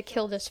going to have to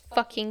kill this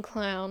fucking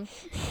clown.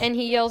 And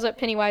he yells at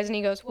Pennywise and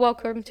he goes,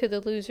 welcome to the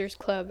Losers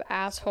Club,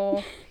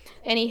 asshole.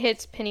 And he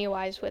hits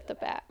Pennywise with the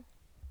bat.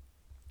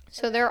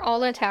 So they're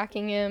all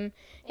attacking him.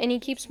 And he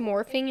keeps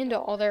morphing into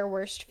all their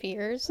worst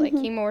fears. Like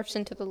he morphs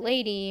into the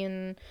lady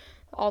and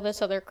all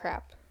this other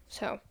crap.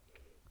 So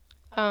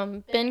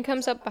Ben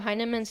comes up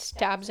behind him and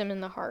stabs him in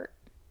the heart.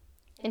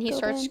 And he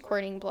starts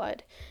squirting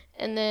blood.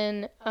 And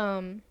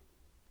then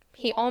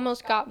he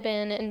almost got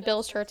Ben, and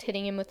Bill starts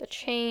hitting him with a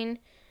chain.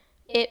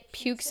 It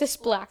pukes this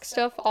black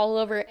stuff all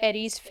over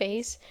Eddie's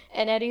face,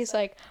 and Eddie's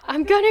like,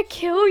 I'm gonna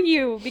kill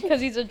you,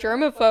 because he's a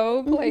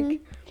germaphobe.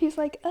 Like, he's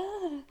like,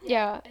 ugh.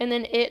 Yeah, and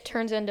then it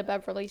turns into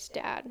Beverly's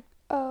dad.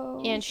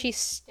 Oh. And she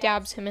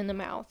stabs him in the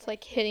mouth,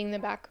 like hitting the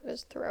back of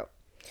his throat.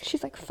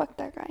 She's like, fuck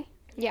that guy.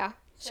 Yeah.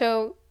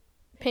 So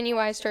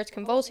Pennywise starts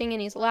convulsing,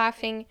 and he's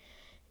laughing,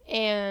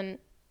 and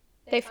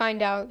they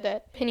find out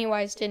that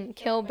Pennywise didn't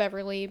kill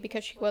Beverly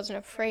because she wasn't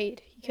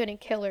afraid. He couldn't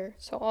kill her,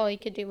 so all he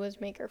could do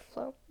was make her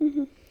float.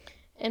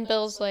 And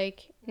Bill's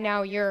like,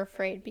 now you're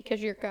afraid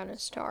because you're gonna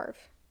starve.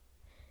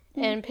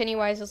 And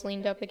Pennywise is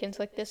leaned up against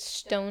like this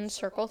stone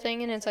circle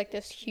thing, and it's like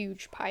this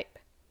huge pipe.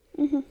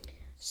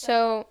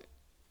 So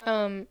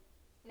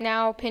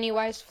now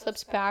Pennywise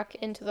flips back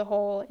into the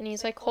hole, and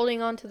he's like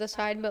holding on to the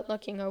side but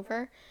looking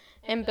over,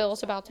 and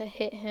Bill's about to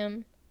hit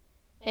him,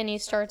 and he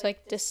starts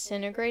like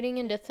disintegrating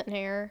into thin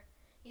air.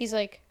 He's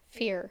like,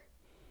 fear.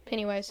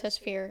 Pennywise says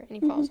fear,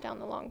 and he falls down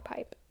the long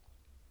pipe.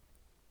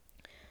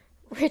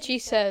 Richie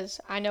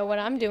says, I know what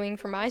I'm doing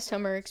for my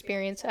summer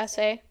experience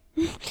essay.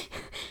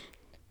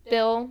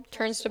 Bill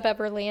turns to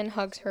Beverly and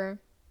hugs her.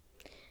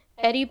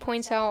 Eddie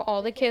points out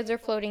all the kids are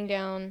floating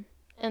down,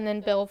 and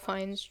then Bill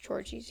finds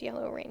Georgie's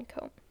yellow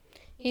raincoat.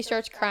 He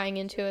starts crying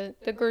into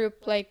it. The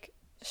group, like,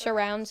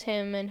 surrounds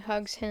him and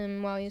hugs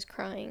him while he's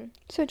crying.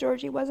 So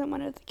Georgie wasn't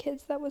one of the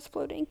kids that was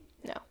floating?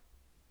 No.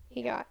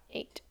 He got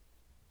 8.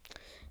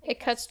 It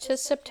cuts to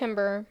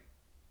September.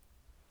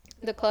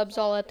 The club's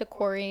all at the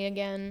quarry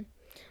again.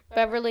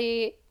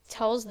 Beverly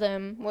tells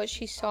them what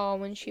she saw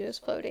when she was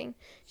floating.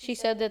 She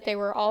said that they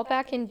were all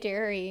back in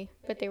Derry,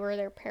 but they were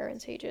their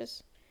parents'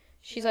 ages.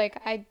 She's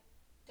like, I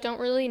don't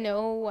really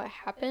know what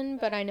happened,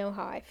 but I know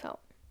how I felt.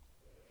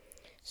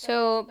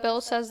 So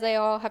Bill says they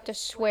all have to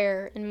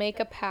swear and make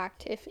a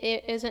pact. If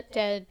it isn't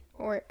dead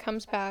or it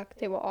comes back,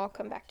 they will all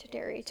come back to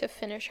Derry to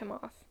finish him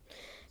off.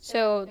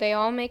 So they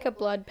all make a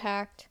blood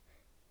pact.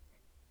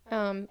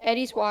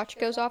 Eddie's watch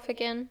goes off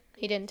again.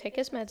 He didn't take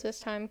his meds this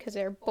time because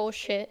they're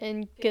bullshit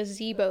and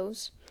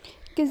gazebos.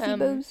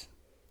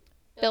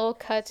 Bill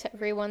cuts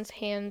everyone's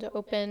hand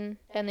open,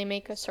 and they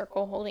make a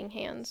circle holding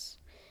hands.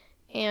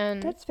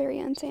 And that's very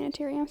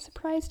unsanitary. I'm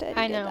surprised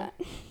Eddie did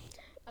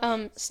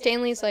that.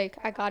 Stanley's like,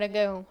 I gotta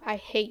go. I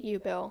hate you,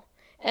 Bill.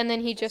 And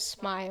then he just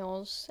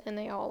smiles, and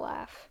they all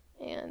laugh.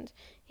 And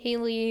he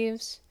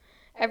leaves.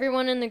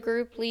 Everyone in the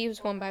group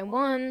leaves one by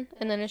one,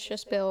 and then it's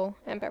just Bill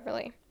and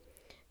Beverly.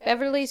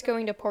 Beverly's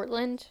going to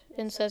Portland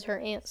and says her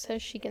aunt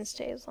says she can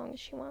stay as long as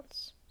she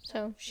wants.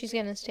 So she's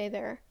gonna stay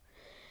there.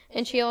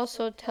 And she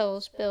also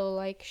tells Bill,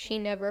 like, she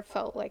never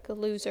felt like a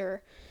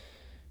loser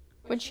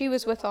when she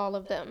was with all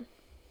of them.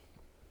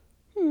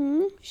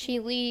 She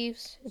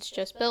leaves, it's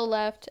just Bill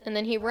left, and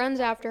then he runs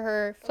after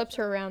her, flips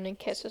her around, and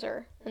kisses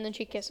her. And then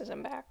she kisses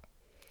him back.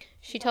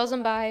 She tells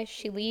him bye,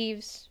 she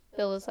leaves.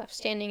 Bill is left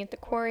standing at the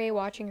quarry,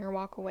 watching her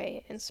walk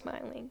away and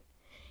smiling.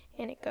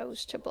 And it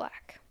goes to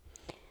black.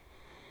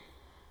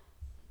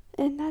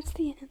 And that's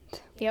the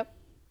end. Yep.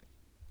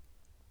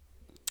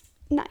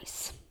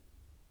 Nice.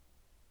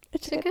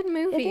 It's a good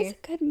movie. It is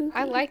a good movie.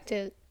 I liked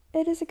it.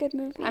 It is a good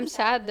movie. I'm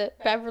sad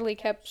that Beverly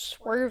kept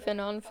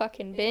swerving on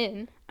fucking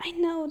Ben. I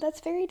know,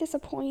 that's very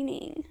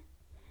disappointing.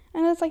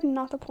 I know that's, like,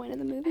 not the point of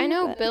the movie. I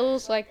know but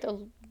Bill's, like,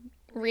 the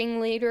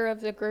ringleader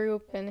of the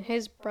group, and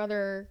his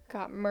brother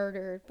got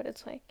murdered, but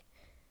it's like,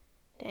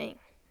 dang.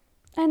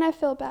 And I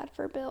feel bad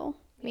for Bill.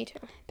 Me too.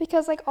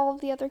 Because, like, all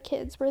of the other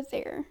kids were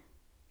there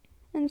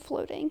and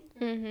floating.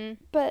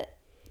 But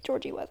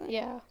Georgie wasn't.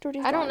 Yeah.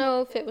 Georgie's I don't gone.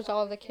 know if it was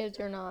all the kids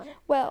or not.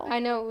 Well, I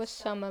know it was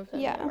some of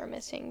them that yeah. were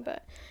missing,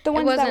 but the it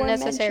ones wasn't that were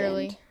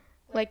necessarily. mentioned.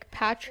 Like,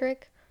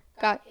 Patrick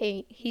got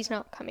 8. He's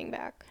not coming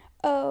back.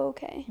 Oh,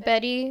 okay.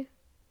 Betty,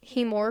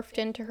 he morphed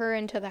into her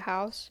into the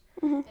house.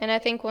 And I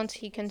think once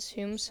he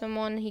consumes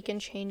someone, he can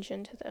change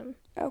into them.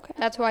 Okay.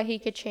 That's why he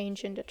could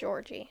change into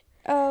Georgie.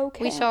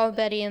 Okay. We saw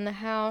Betty in the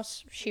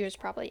house. She was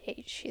probably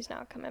 8. She's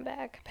not coming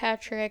back.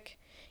 Patrick,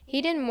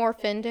 he didn't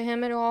morph into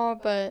him at all,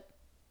 but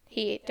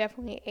he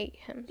definitely ate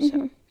him.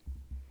 So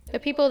the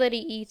people that he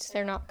eats,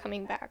 they're not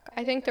coming back.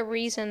 I think the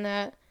reason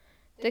that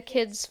the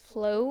kids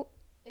float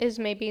is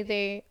maybe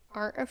they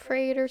aren't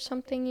afraid or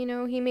something, you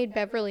know. He made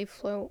Beverly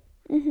float,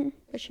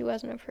 but she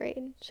wasn't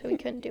afraid, so he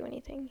couldn't do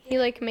anything. He,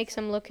 like, makes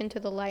them look into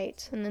the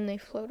lights, and then they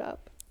float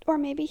up. Or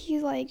maybe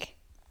he's like,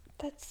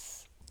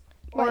 that's...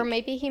 Or like,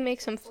 maybe he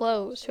makes them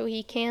float so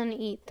he can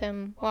eat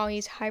them while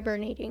he's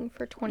hibernating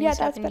for 27 yeah,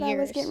 that's years. what I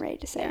was getting ready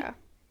to say. Yeah.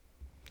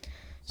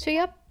 So,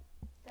 yep,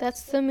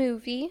 that's the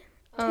movie.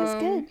 It's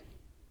good.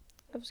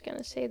 I was going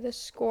to say the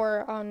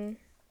score on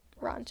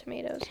Rotten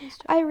Tomatoes and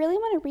stuff. I really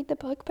want to read the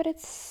book, but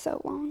it's so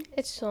long.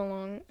 It's so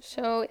long.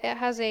 So, it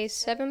has a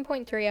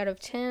 7.3 out of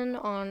 10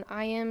 on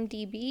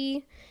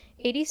IMDb,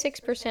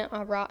 86%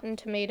 on Rotten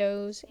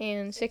Tomatoes,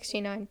 and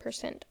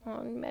 69%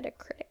 on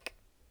Metacritic.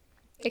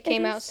 It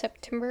came out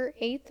September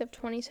 8th of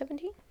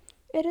 2017.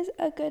 It is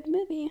a good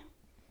movie.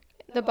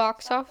 The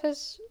box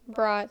office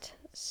brought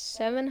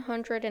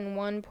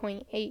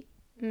 $701.8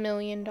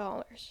 million.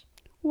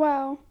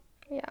 Wow.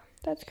 Yeah.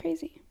 That's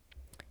crazy.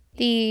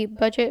 The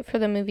budget for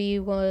the movie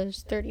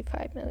was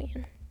 $35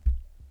 million.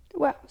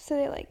 Wow. So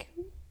they, like,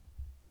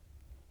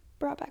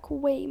 brought back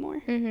way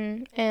more.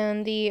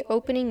 And the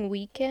opening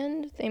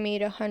weekend, they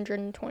made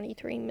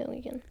 $123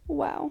 million.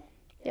 Wow.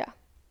 Yeah.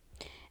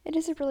 It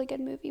is a really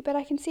good movie, but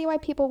I can see why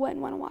people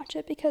wouldn't want to watch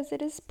it because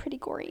it is pretty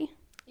gory.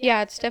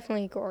 Yeah, it's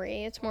definitely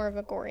gory. It's more of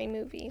a gory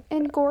movie.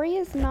 And gory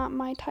is not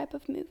my type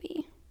of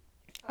movie.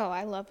 Oh,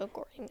 I love a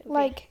gory movie.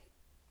 Like,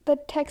 the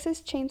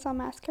Texas Chainsaw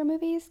Massacre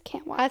movies,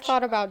 can't watch. I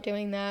thought about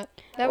doing that.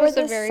 That Or was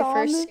the the very Saw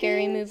first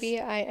scary movies. movie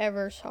I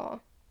ever saw.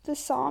 The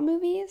Saw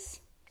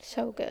movies,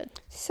 So good.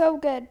 so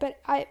good, but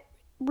I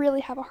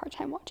really have a hard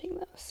time watching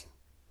those.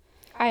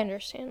 I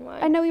understand why.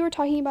 I know we were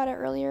talking about it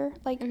earlier,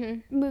 like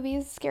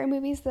movies, scary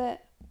movies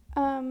that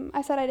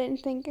I said I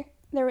didn't think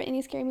there were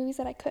any scary movies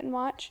that I couldn't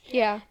watch.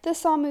 Yeah. The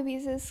Saw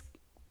movies is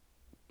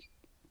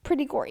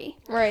pretty gory.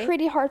 Right.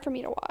 Pretty hard for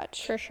me to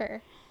watch. For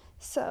sure.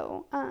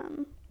 So,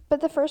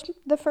 but the first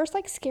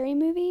like scary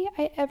movie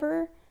I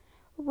ever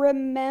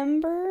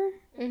remember,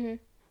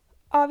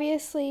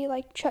 obviously,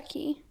 like,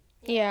 Chucky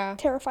Yeah.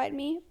 terrified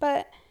me,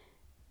 but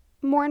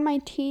more in my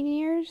teen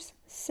years,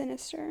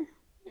 Sinister.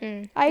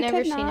 I never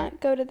could seen not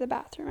it. go to the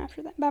bathroom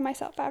after that by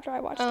myself after I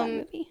watched that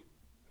movie.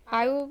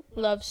 I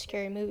love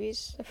scary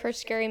movies. The first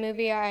scary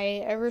movie I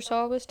ever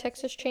saw was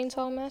Texas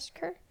Chainsaw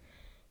Massacre.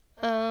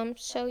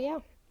 So yeah.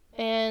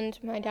 And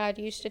my dad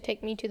used to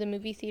take me to the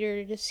movie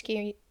theater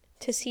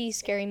to see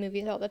scary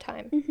movies all the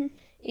time.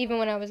 Even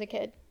when I was a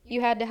kid.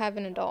 You had to have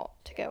an adult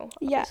to go,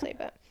 obviously,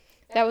 but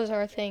that was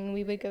our thing.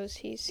 We would go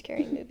see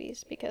scary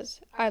movies because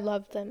I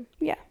loved them.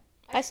 Yeah.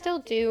 I still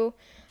do.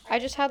 I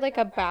just had like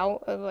a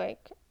bout of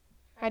like,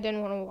 I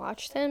didn't want to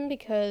watch them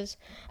because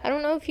I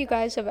don't know if you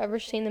guys have ever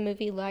seen the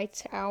movie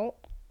Lights Out,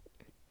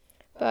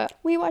 but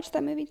We watched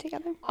that movie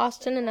together.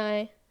 Austin and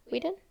I, we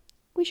did?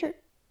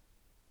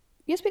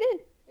 Yes, we did.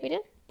 We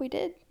did? We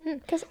did.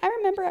 Because I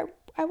remember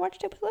I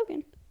watched it with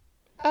Logan.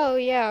 Oh,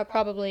 yeah,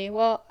 probably.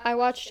 Well, I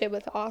watched it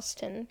with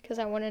Austin because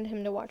I wanted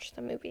him to watch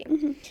the movie.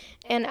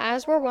 And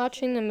as we're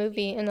watching the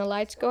movie and the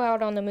lights go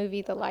out on the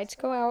movie, the lights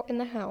go out in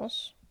the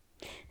house.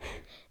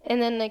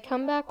 And then they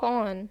come back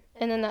on.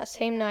 And then that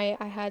same night,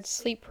 I had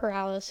sleep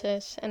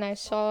paralysis. And I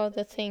saw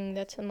the thing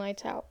that's in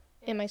Lights Out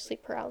in my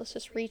sleep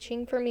paralysis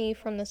reaching for me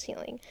from the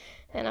ceiling.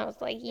 And I was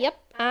like, yep,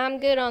 I'm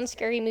good on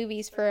scary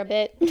movies for a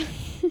bit.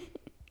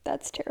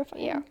 That's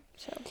terrifying. Yeah.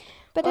 So,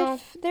 But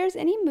if there's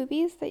any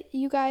movies that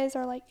you guys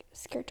are like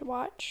scared to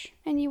watch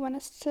and you want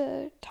us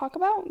to talk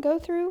about, go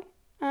through,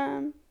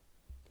 let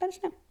us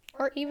know.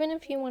 or even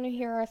if you want to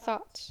hear our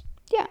thoughts.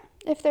 Yeah.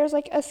 If there's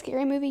like a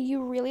scary movie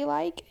you really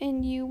like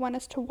and you want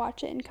us to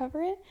watch it and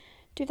cover it,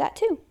 do that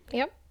too.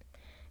 Yep.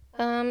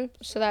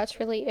 So that's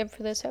really it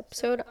for this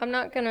episode. I'm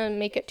not gonna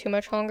make it too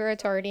much longer.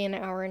 It's already an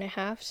hour and a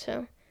half,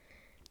 so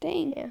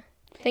Dang. yeah.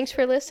 Thanks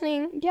for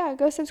listening. Yeah,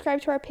 go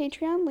subscribe to our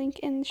Patreon, link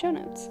in the show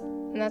notes.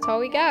 And that's all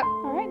we got.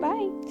 All right,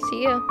 bye.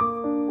 See ya.